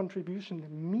our contribution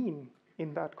mean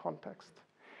in that context?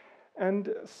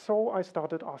 And so I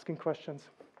started asking questions.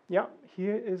 Yeah,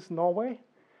 here is Norway.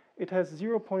 It has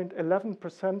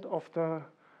 0.11% of the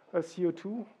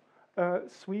CO2.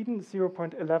 Sweden,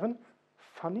 0.11.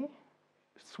 Funny,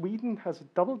 Sweden has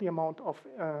double the amount of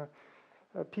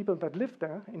people that live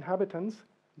there, inhabitants,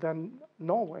 than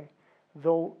Norway,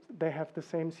 though they have the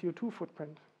same CO2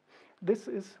 footprint. This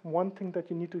is one thing that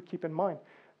you need to keep in mind.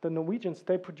 The Norwegians,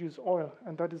 they produce oil,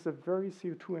 and that is a very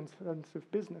CO2-intensive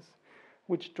business,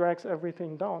 which drags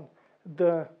everything down.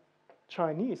 The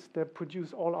Chinese, they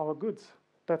produce all our goods.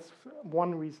 That's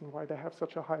one reason why they have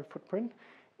such a high footprint,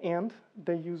 and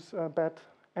they use bad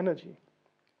energy.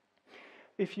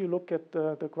 If you look at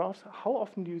the graphs, how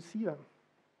often do you see them?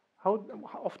 How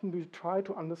often do you try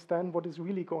to understand what is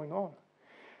really going on?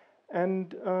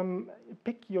 And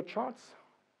pick your charts,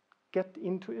 get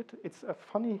into it. It's a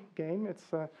funny game.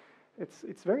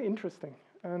 It's very interesting.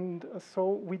 And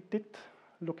so we did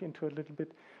look into it a little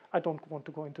bit. I don't want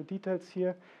to go into details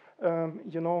here.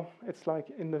 You know, it's like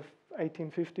in the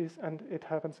 1850s, and it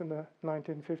happens in the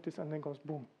 1950s, and then goes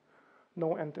boom.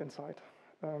 No end in sight.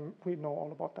 We know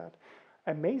all about that.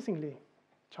 Amazingly,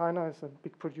 China is a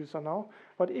big producer now,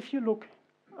 but if you look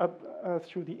up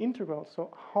through the interval,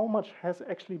 so how much has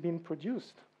actually been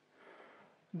produced?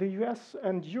 The US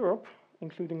and Europe,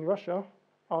 including Russia,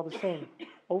 are the same.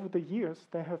 Over the years,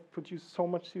 they have produced so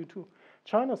much CO2.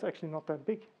 China's actually not that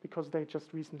big because they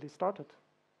just recently started.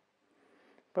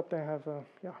 But they have,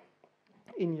 yeah,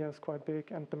 India is quite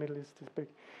big and the Middle East is big.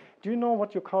 Do you know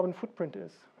what your carbon footprint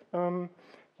is?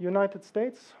 United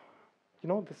States, you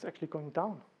know, this is actually going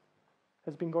down.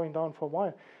 Has been going down for a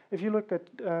while. If you look at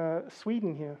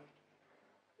Sweden here,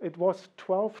 it was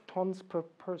 12 tons per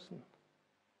person.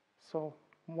 So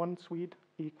one Swede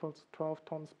equals 12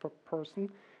 tons per person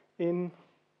in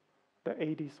the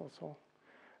 80s or so.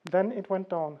 Then it went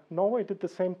down. Norway did the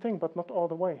same thing, but not all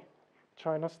the way.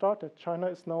 China started. China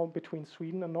is now between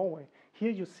Sweden and Norway.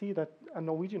 Here you see that a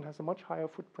Norwegian has a much higher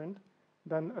footprint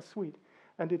than a Swede.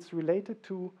 And it's related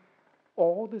to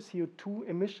all the CO2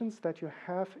 emissions that you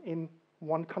have in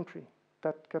one country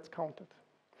that gets counted.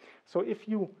 So if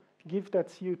you give that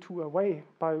CO2 away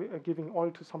by giving oil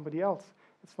to somebody else,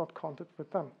 it's not counted with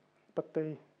them. But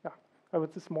they, yeah,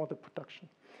 it's just more the production.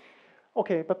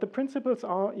 Okay, but the principles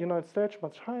are United States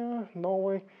much higher,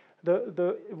 Norway.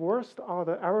 The worst are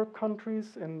the Arab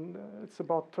countries, and it's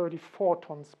about 34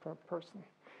 tons per person.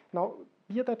 Now,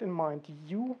 bear that in mind.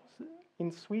 You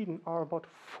in Sweden are about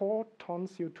 4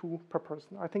 tons CO2 per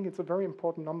person. I think it's a very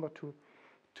important number to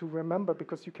remember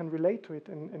because you can relate to it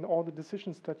in all the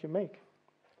decisions that you make.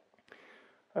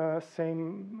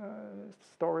 Same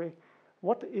story.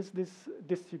 What is this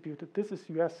distributed? This is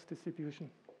US distribution.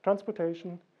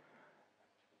 Transportation,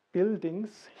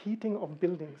 buildings, heating of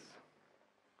buildings.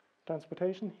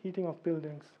 Transportation, heating of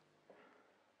buildings.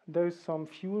 There's some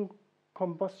fuel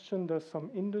combustion, there's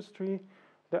some industry,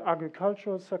 the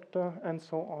agricultural sector, and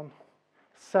so on.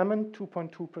 Salmon,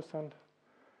 2.2%.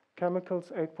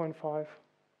 Chemicals, 8.5%.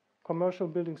 Commercial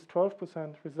buildings,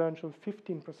 12%. Residential,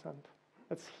 15%.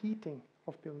 That's heating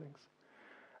of buildings.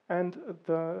 And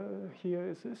here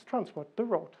is transport, the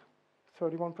road,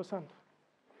 31%.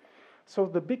 So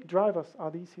the big drivers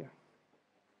are these here.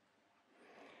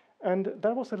 And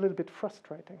that was a little bit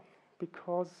frustrating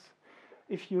because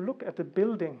if you look at the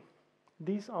building,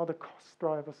 these are the cost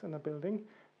drivers in a building.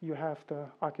 You have the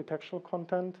architectural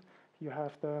content, you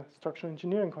have the structural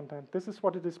engineering content. This is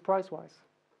what it is price-wise.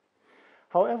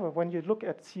 However, when you look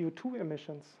at CO2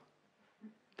 emissions,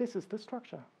 this is the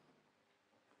structure.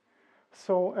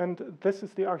 So, and this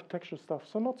is the architectural stuff,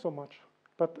 so not so much.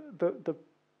 But the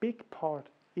big part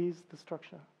is the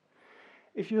structure.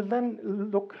 If you then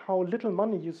look how little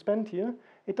money you spend here,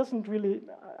 it doesn't really,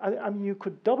 I mean, you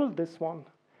could double this one.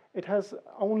 It has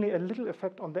only a little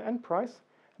effect on the end price,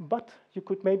 but you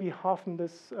could maybe halven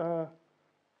this,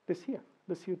 this here,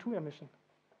 the CO2 emission.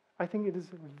 I think it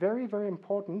is very, very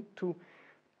important to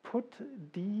put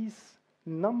these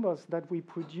numbers that we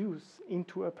produce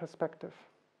into a perspective.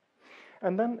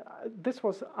 And then this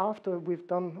was after we've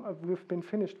been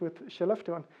finished with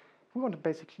Skellefteå, and we want to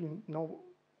basically know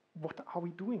what are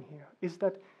we doing here? Is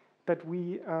that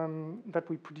we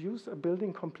produce a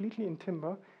building completely in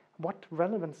timber? What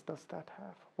relevance does that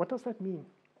have? What does that mean?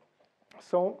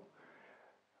 So,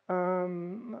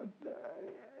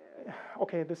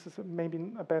 okay, this is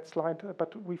maybe a bad slide,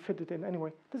 but we fit it in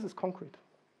anyway. This is concrete.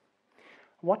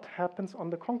 What happens on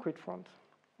the concrete front?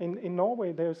 In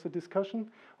Norway, there's a discussion,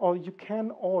 or you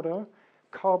can order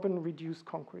carbon-reduced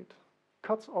concrete.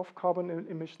 Cuts off carbon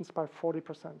emissions by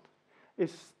 40%.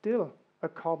 Is still a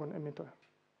carbon emitter,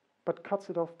 but cuts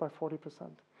it off by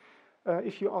 40%.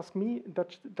 If you ask me,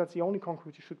 that's the only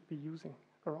concrete you should be using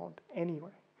around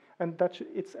anyway. And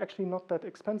it's actually not that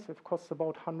expensive. Costs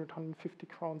about 100, 150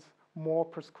 crowns more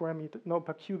per square meter, no,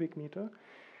 per cubic meter.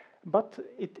 But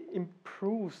it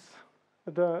improves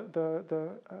the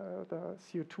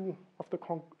CO2 of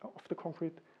the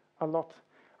concrete a lot.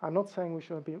 I'm not saying we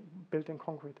should be built in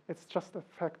concrete. It's just a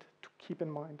fact to keep in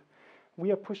mind.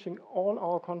 We are pushing all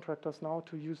our contractors now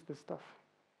to use this stuff,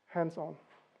 hands-on.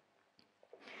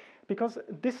 Because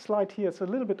this slide here is a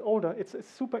little bit older, it's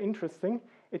super interesting.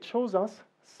 It shows us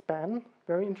span,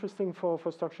 very interesting for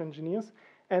structural engineers,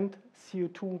 and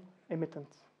CO2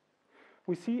 emittance.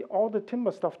 We see all the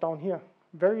timber stuff down here,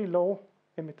 very low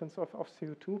emittance of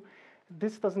CO2.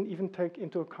 This doesn't even take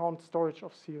into account storage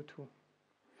of CO2.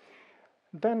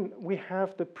 Then we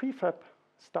have the prefab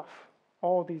stuff.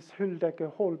 All these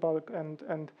Hulldecke, whole bulk,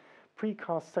 and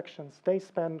precast sections, they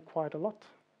span quite a lot,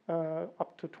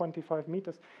 up to 25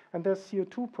 meters. And their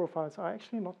CO2 profiles are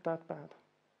actually not that bad.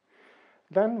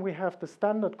 Then we have the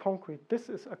standard concrete. This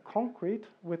is a concrete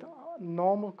with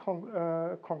normal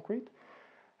concrete,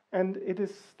 and it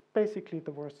is basically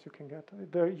the worst you can get.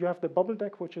 You have the bubble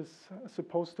deck, which is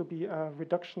supposed to be a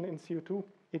reduction in CO2.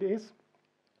 It is,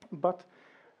 but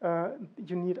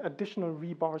you need additional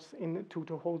rebars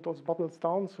to hold those bubbles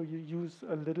down, so you use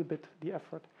a little bit the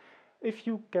effort. If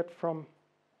you get from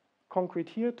concrete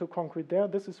here to concrete there,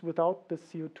 this is without the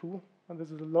CO2, and this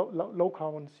is a low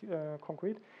carbon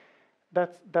concrete.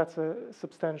 That's a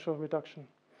substantial reduction.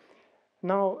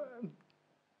 Now,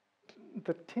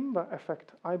 the timber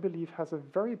effect, I believe, has a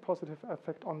very positive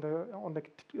effect on the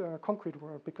concrete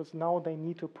world, because now they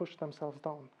need to push themselves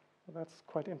down. That's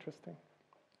quite interesting.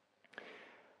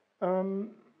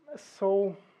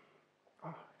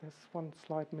 There's one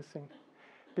slide missing.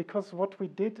 Because what we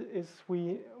did is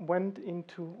we went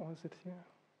into, or is it here?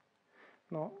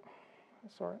 No,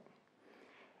 sorry.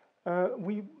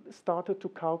 We started to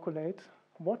calculate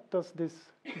what does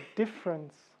this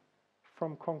difference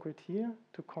from concrete here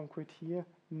to concrete here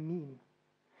mean.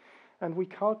 And we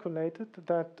calculated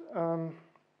that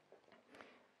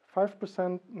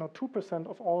 2%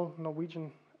 of all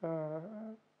Norwegian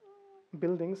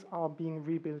buildings are being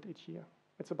rebuilt each year.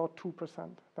 It's about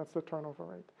 2%. That's the turnover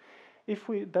rate.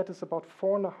 That is about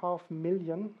 4.5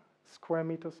 million square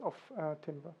meters of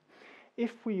timber.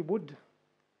 If we would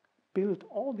build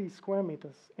all these square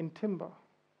meters in timber,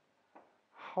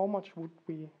 how much would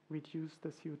we reduce the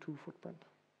CO2 footprint?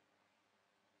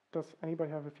 Does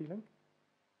anybody have a feeling?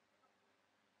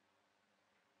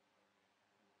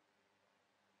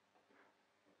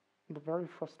 The very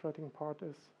frustrating part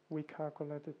is we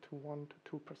calculated to 1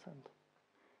 to 2%.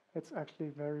 It's actually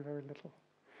very, very little.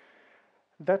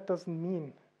 That doesn't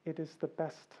mean it is the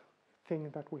best thing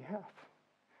that we have,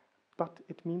 but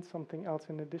it means something else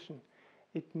in addition.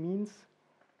 It means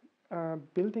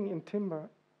building in timber,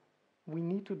 we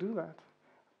need to do that,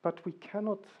 but we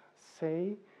cannot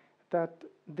say that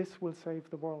this will save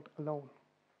the world alone.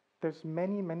 There's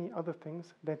many, many other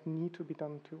things that need to be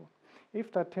done too.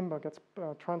 If that timber gets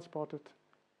transported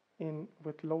in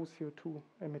with low CO2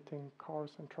 emitting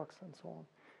cars and trucks and so on,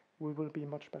 we will be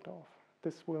much better off.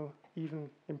 This will even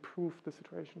improve the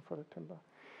situation for the timber.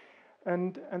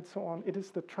 And so on. It is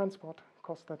the transport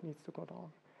cost that needs to go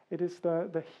down. It is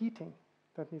the heating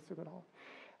that needs to go down.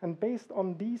 And based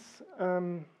on these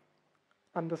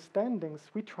understandings,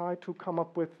 we try to come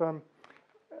up with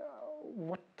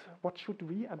what should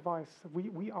we advise?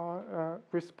 We are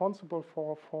responsible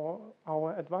for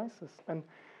our advices. And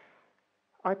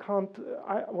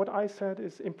what I said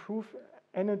is improve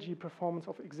energy performance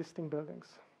of existing buildings.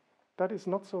 That is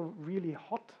not so really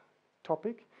hot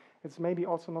topic. It's maybe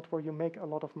also not where you make a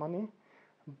lot of money,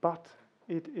 but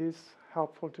it is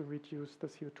helpful to reduce the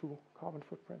CO2 carbon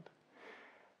footprint.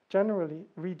 Generally,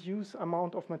 reduce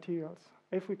amount of materials.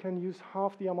 If we can use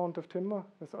half the amount of timber,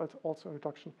 that's also a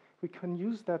reduction. We can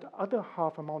use that other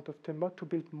half amount of timber to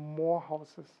build more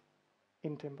houses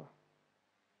in timber.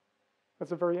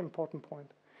 That's a very important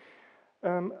point.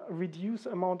 Reduce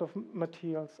amount of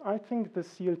materials. I think the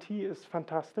CLT is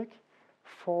fantastic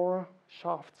for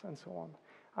shafts and so on.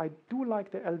 I do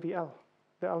like the LVL.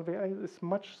 The LVL is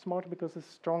much smarter because it's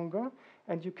stronger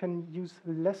and you can use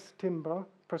less timber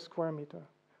per square meter,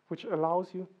 which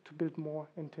allows you to build more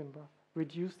in timber.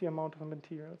 Reduce the amount of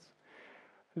materials.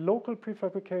 Local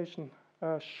prefabrication,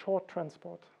 short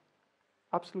transport,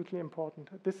 absolutely important.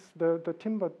 The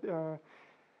timber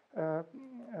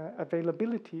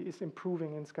availability is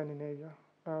improving in Scandinavia.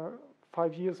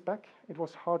 5 years back, it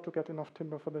was hard to get enough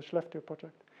timber for the Skellefteå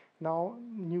project. Now,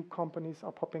 new companies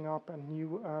are popping up and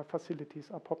new facilities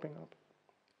are popping up.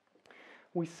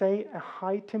 We say a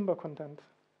high timber content,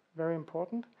 very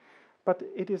important, but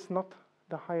it is not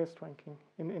the highest ranking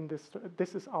in this.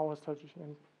 This is our strategy,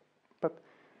 but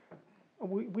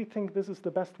we think this is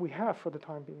the best we have for the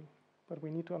time being, but we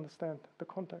need to understand the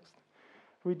context.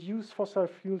 Reduce fossil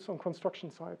fuels on construction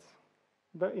sites.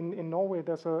 In Norway,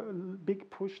 there's a big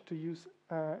push to use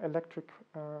electric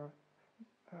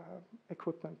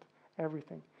equipment,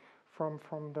 everything, from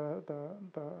the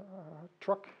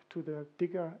truck to the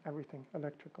digger, everything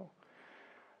electrical.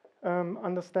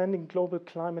 Understanding global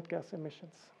climate gas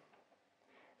emissions.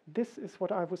 This is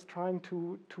what I was trying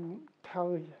to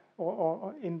tell you,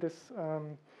 or in this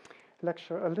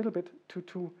lecture a little bit,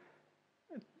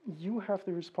 you have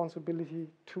the responsibility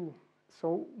too.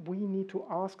 So we need to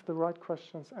ask the right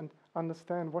questions and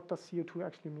understand what does CO2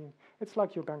 actually mean. It's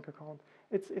like your bank account.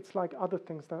 It's like other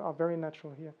things that are very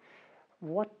natural here.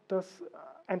 What does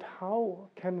and how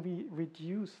can we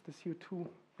reduce the CO2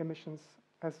 emissions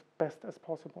as best as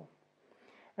possible?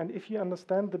 And if you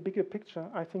understand the bigger picture,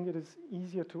 I think it is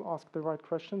easier to ask the right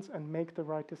questions and make the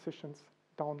right decisions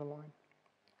down the line.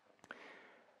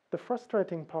 The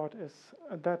frustrating part is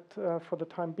that for the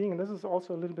time being, and this is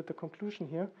also a little bit the conclusion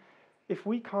here, if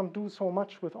we can't do so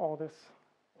much with all this,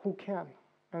 who can?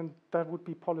 And that would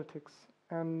be politics.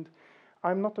 And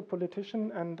I'm not a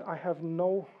politician, and I have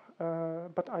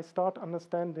but I start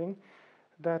understanding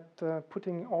that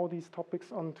putting all these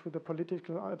topics onto the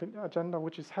political agenda,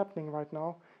 which is happening right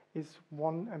now, is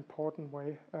one important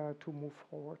way to move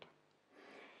forward.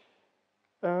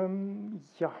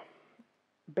 Yeah,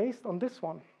 based on this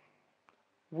one,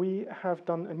 we have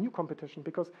done a new competition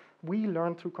because we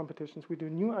learn through competitions. We do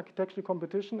new architecture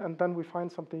competition and then we find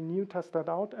something new, test that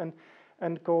out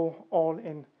and go all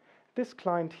in. This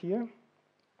client here,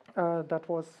 that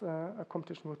was a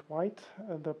competition with White,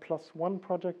 the +1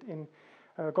 project in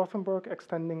Gothenburg,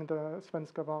 extending the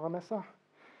Svenska Varamessa.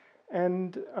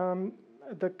 And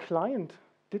the client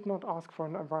did not ask for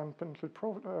an environmental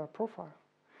profile.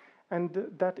 And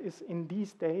that is in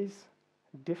these days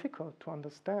difficult to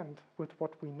understand with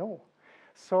what we know.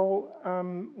 So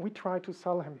we try to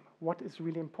sell him what is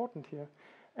really important here.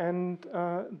 And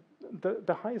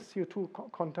the highest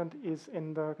CO2 content is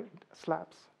in the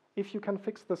slabs. If you can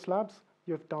fix the slabs,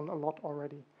 you've done a lot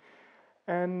already.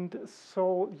 And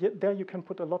so there you can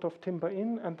put a lot of timber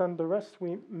in, and then the rest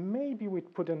maybe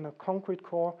we'd put in a concrete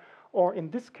core, or in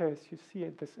this case, you see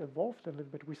this evolved a little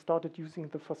bit. We started using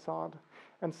the facade,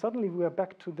 and suddenly we are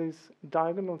back to these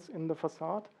diagonals in the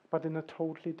facade, but in a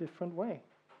totally different way.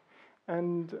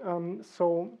 And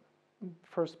so,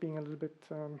 first being a little bit,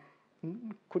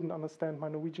 couldn't understand my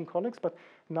Norwegian colleagues, but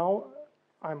now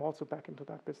I'm also back into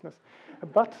that business.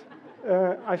 But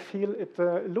I feel it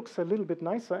looks a little bit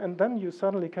nicer, and then you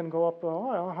suddenly can go up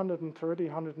 130,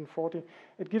 140.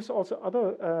 It gives also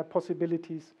other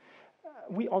possibilities.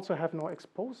 We also have no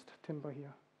exposed timber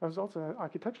here. There's also an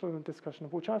architectural discussion,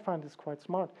 which I find is quite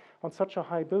smart. On such a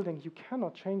high building, you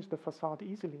cannot change the facade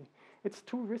easily. It's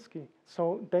too risky.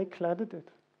 So they cladded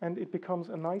it, and it becomes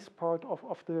a nice part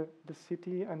of the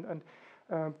city.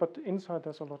 But inside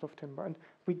there's a lot of timber. And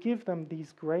we give them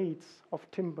these grades of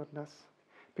timberedness,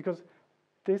 because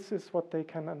this is what they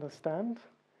can understand.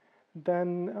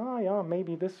 Then, yeah,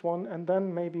 maybe this one, and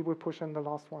then maybe we push in the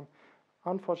last one.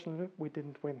 Unfortunately, we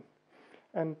didn't win.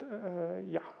 And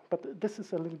yeah, but this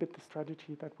is a little bit the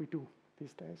strategy that we do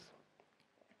these days.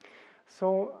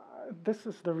 So this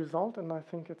is the result, and I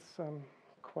think it's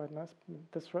quite nice.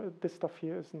 This stuff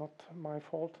here is not my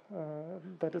fault.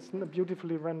 That is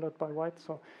beautifully rendered by White,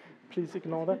 so please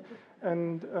ignore that.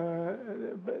 And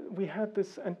we had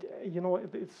this, and you know,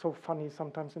 it's so funny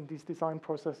sometimes in these design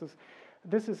processes.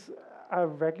 This is a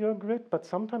regular grid, but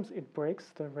sometimes it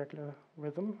breaks the regular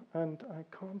rhythm, and I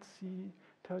can't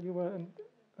tell you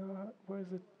where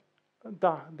is it?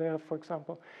 There, for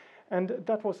example. And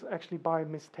that was actually by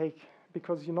mistake,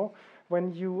 because you know,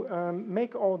 when you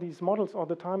make all these models all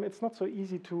the time, it's not so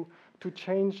easy to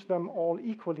change them all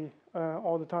equally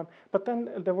all the time. But then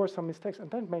there were some mistakes, and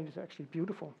that made it actually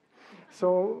beautiful.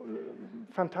 So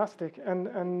fantastic,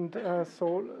 and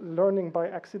so learning by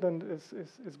accident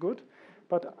is good.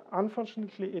 But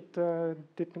unfortunately, it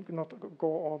did not go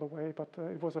all the way, but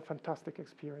it was a fantastic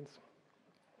experience.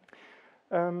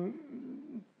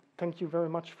 Thank you very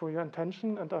much for your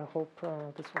attention, and I hope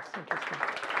this was interesting.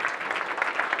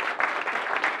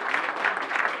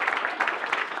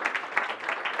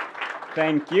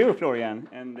 Thank you, Florian.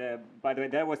 And by the way,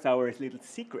 that was our little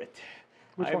secret.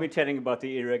 I've been telling about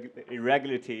the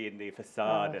irregularity in the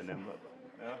facade, and then,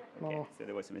 okay, no. So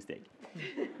there was a mistake.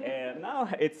 Now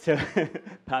it's a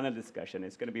panel discussion.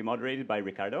 It's going to be moderated by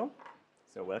Ricardo.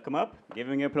 So welcome up, give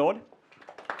him an applause.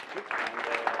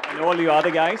 And all you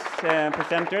other guys,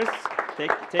 presenters,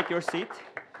 take your seat.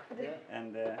 Yeah.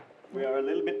 And we are a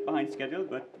little bit behind schedule,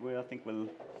 but I think we'll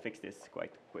fix this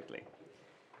quite quickly.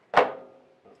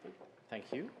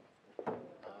 Thank you.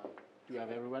 Do you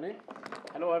have everyone in?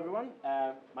 Hello, everyone.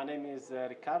 My name is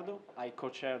Ricardo. I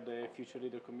co-chair the Future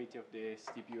Leader Committee of the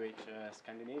CTBUH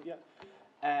Scandinavia.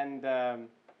 And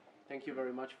thank you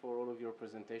very much for all of your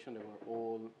presentation. They were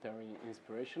all very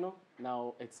inspirational.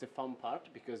 Now it's the fun part,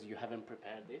 because you haven't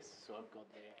prepared this, so I've got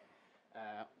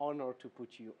the honor to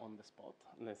put you on the spot.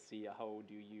 Let's see, how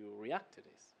do you react to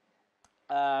this?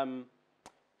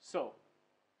 So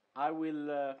I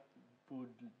would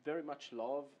very much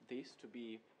love this to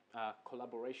be a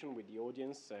collaboration with the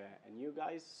audience and you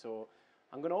guys. So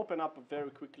I'm going to open up very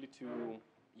quickly to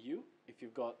you, if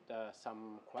you've got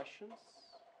some questions.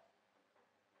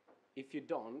 If you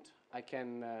don't, I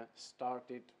can start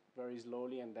it very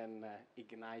slowly and then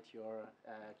ignite your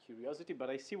curiosity. But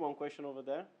I see one question over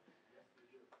there.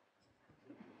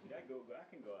 Yeah, I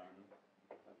can go on.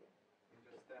 Okay.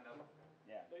 Just stand up.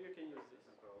 Yeah. No, you can use this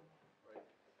as well.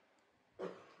 Right.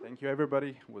 Thank you, everybody.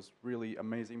 It was really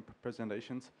amazing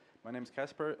presentations. My name is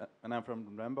Casper, and I'm from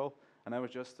Ramboll. And I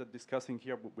was just discussing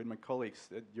here with my colleagues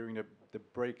during the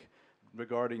break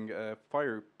regarding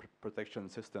fire protection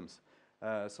systems.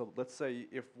 So let's say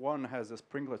if one has a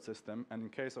sprinkler system, and in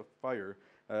case of fire,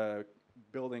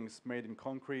 buildings made in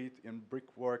concrete, in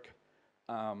brickwork,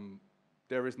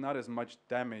 there is not as much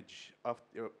damage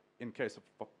in case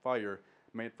of fire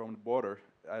made from water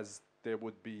as there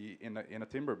would be in a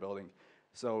timber building.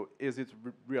 So is it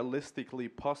realistically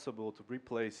possible to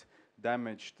replace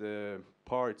damaged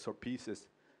parts or pieces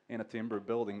in a timber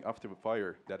building after a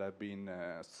fire that have been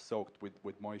soaked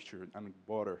with moisture and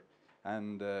water?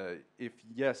 And if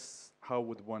yes, how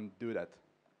would one do that?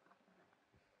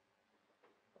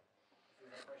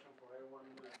 Is this a question for everyone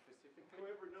specifically?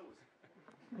 Whoever knows.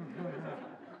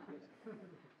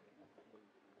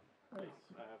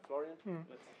 Florian?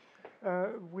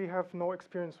 We have no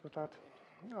experience with that.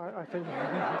 I think.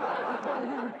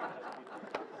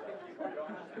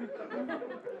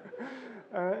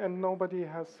 And nobody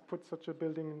has put such a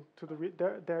building to the.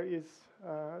 There is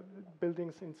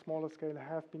buildings in smaller scale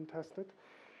have been tested,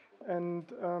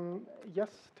 and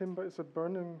yes, timber is a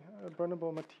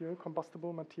burnable material,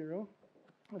 combustible material.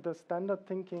 The standard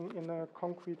thinking in a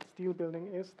concrete steel building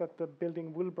is that the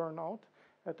building will burn out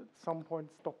at some point,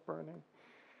 stop burning.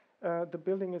 The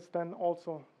building is then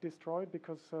also destroyed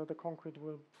because the concrete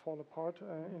will fall apart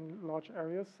in large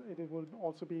areas. It will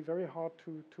also be very hard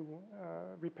to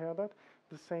repair that.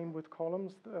 The same with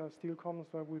columns, steel columns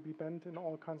that will be bent in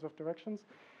all kinds of directions.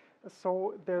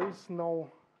 So there is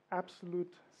no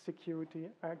absolute security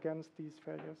against these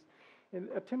failures.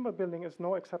 A timber building is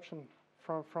no exception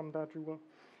from that rule.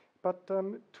 But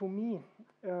to me,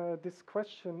 this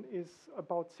question is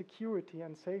about security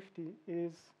and safety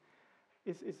is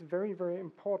very, very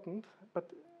important,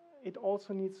 but it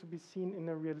also needs to be seen in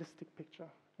a realistic picture,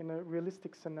 in a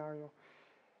realistic scenario.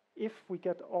 If we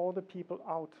get all the people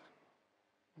out,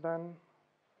 then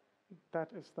that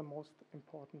is the most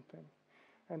important thing.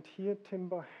 And here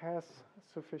timber has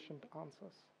sufficient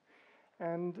answers.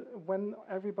 And when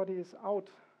everybody is out,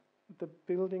 the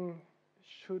building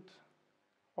should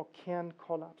or can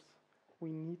collapse.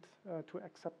 We need to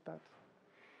accept that.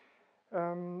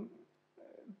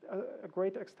 A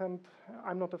great extent,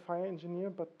 I'm not a fire engineer,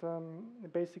 but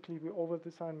basically we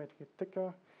over-design, make it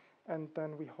thicker, and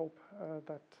then we hope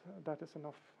that that is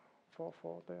enough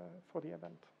for the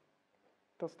event.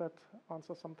 Does that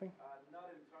answer something? Not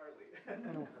entirely.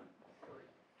 No. Sorry.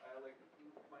 Like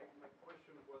my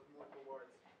question was more towards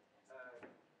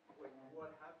like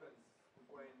what happens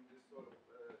when this sort of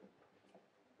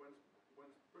when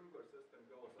sprinkler system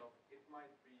goes off. It might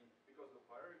be because of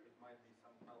fire. It might be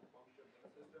some malfunction in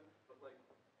the system. But like,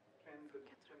 can the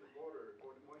water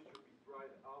or the moisture be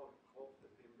dried out of the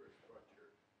timber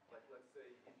structure? Like, let's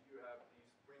say if you have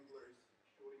these sprinklers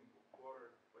shooting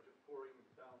water or just pouring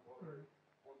down water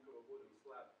onto a wooden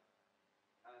slab,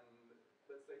 and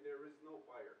let's say there is no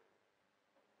fire,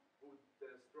 would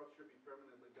the structure be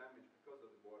permanently damaged because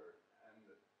of the water? And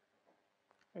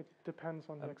It depends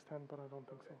on the extent, but I don't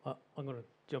think so. I'm going to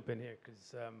jump in here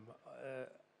because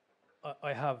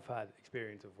I have had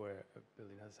experience of where a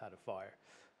building has had a fire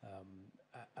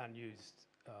and used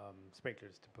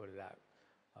sprinklers to put it out.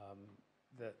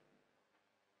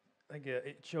 I think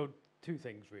it showed two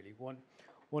things really.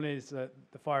 One is that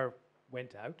the fire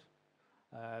went out.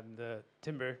 The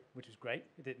timber, which was great,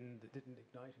 it didn't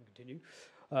ignite and continue.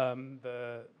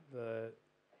 The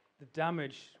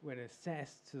damage when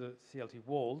assessed to the CLT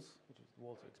walls, which was the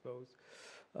walls are exposed,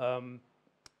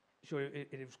 showed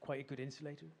it was quite a good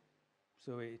insulator.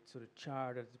 So it sort of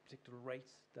charred at a particular rate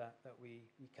that we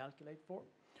calculate for.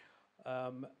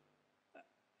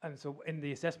 And so in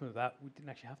the assessment of that, we didn't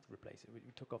actually have to replace it.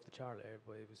 We took off the char layer,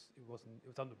 but it was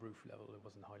on the roof level. It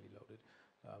wasn't highly loaded,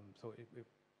 so it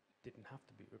didn't have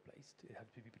to be replaced. It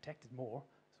had to be protected more,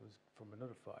 so it was from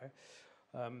another fire.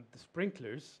 The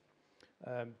sprinklers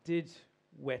did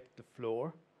wet the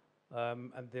floor,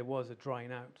 and there was a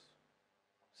drying out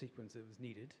sequence that was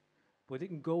needed, but it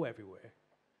didn't go everywhere.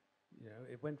 You know,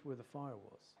 it went where the fire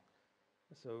was.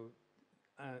 So,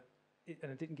 and it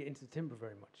didn't get into the timber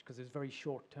very much because it's very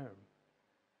short term.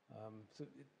 So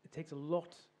it takes a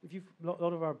lot. A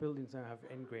lot of our buildings now have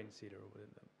end grain sealer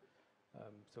within them.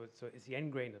 So it's the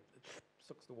end grain that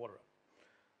sucks the water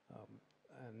up.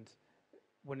 And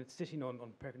when it's sitting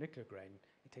on perpendicular grain,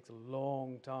 it takes a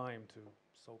long time to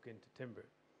soak into timber.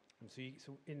 And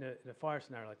so in a fire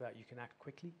scenario like that, you can act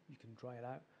quickly. You can dry it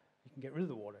out. You can get rid of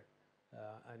the water,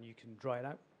 and you can dry it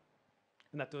out.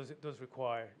 And that does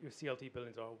require, your CLT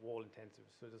buildings are wall intensive,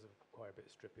 so it does require a bit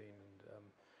of stripping and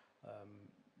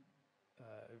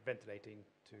ventilating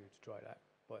to dry it out.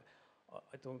 But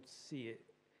I don't see it.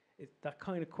 That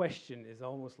kind of question is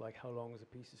almost like how long is a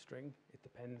piece of string? It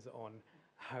depends on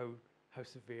how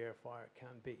severe a fire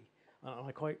can be. And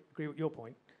I quite agree with your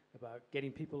point about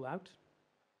getting people out.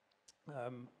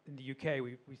 In the UK,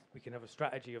 we can have a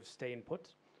strategy of staying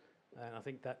put, and I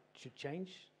think that should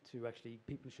change to actually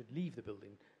people should leave the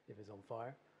building if it's on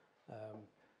fire.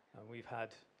 And we've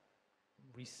had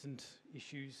recent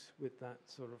issues with that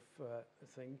sort of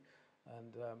thing,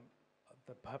 and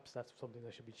perhaps that's something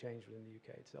that should be changed within the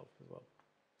UK itself as well.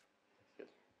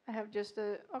 I have just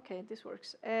okay, this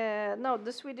works. No,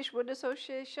 the Swedish Wood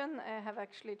Association have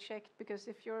actually checked, because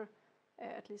if you're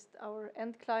at least our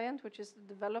end client, which is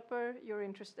the developer, you're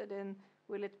interested in,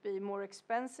 will it be more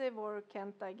expensive or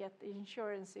can't I get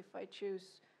insurance if I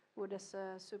choose wood as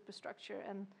a superstructure?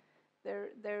 And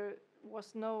there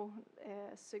was no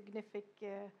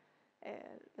significant,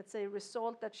 let's say,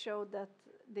 result that showed that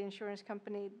the insurance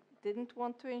company didn't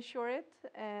want to insure it.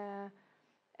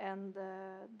 And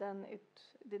then it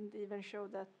didn't even show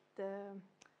that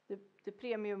the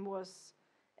premium was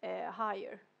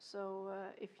higher. So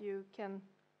if you can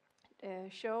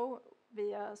show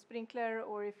via sprinkler,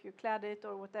 or if you clad it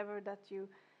or whatever, that you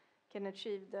can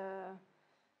achieve the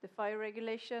fire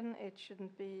regulation, it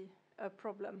shouldn't be a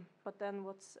problem. But then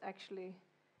what's actually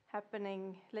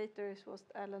happening later is what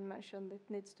Alan mentioned. It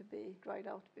needs to be dried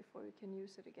out before you can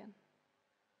use it again.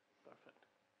 Perfect.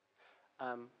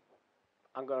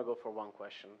 I'm going to go for one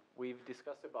question. We've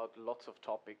discussed about lots of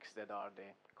topics that are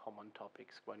the common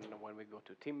topics when we go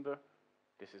to timber.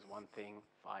 This is one thing,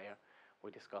 fire.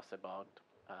 We discuss about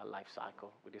life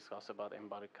cycle. We discuss about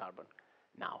embodied carbon.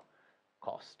 Now,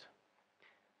 cost.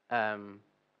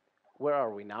 Where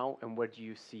are we now, and where do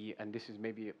you see, and this is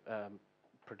maybe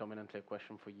predominantly a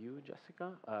question for you,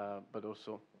 Jessika, but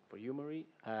also for you, Marie.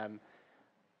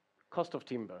 Cost of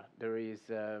timber. There is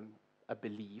a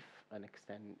belief, a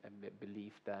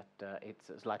belief that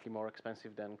it's slightly more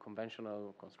expensive than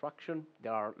conventional construction.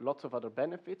 There are lots of other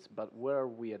benefits, but where are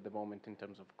we at the moment in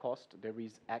terms of cost? There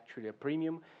is actually a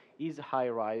premium. Is high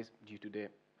rise, due to the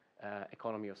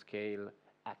economy of scale,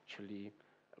 actually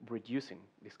reducing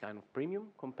this kind of premium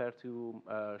compared to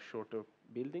shorter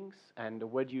buildings? And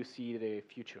where do you see the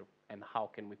future, and how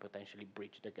can we potentially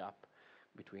bridge the gap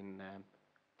between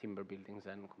timber buildings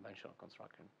and conventional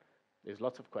construction? There's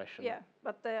lots of questions. Yeah,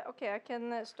 but okay, I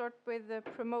can start with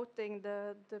promoting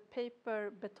the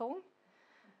paper beton,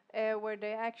 where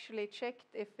they actually checked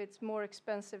if it's more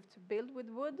expensive to build with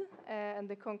wood, and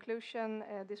the conclusion,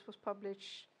 this was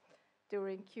published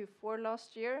during Q4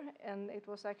 last year, and it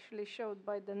was actually showed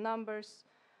by the numbers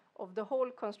of the whole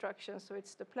construction. So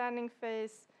it's the planning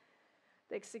phase,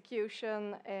 the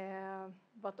execution,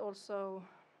 but also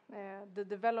the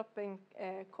developing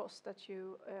cost that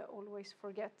you always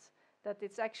forget, that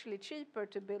it's actually cheaper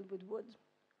to build with wood.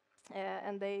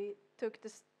 And they took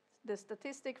the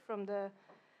statistic from the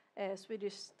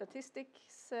Swedish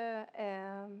statistics,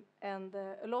 and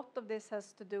a lot of this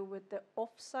has to do with the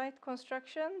off-site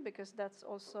construction, because that's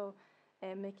also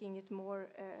making it more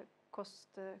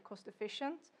cost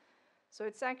efficient. So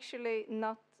it's actually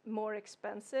not more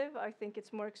expensive. I think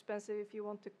it's more expensive if you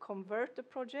want to convert the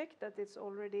project, that it's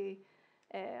already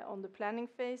on the planning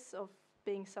phase of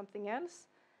being something else.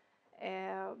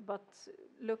 But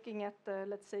looking at the,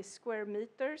 let's say, square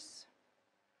meters,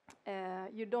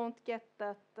 you don't get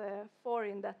that far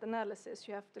in that analysis.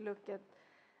 You have to look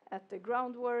at the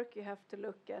groundwork, you have to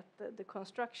look at the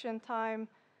construction time,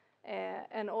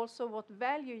 and also what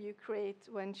value you create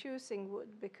when choosing wood,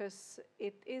 because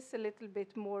it is a little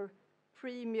bit more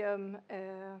premium.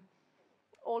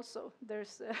 Also,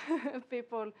 there's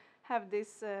people have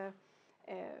this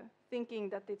thinking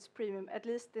that it's premium, at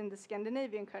least in the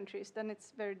Scandinavian countries. Then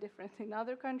it's very different in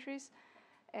other countries.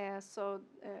 So,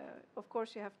 of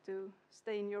course, you have to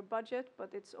stay in your budget,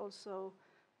 but it's also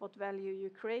what value you're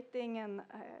creating. And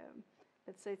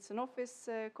let's say it's an office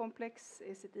complex.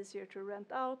 Is it easier to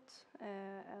rent out?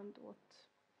 And what?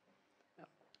 Yeah.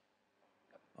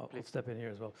 I'll step in here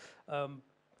as well.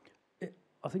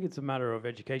 I think it's a matter of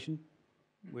education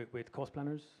with cost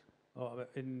planners.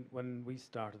 When we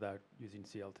started out using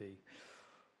CLT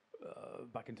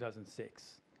back in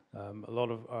 2006, a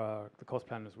lot of the cost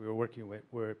planners we were working with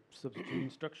were substituting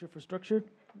structure for structure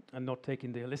and not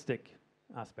taking the holistic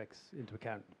aspects into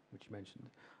account, which you mentioned.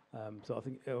 So I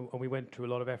think and we went through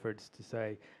a lot of efforts to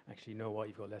say, actually, you know what,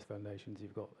 you've got less foundations,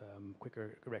 you've got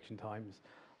quicker erection times.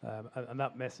 And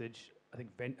that message, I think,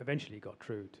 eventually got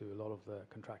through to a lot of the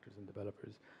contractors and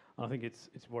developers. And I think it's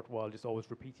worthwhile just always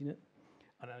repeating it.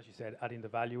 And as you said, adding the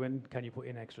value in. Can you put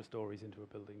in extra stories into a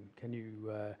building? Can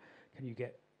you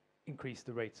increase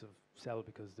the rates of sell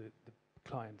because the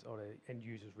clients or the end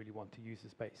users really want to use the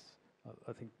space?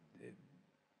 I think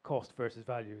cost versus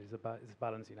value is a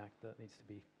balancing act that needs to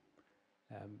be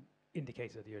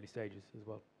indicated at the early stages as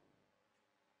well.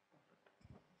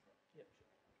 Yep.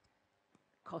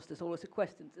 Cost is always a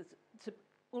question. It's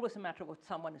always a matter of what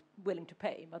someone is willing to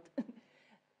pay, but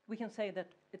we can say that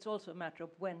it's also a matter of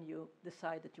when you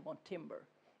decide that you want timber.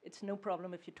 It's no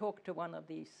problem if you talk to one of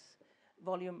these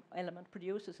volume element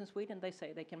producers in Sweden, they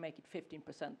say they can make it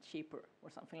 15% cheaper or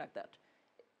something like that.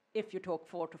 If you talk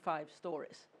 4 to 5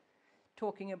 stories.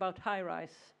 Talking about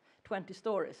high-rise 20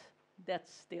 stories,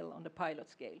 that's still on the pilot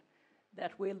scale.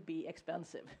 That will be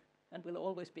expensive and will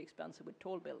always be expensive with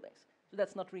tall buildings. So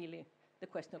that's not really the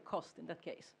question of cost in that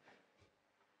case.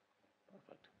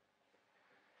 Perfect.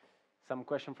 Some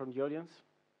question from the audience?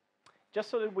 Just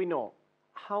so that we know,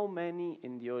 how many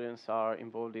in the audience are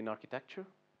involved in architecture?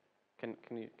 Can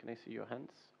I see your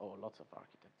hands? Oh, lots of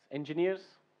architects. Engineers?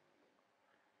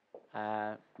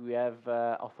 We have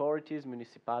authorities,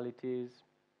 municipalities.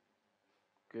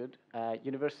 Good.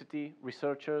 University,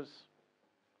 researchers.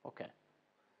 Okay.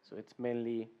 So it's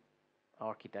mainly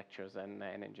architectures and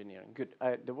engineering. Good.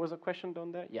 There was a question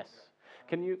down there? Yes.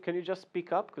 Can you just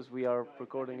speak up, because we are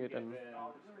recording it and...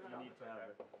 You need to have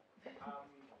it.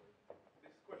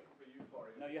 This question for you,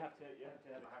 Florian. No, you have to have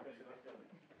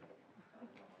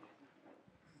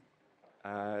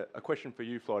it. A question for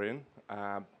you, Florian.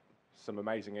 Some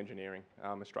amazing engineering.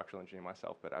 I'm a structural engineer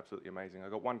myself, but absolutely amazing.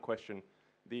 I've got one question.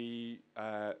 The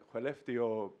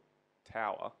Skellefteå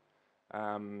Tower,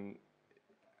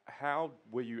 how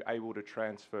were you able to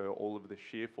transfer all of the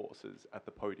shear forces at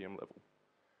the podium level,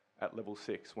 at level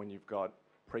 6, when you've got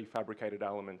prefabricated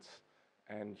elements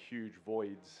and huge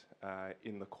voids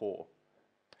in the core?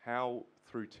 How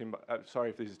through timber? Sorry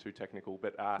if this is too technical,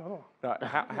 but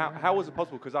how was it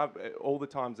possible? Because all the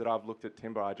times that I've looked at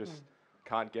timber, I just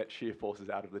can't get shear forces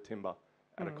out of the timber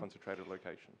at a concentrated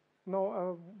location.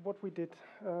 No, what we did,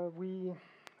 we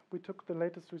took the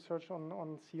latest research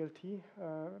on CLT,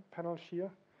 panel shear,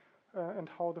 and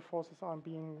how the forces are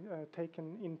being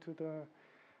taken into the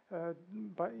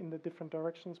in the different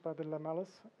directions by the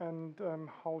lamellus, and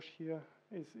how shear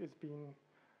is being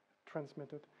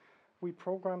transmitted. We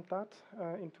programmed that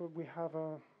into. We have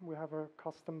a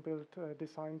custom-built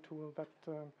design tool that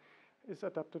is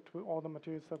adapted to all the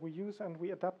materials that we use, and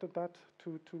we adapted that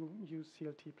to use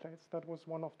CLT plates. That was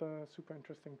one of the super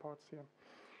interesting parts here.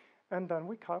 And then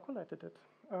we calculated it.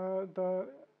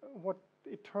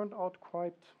 It turned out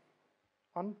quite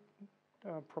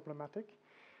unproblematic.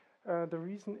 The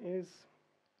reason is,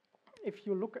 if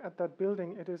you look at that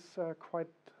building, it is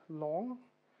quite long,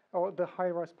 or the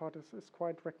high-rise part is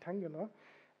quite rectangular,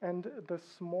 and the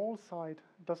small side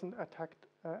doesn't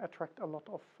attract a lot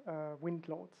of wind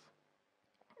loads.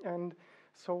 And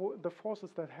so the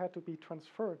forces that had to be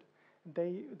transferred,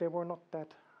 they were not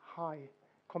that high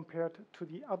compared to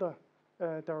the other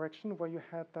direction where you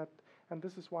had that, and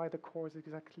this is why the core is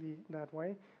exactly that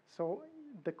way. So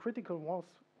the critical was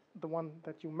the one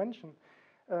that you mentioned,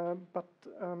 but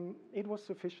it was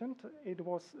sufficient. It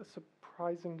was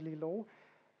surprisingly low.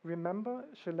 Remember,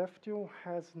 Skellefteå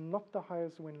has not the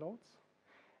highest wind loads.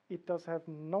 It does have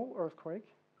no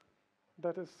earthquake.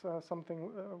 That is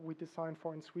something we designed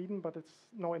for in Sweden, but it's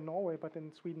no in Norway, but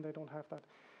in Sweden they don't have that.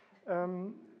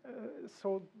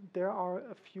 So there are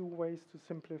a few ways to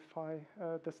simplify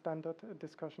the standard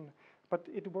discussion, but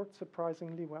it worked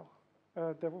surprisingly well.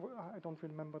 I don't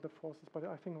remember the forces, but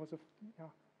I think it was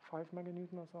 5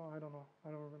 meganewton or so. I don't know. I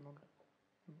don't remember.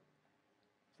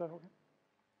 Is that okay?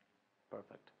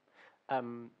 Perfect.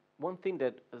 One thing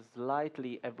that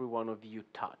slightly every one of you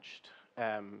touched,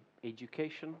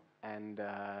 education and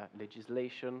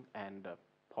legislation and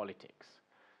politics.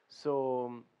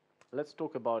 So let's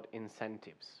talk about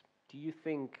incentives. Do you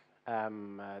think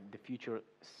the future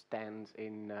stands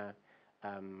in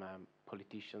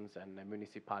politicians and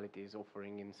municipalities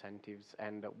offering incentives,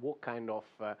 and what kind of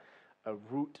a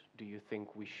route do you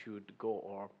think we should go,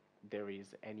 or there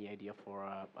is any idea for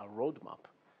a roadmap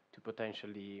to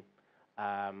potentially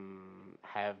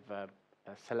have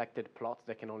selected plots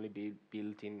that can only be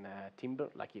built in timber,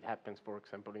 like it happens, for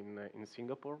example, in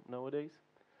Singapore nowadays?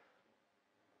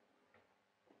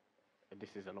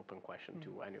 This is an open question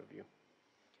to any of you.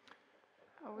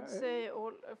 I would say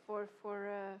all for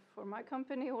my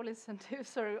company, all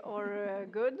incentives are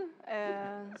good.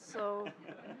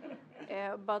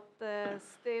 But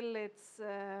still, it's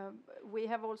we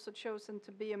have also chosen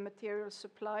to be a material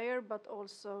supplier, but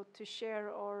also to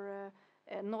share our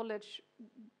knowledge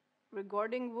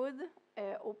regarding wood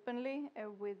openly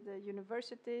with the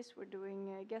universities. We're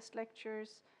doing guest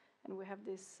lectures, and we have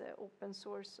this open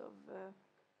source of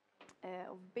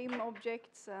BIM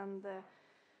objects and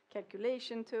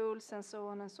calculation tools and so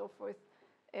on and so forth,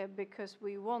 because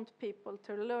we want people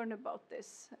to learn about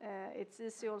this. It's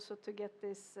easy also to get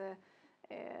this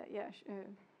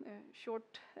short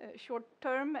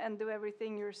term and do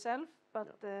everything yourself,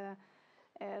 but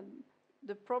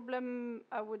the problem,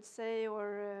 I would say,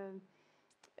 or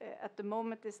at the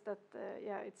moment, is that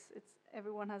it's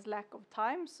everyone has lack of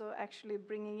time. So actually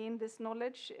bringing in this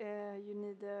knowledge, you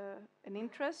need an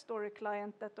interest or a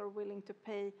client that are willing to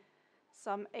pay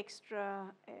some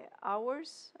extra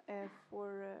hours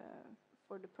for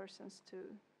the persons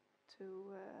to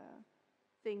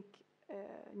think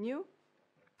new.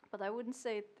 But I wouldn't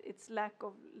say it's lack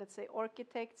of, let's say,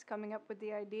 architects coming up with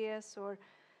the ideas, or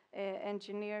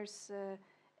engineers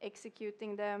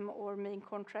executing them, or main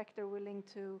contractor willing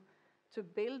to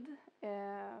build.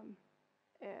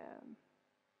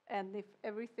 And if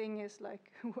everything is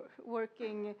like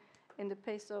working in the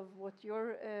pace of what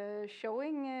you're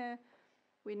showing,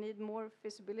 we need more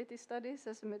feasibility studies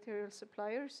as material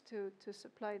suppliers to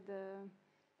supply the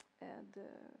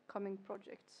coming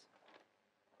projects.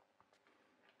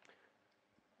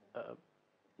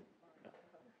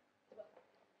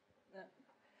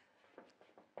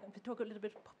 If we talk a little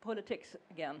bit politics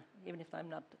again, even if I'm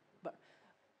not, but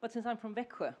But since I'm from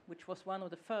Växjö, which was one of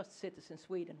the first cities in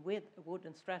Sweden with a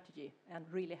wooden strategy and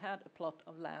really had a plot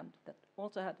of land that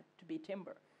also had to be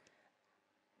timber,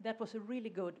 that was a really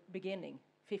good beginning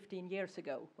 15 years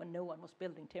ago when no one was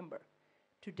building timber.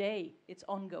 Today, it's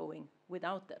ongoing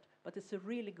without that, but it's a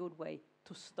really good way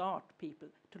to start people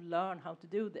to learn how to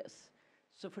do this.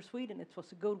 So for Sweden, it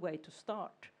was a good way to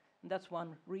start, and that's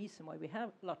one reason why we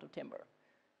have a lot of timber.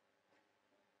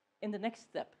 In the next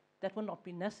step, that will not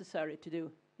be necessary to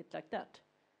do it like that.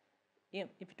 If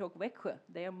you talk Växjö,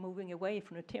 they are moving away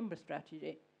from a timber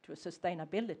strategy to a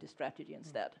sustainability strategy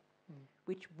instead,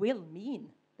 which will mean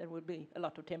there will be a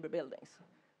lot of timber buildings,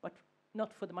 but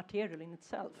not for the material in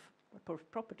itself, but for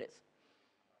properties.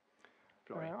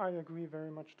 I agree very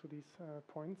much to these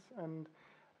points, and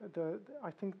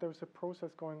I think there's a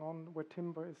process going on where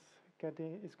timber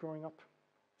is growing up.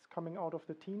 It's coming out of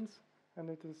the teens, and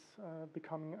it is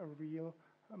becoming a real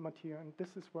material. And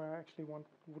this is where I actually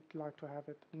would like to have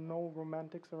it. No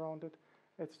romantics around it.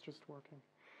 It's just working.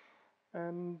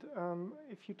 And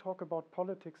if you talk about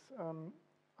politics,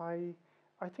 I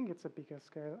think it's a bigger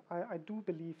scale. I do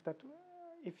believe that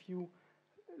if you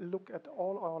look at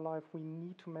all our life, we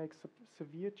need to make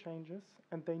severe changes,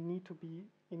 and they need to be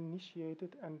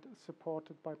initiated and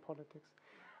supported by politics.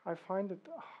 I find it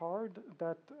hard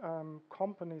that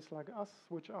companies like us,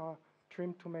 which are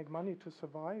trimmed to make money to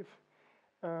survive,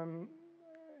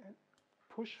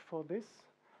 push for this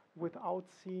without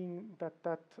seeing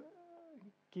that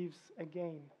gives a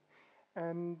gain.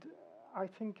 And I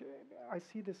think I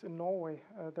see this in Norway.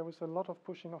 There was a lot of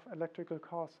pushing of electrical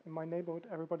cars. In my neighborhood,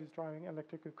 everybody's driving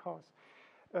electrical cars.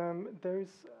 There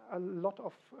is a lot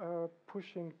of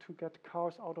pushing to get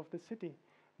cars out of the city.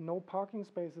 No parking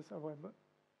spaces available.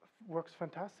 Works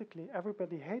fantastically.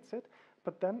 Everybody hates it.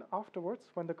 But then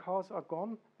afterwards, when the cars are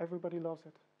gone, everybody loves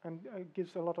it and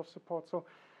gives a lot of support.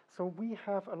 So we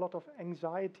have a lot of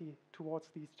anxiety towards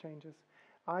these changes.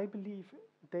 I believe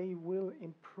they will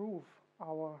improve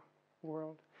our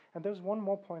world. And there's one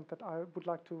more point that I would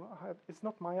like to have. It's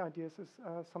not my ideas, it's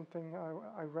something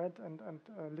I read and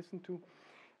listened to.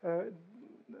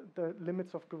 The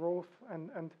limits of growth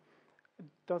and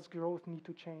does growth need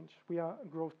to change? We are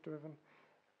growth driven.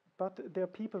 But there are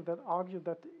people that argue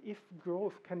that if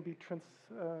growth can be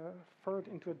transferred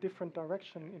into a different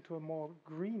direction, into a more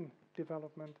green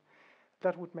development,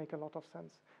 that would make a lot of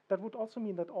sense. That would also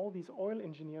mean that all these oil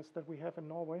engineers that we have in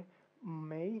Norway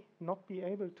may not be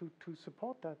able to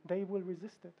support that. They will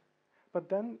resist it. But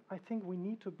then I think we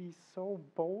need to be so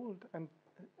bold and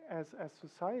as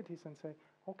societies and say,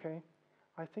 okay,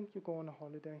 I think you go on a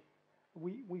holiday.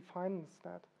 We finance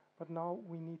that, but now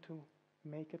we need to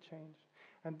make a change.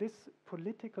 And this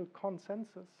political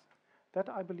consensus, that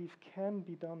I believe can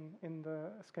be done in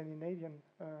the Scandinavian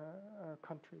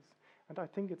countries. And I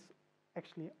think it's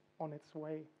actually on its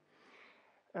way.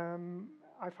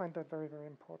 I find that very, very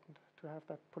important to have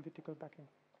that political backing.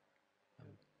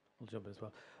 I'll jump in as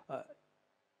well.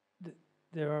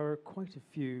 There are quite a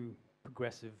few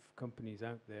progressive companies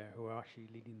out there who are actually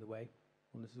leading the way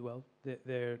on this as well.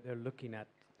 They're looking at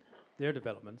their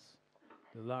developments,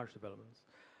 the large developments,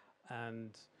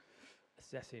 and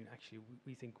assessing actually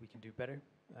we think we can do better,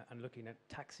 and looking at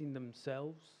taxing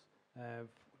themselves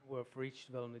where for each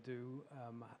development they do,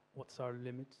 what's our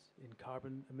limits in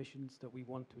carbon emissions that we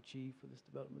want to achieve for this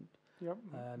development. Yep.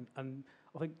 And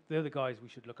I think they're the guys we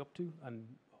should look up to and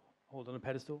hold on a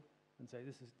pedestal and say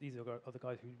these are the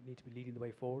guys who need to be leading the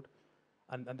way forward,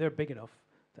 and they're big enough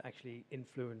to actually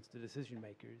influence the decision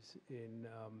makers in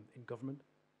government,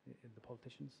 in the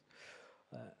politicians,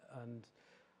 and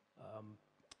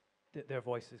their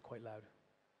voice is quite loud,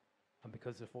 and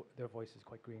because their voice is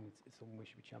quite green, it's something we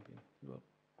should be championing as well.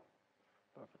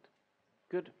 Perfect.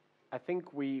 Good. I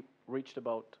think we reached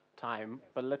about time,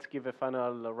 but let's give a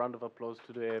final round of applause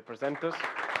to the presenters.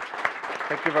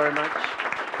 Thank you very much.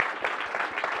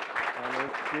 And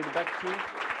let's give it back to you.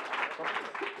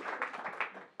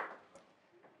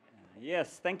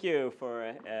 Yes, thank you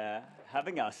for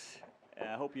having us.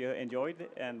 I hope you enjoyed,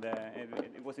 and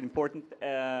it was an important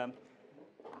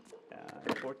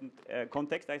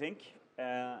context, I think.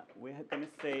 We're going to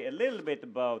say a little bit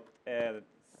about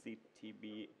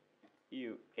CTBUH.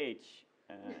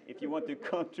 If you want to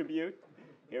contribute,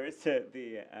 here is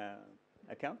the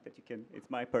account that you can. It's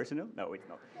my personal. No, it's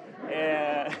not.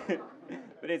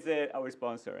 But it's our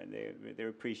sponsor, and they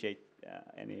appreciate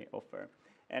any offer.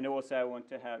 And also, I want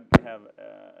to have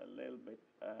a little bit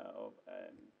of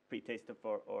pre-taste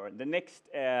for the next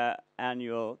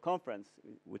annual conference,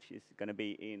 which is going to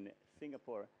be in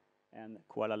Singapore and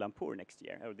Kuala Lumpur next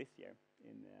year, or this year,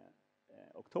 in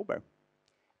October.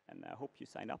 And I hope you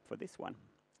sign up for this one.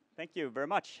 Thank you very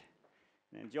much.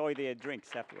 And enjoy the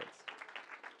drinks afterwards.